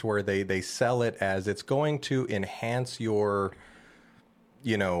ways to where they sell it as it's going to enhance your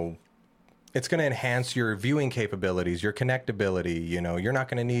it's going to enhance your viewing capabilities, your connectability. You're not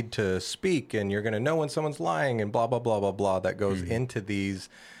going to need to speak, and you're going to know when someone's lying, and blah blah blah blah blah. That goes into these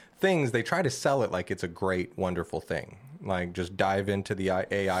things. They try to sell it like it's a great, wonderful thing. Like, just dive into the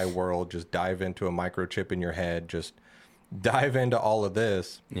AI world, just dive into a microchip in your head, just dive into all of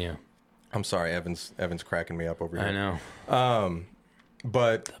this. Yeah. I'm sorry, Evan's cracking me up over here. I know.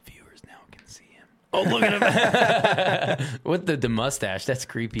 But the viewers now can see him. Oh, look at him with the mustache. That's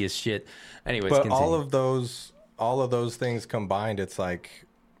creepy as shit. Anyways, but continue. all of those things combined, it's like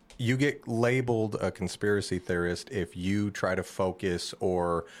you get labeled a conspiracy theorist if you try to focus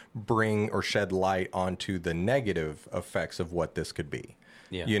or bring or shed light onto the negative effects of what this could be.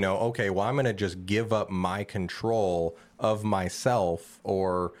 Yeah. Okay, well, I'm going to just give up my control of myself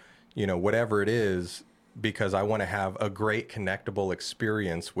or, whatever it is, because I want to have a great connectable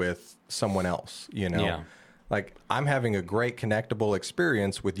experience with someone else, Yeah. Like, I'm having a great connectable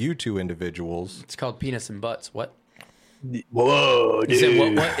experience with you two individuals. It's called penis and butts. What? Whoa, dude. You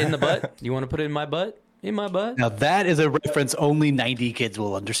said what in the butt? You want to put it in my butt? In my butt? Now that is a reference only 90 kids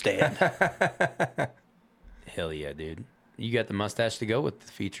will understand. Hell yeah, dude. You got the mustache to go with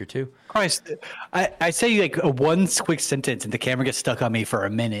the feature too. Christ, I say like a one quick sentence and the camera gets stuck on me for a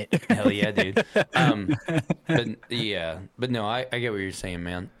minute. Hell yeah, dude. But no, I get what you're saying,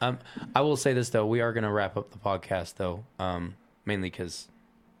 man. I will say this though, we are gonna wrap up the podcast though, mainly because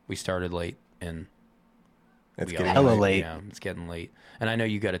we started late and It's getting hella late. Yeah, it's getting late, and I know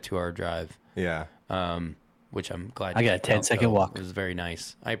you got a 2-hour drive. Yeah. Which I'm glad. I got a 10-second walk. It was very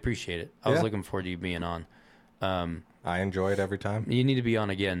nice. I appreciate it. I was looking forward to you being on. I enjoy it every time. You need to be on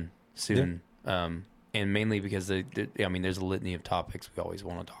again soon. Yeah. And mainly because there's a litany of topics we always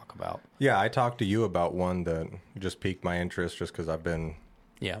want to talk about. Yeah, I talked to you about one that just piqued my interest just because I've been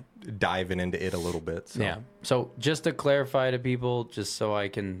diving into it a little bit. So. Yeah. So just to clarify to people, just so I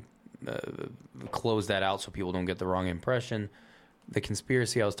can close that out so people don't get the wrong impression, the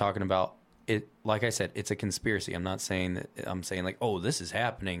conspiracy I was talking about, it, like I said, it's a conspiracy. I'm not saying that. I'm saying like, oh, this is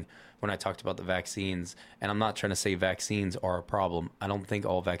happening when I talked about the vaccines, and I'm not trying to say vaccines are a problem. I don't think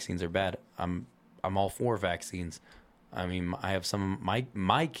all vaccines are bad. I'm all for vaccines. I mean, I have some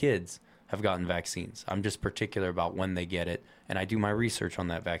my kids have gotten vaccines. I'm just particular about when they get it, and I do my research on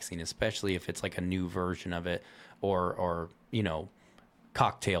that vaccine, especially if it's like a new version of it or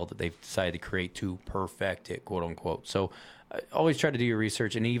cocktail that they've decided to create to perfect it, quote unquote. So I always try to do your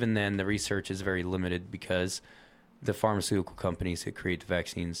research, and even then the research is very limited because the pharmaceutical companies that create the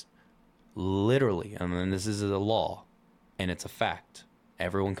vaccines literally, and this is a law and it's a fact,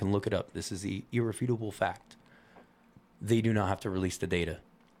 everyone can look it up, this is the irrefutable fact, they do not have to release the data.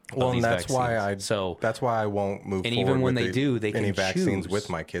 Well, and that's vaccines. that's why I won't move and forward even when with they do, they can any vaccines choose with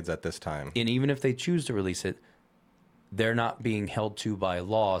my kids at this time. And even if they choose to release it, they're not being held to by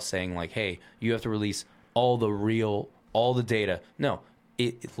law saying like, hey, you have to release all the data. No,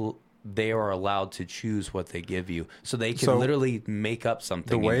 they are allowed to choose what they give you. So they can literally make up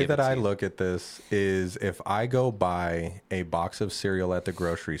something. The way that I look at this is if I go buy a box of cereal at the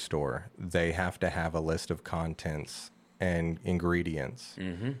grocery store, they have to have a list of contents and ingredients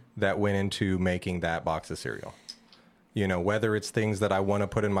that went into making that box of cereal. Whether it's things that I want to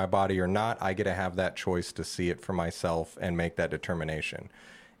put in my body or not, I get to have that choice to see it for myself and make that determination.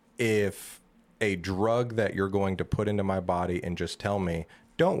 If a drug that you're going to put into my body and just tell me,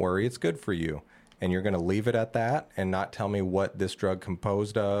 don't worry, it's good for you, and you're going to leave it at that and not tell me what this drug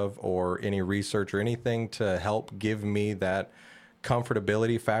composed of or any research or anything to help give me that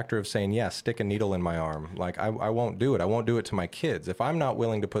comfortability factor of saying, yeah, stick a needle in my arm. Like, I won't do it. I won't do it to my kids. If I'm not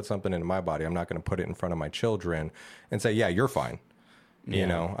willing to put something into my body, I'm not going to put it in front of my children and say, yeah, you're fine.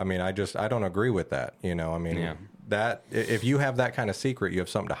 Yeah. I mean, I don't agree with that. That if you have that kind of secret, you have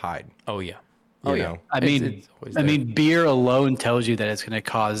something to hide. Oh, yeah. You know? I mean, beer alone tells you that it's going to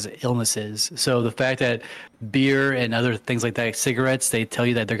cause illnesses. So the fact that beer and other things like that, like cigarettes, they tell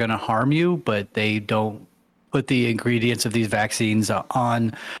you that they're going to harm you, but they don't put the ingredients of these vaccines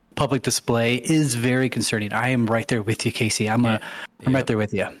on public display is very concerning. I am right there with you, Casey. I'm right there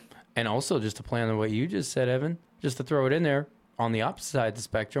with you. And also, just to play on what you just said, Evan, just to throw it in there, on the opposite side of the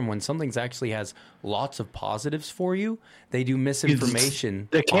spectrum, when something's actually has lots of positives for you, they do misinformation.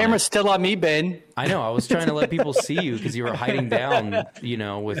 The camera's still on me, Ben. I know. I was trying to let people see you because you were hiding down, you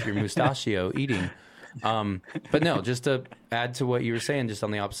know, with your mustachio eating. But no, just to add to what you were saying, just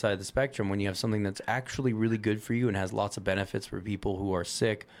on the opposite side of the spectrum, when you have something that's actually really good for you and has lots of benefits for people who are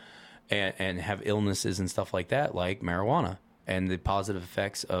sick and have illnesses and stuff like that, like marijuana, and the positive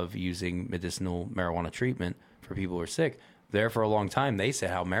effects of using medicinal marijuana treatment for people who are sick. There for a long time, they said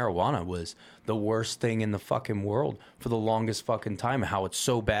how marijuana was the worst thing in the fucking world for the longest fucking time, how it's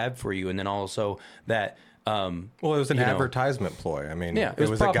so bad for you. And then also that... well, it was an advertisement ploy. I mean, yeah, it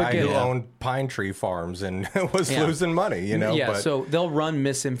was a guy who owned pine tree farms and was losing money, you know? Yeah, but, so they'll run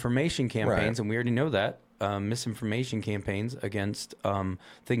misinformation campaigns, Right. and we already know that. Misinformation campaigns against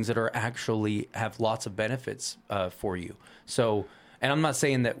things that are actually have lots of benefits for you. So, and I'm not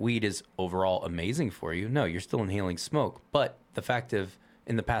saying that weed is overall amazing for you. No, you're still inhaling smoke. But the fact of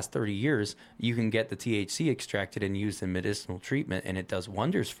in the past 30 years, you can get the THC extracted and used in medicinal treatment, and it does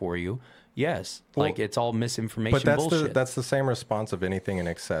wonders for you. Yes, Well, like it's all misinformation But that's bullshit. that's the same response of anything in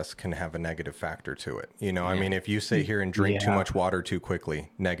excess can have a negative factor to it. You know, I mean, if you sit here and drink too much water too quickly,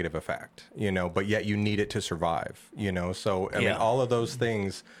 negative effect, you know, but yet you need it to survive, you know? So, I mean, all of those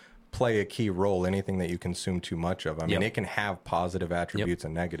things play a key role, anything that you consume too much of. I mean, it can have positive attributes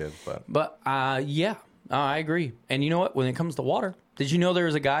and negative, but... I agree. And you know what? When it comes to water, did you know there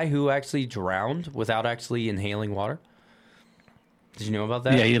was a guy who actually drowned without actually inhaling water? Did you know about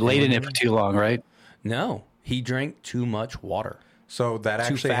that? Yeah, you laid in it for too long, right? No, he drank too much water. So that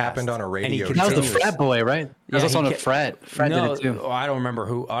actually happened on a radio show. That was the frat boy, right? That was also on a frat. Frat No, did it too. I don't remember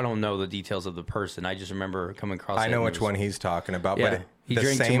who. I don't know the details of the person. I just remember coming across. I know which one he's talking about, Yeah, but he the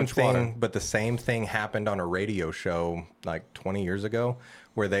drank too same much thing. water. But the same thing happened on a radio show like 20 years ago,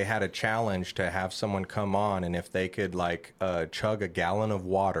 where they had a challenge to have someone come on, and if they could like chug a gallon of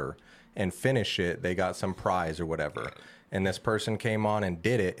water and finish it, they got some prize or whatever. And this person came on and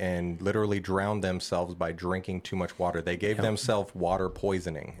did it and literally drowned themselves by drinking too much water. They gave themselves water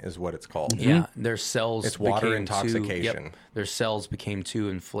poisoning, is what it's called. Yeah, their cells. It's water became intoxication. Their cells became too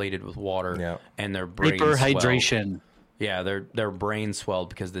inflated with water, and their brain Hyperhydration. Yeah, their brain swelled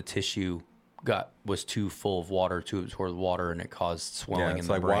because the tissue was too full of water to absorb water, and it caused swelling in it's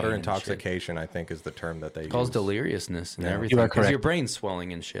the like brain. water and shit. intoxication, I think, is the term that they use. Causes deliriousness and everything. You are Because correct. your brain's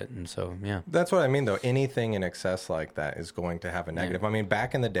swelling and shit, and so That's what I mean, though. Anything in excess like that is going to have a negative. I mean,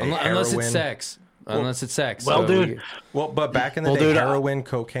 back in the day, unless heroin, it's sex. Unless it's sex. Well, dude. But back in the day, heroin,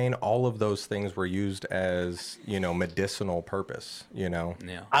 cocaine, all of those things were used as, you know, medicinal purpose, you know?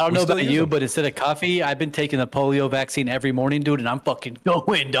 Yeah. I don't know still about use you, them. but instead of coffee, I've been taking the polio vaccine every morning, dude, and I'm fucking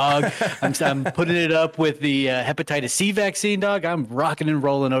going, dog. I'm putting it up with the hepatitis C vaccine, dog. I'm rocking and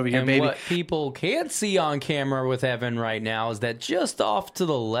rolling over here, And baby. what people can't see on camera with Evan right now is that just off to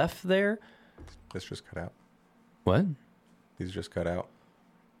the left there. This just cut out. What? These just cut out.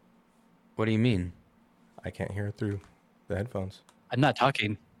 What do you mean? I can't hear it through the headphones. I'm not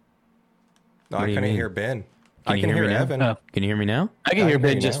talking. No, What I do you couldn't mean? hear Ben. Can I you can hear hear me now? Evan. Oh. Can you hear me now? I can hear can hear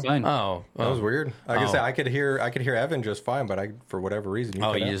Ben you just now. fine. Oh, That was weird. Like I Oh. said, I could hear Evan just fine, but for whatever reason, you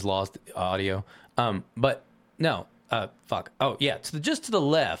Oh, cut you out. just lost audio. But no. Fuck. Oh, yeah. Just to the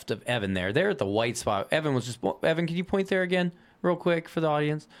left of Evan there at the white spot. Evan, can you point there again real quick for the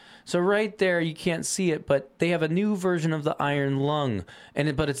audience? So right there, you can't see it, but they have a new version of the iron lung,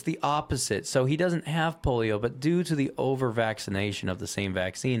 but it's the opposite. So he doesn't have polio, but due to the over-vaccination of the same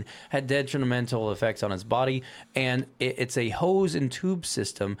vaccine, had detrimental effects on his body, and it's a hose and tube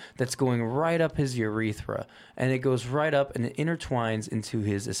system that's going right up his urethra, and it goes right up and it intertwines into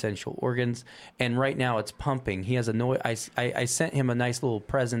his essential organs, and right now it's pumping. He has a noise. I sent him a nice little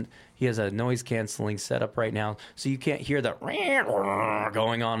present. He has a noise canceling setup right now, so you can't hear the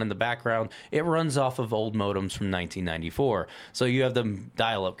going on in the background. It runs off of old modems from 1994, so you have the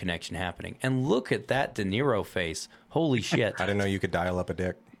dial-up connection happening. And look at that De Niro face. Holy shit. I didn't know you could dial up a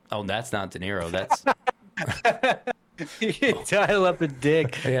dick. Oh, that's not De Niro. That's You can dial up a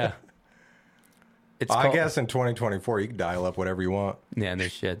dick. yeah. I guess in 2024 you can dial up whatever you want. Yeah, no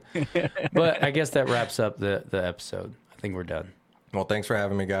shit. But I guess that wraps up the episode. I think we're done. Well, thanks for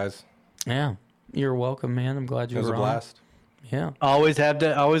having me, guys. Yeah, you're welcome, man. I'm glad you It was were a on. blast. Yeah. Always glad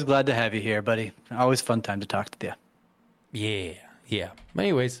to have you here, buddy. Always fun time to talk to you. Yeah. But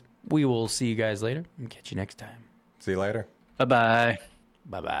anyways, we will see you guys later and catch you next time. See you later. Bye-bye.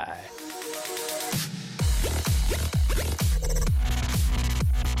 Bye-bye.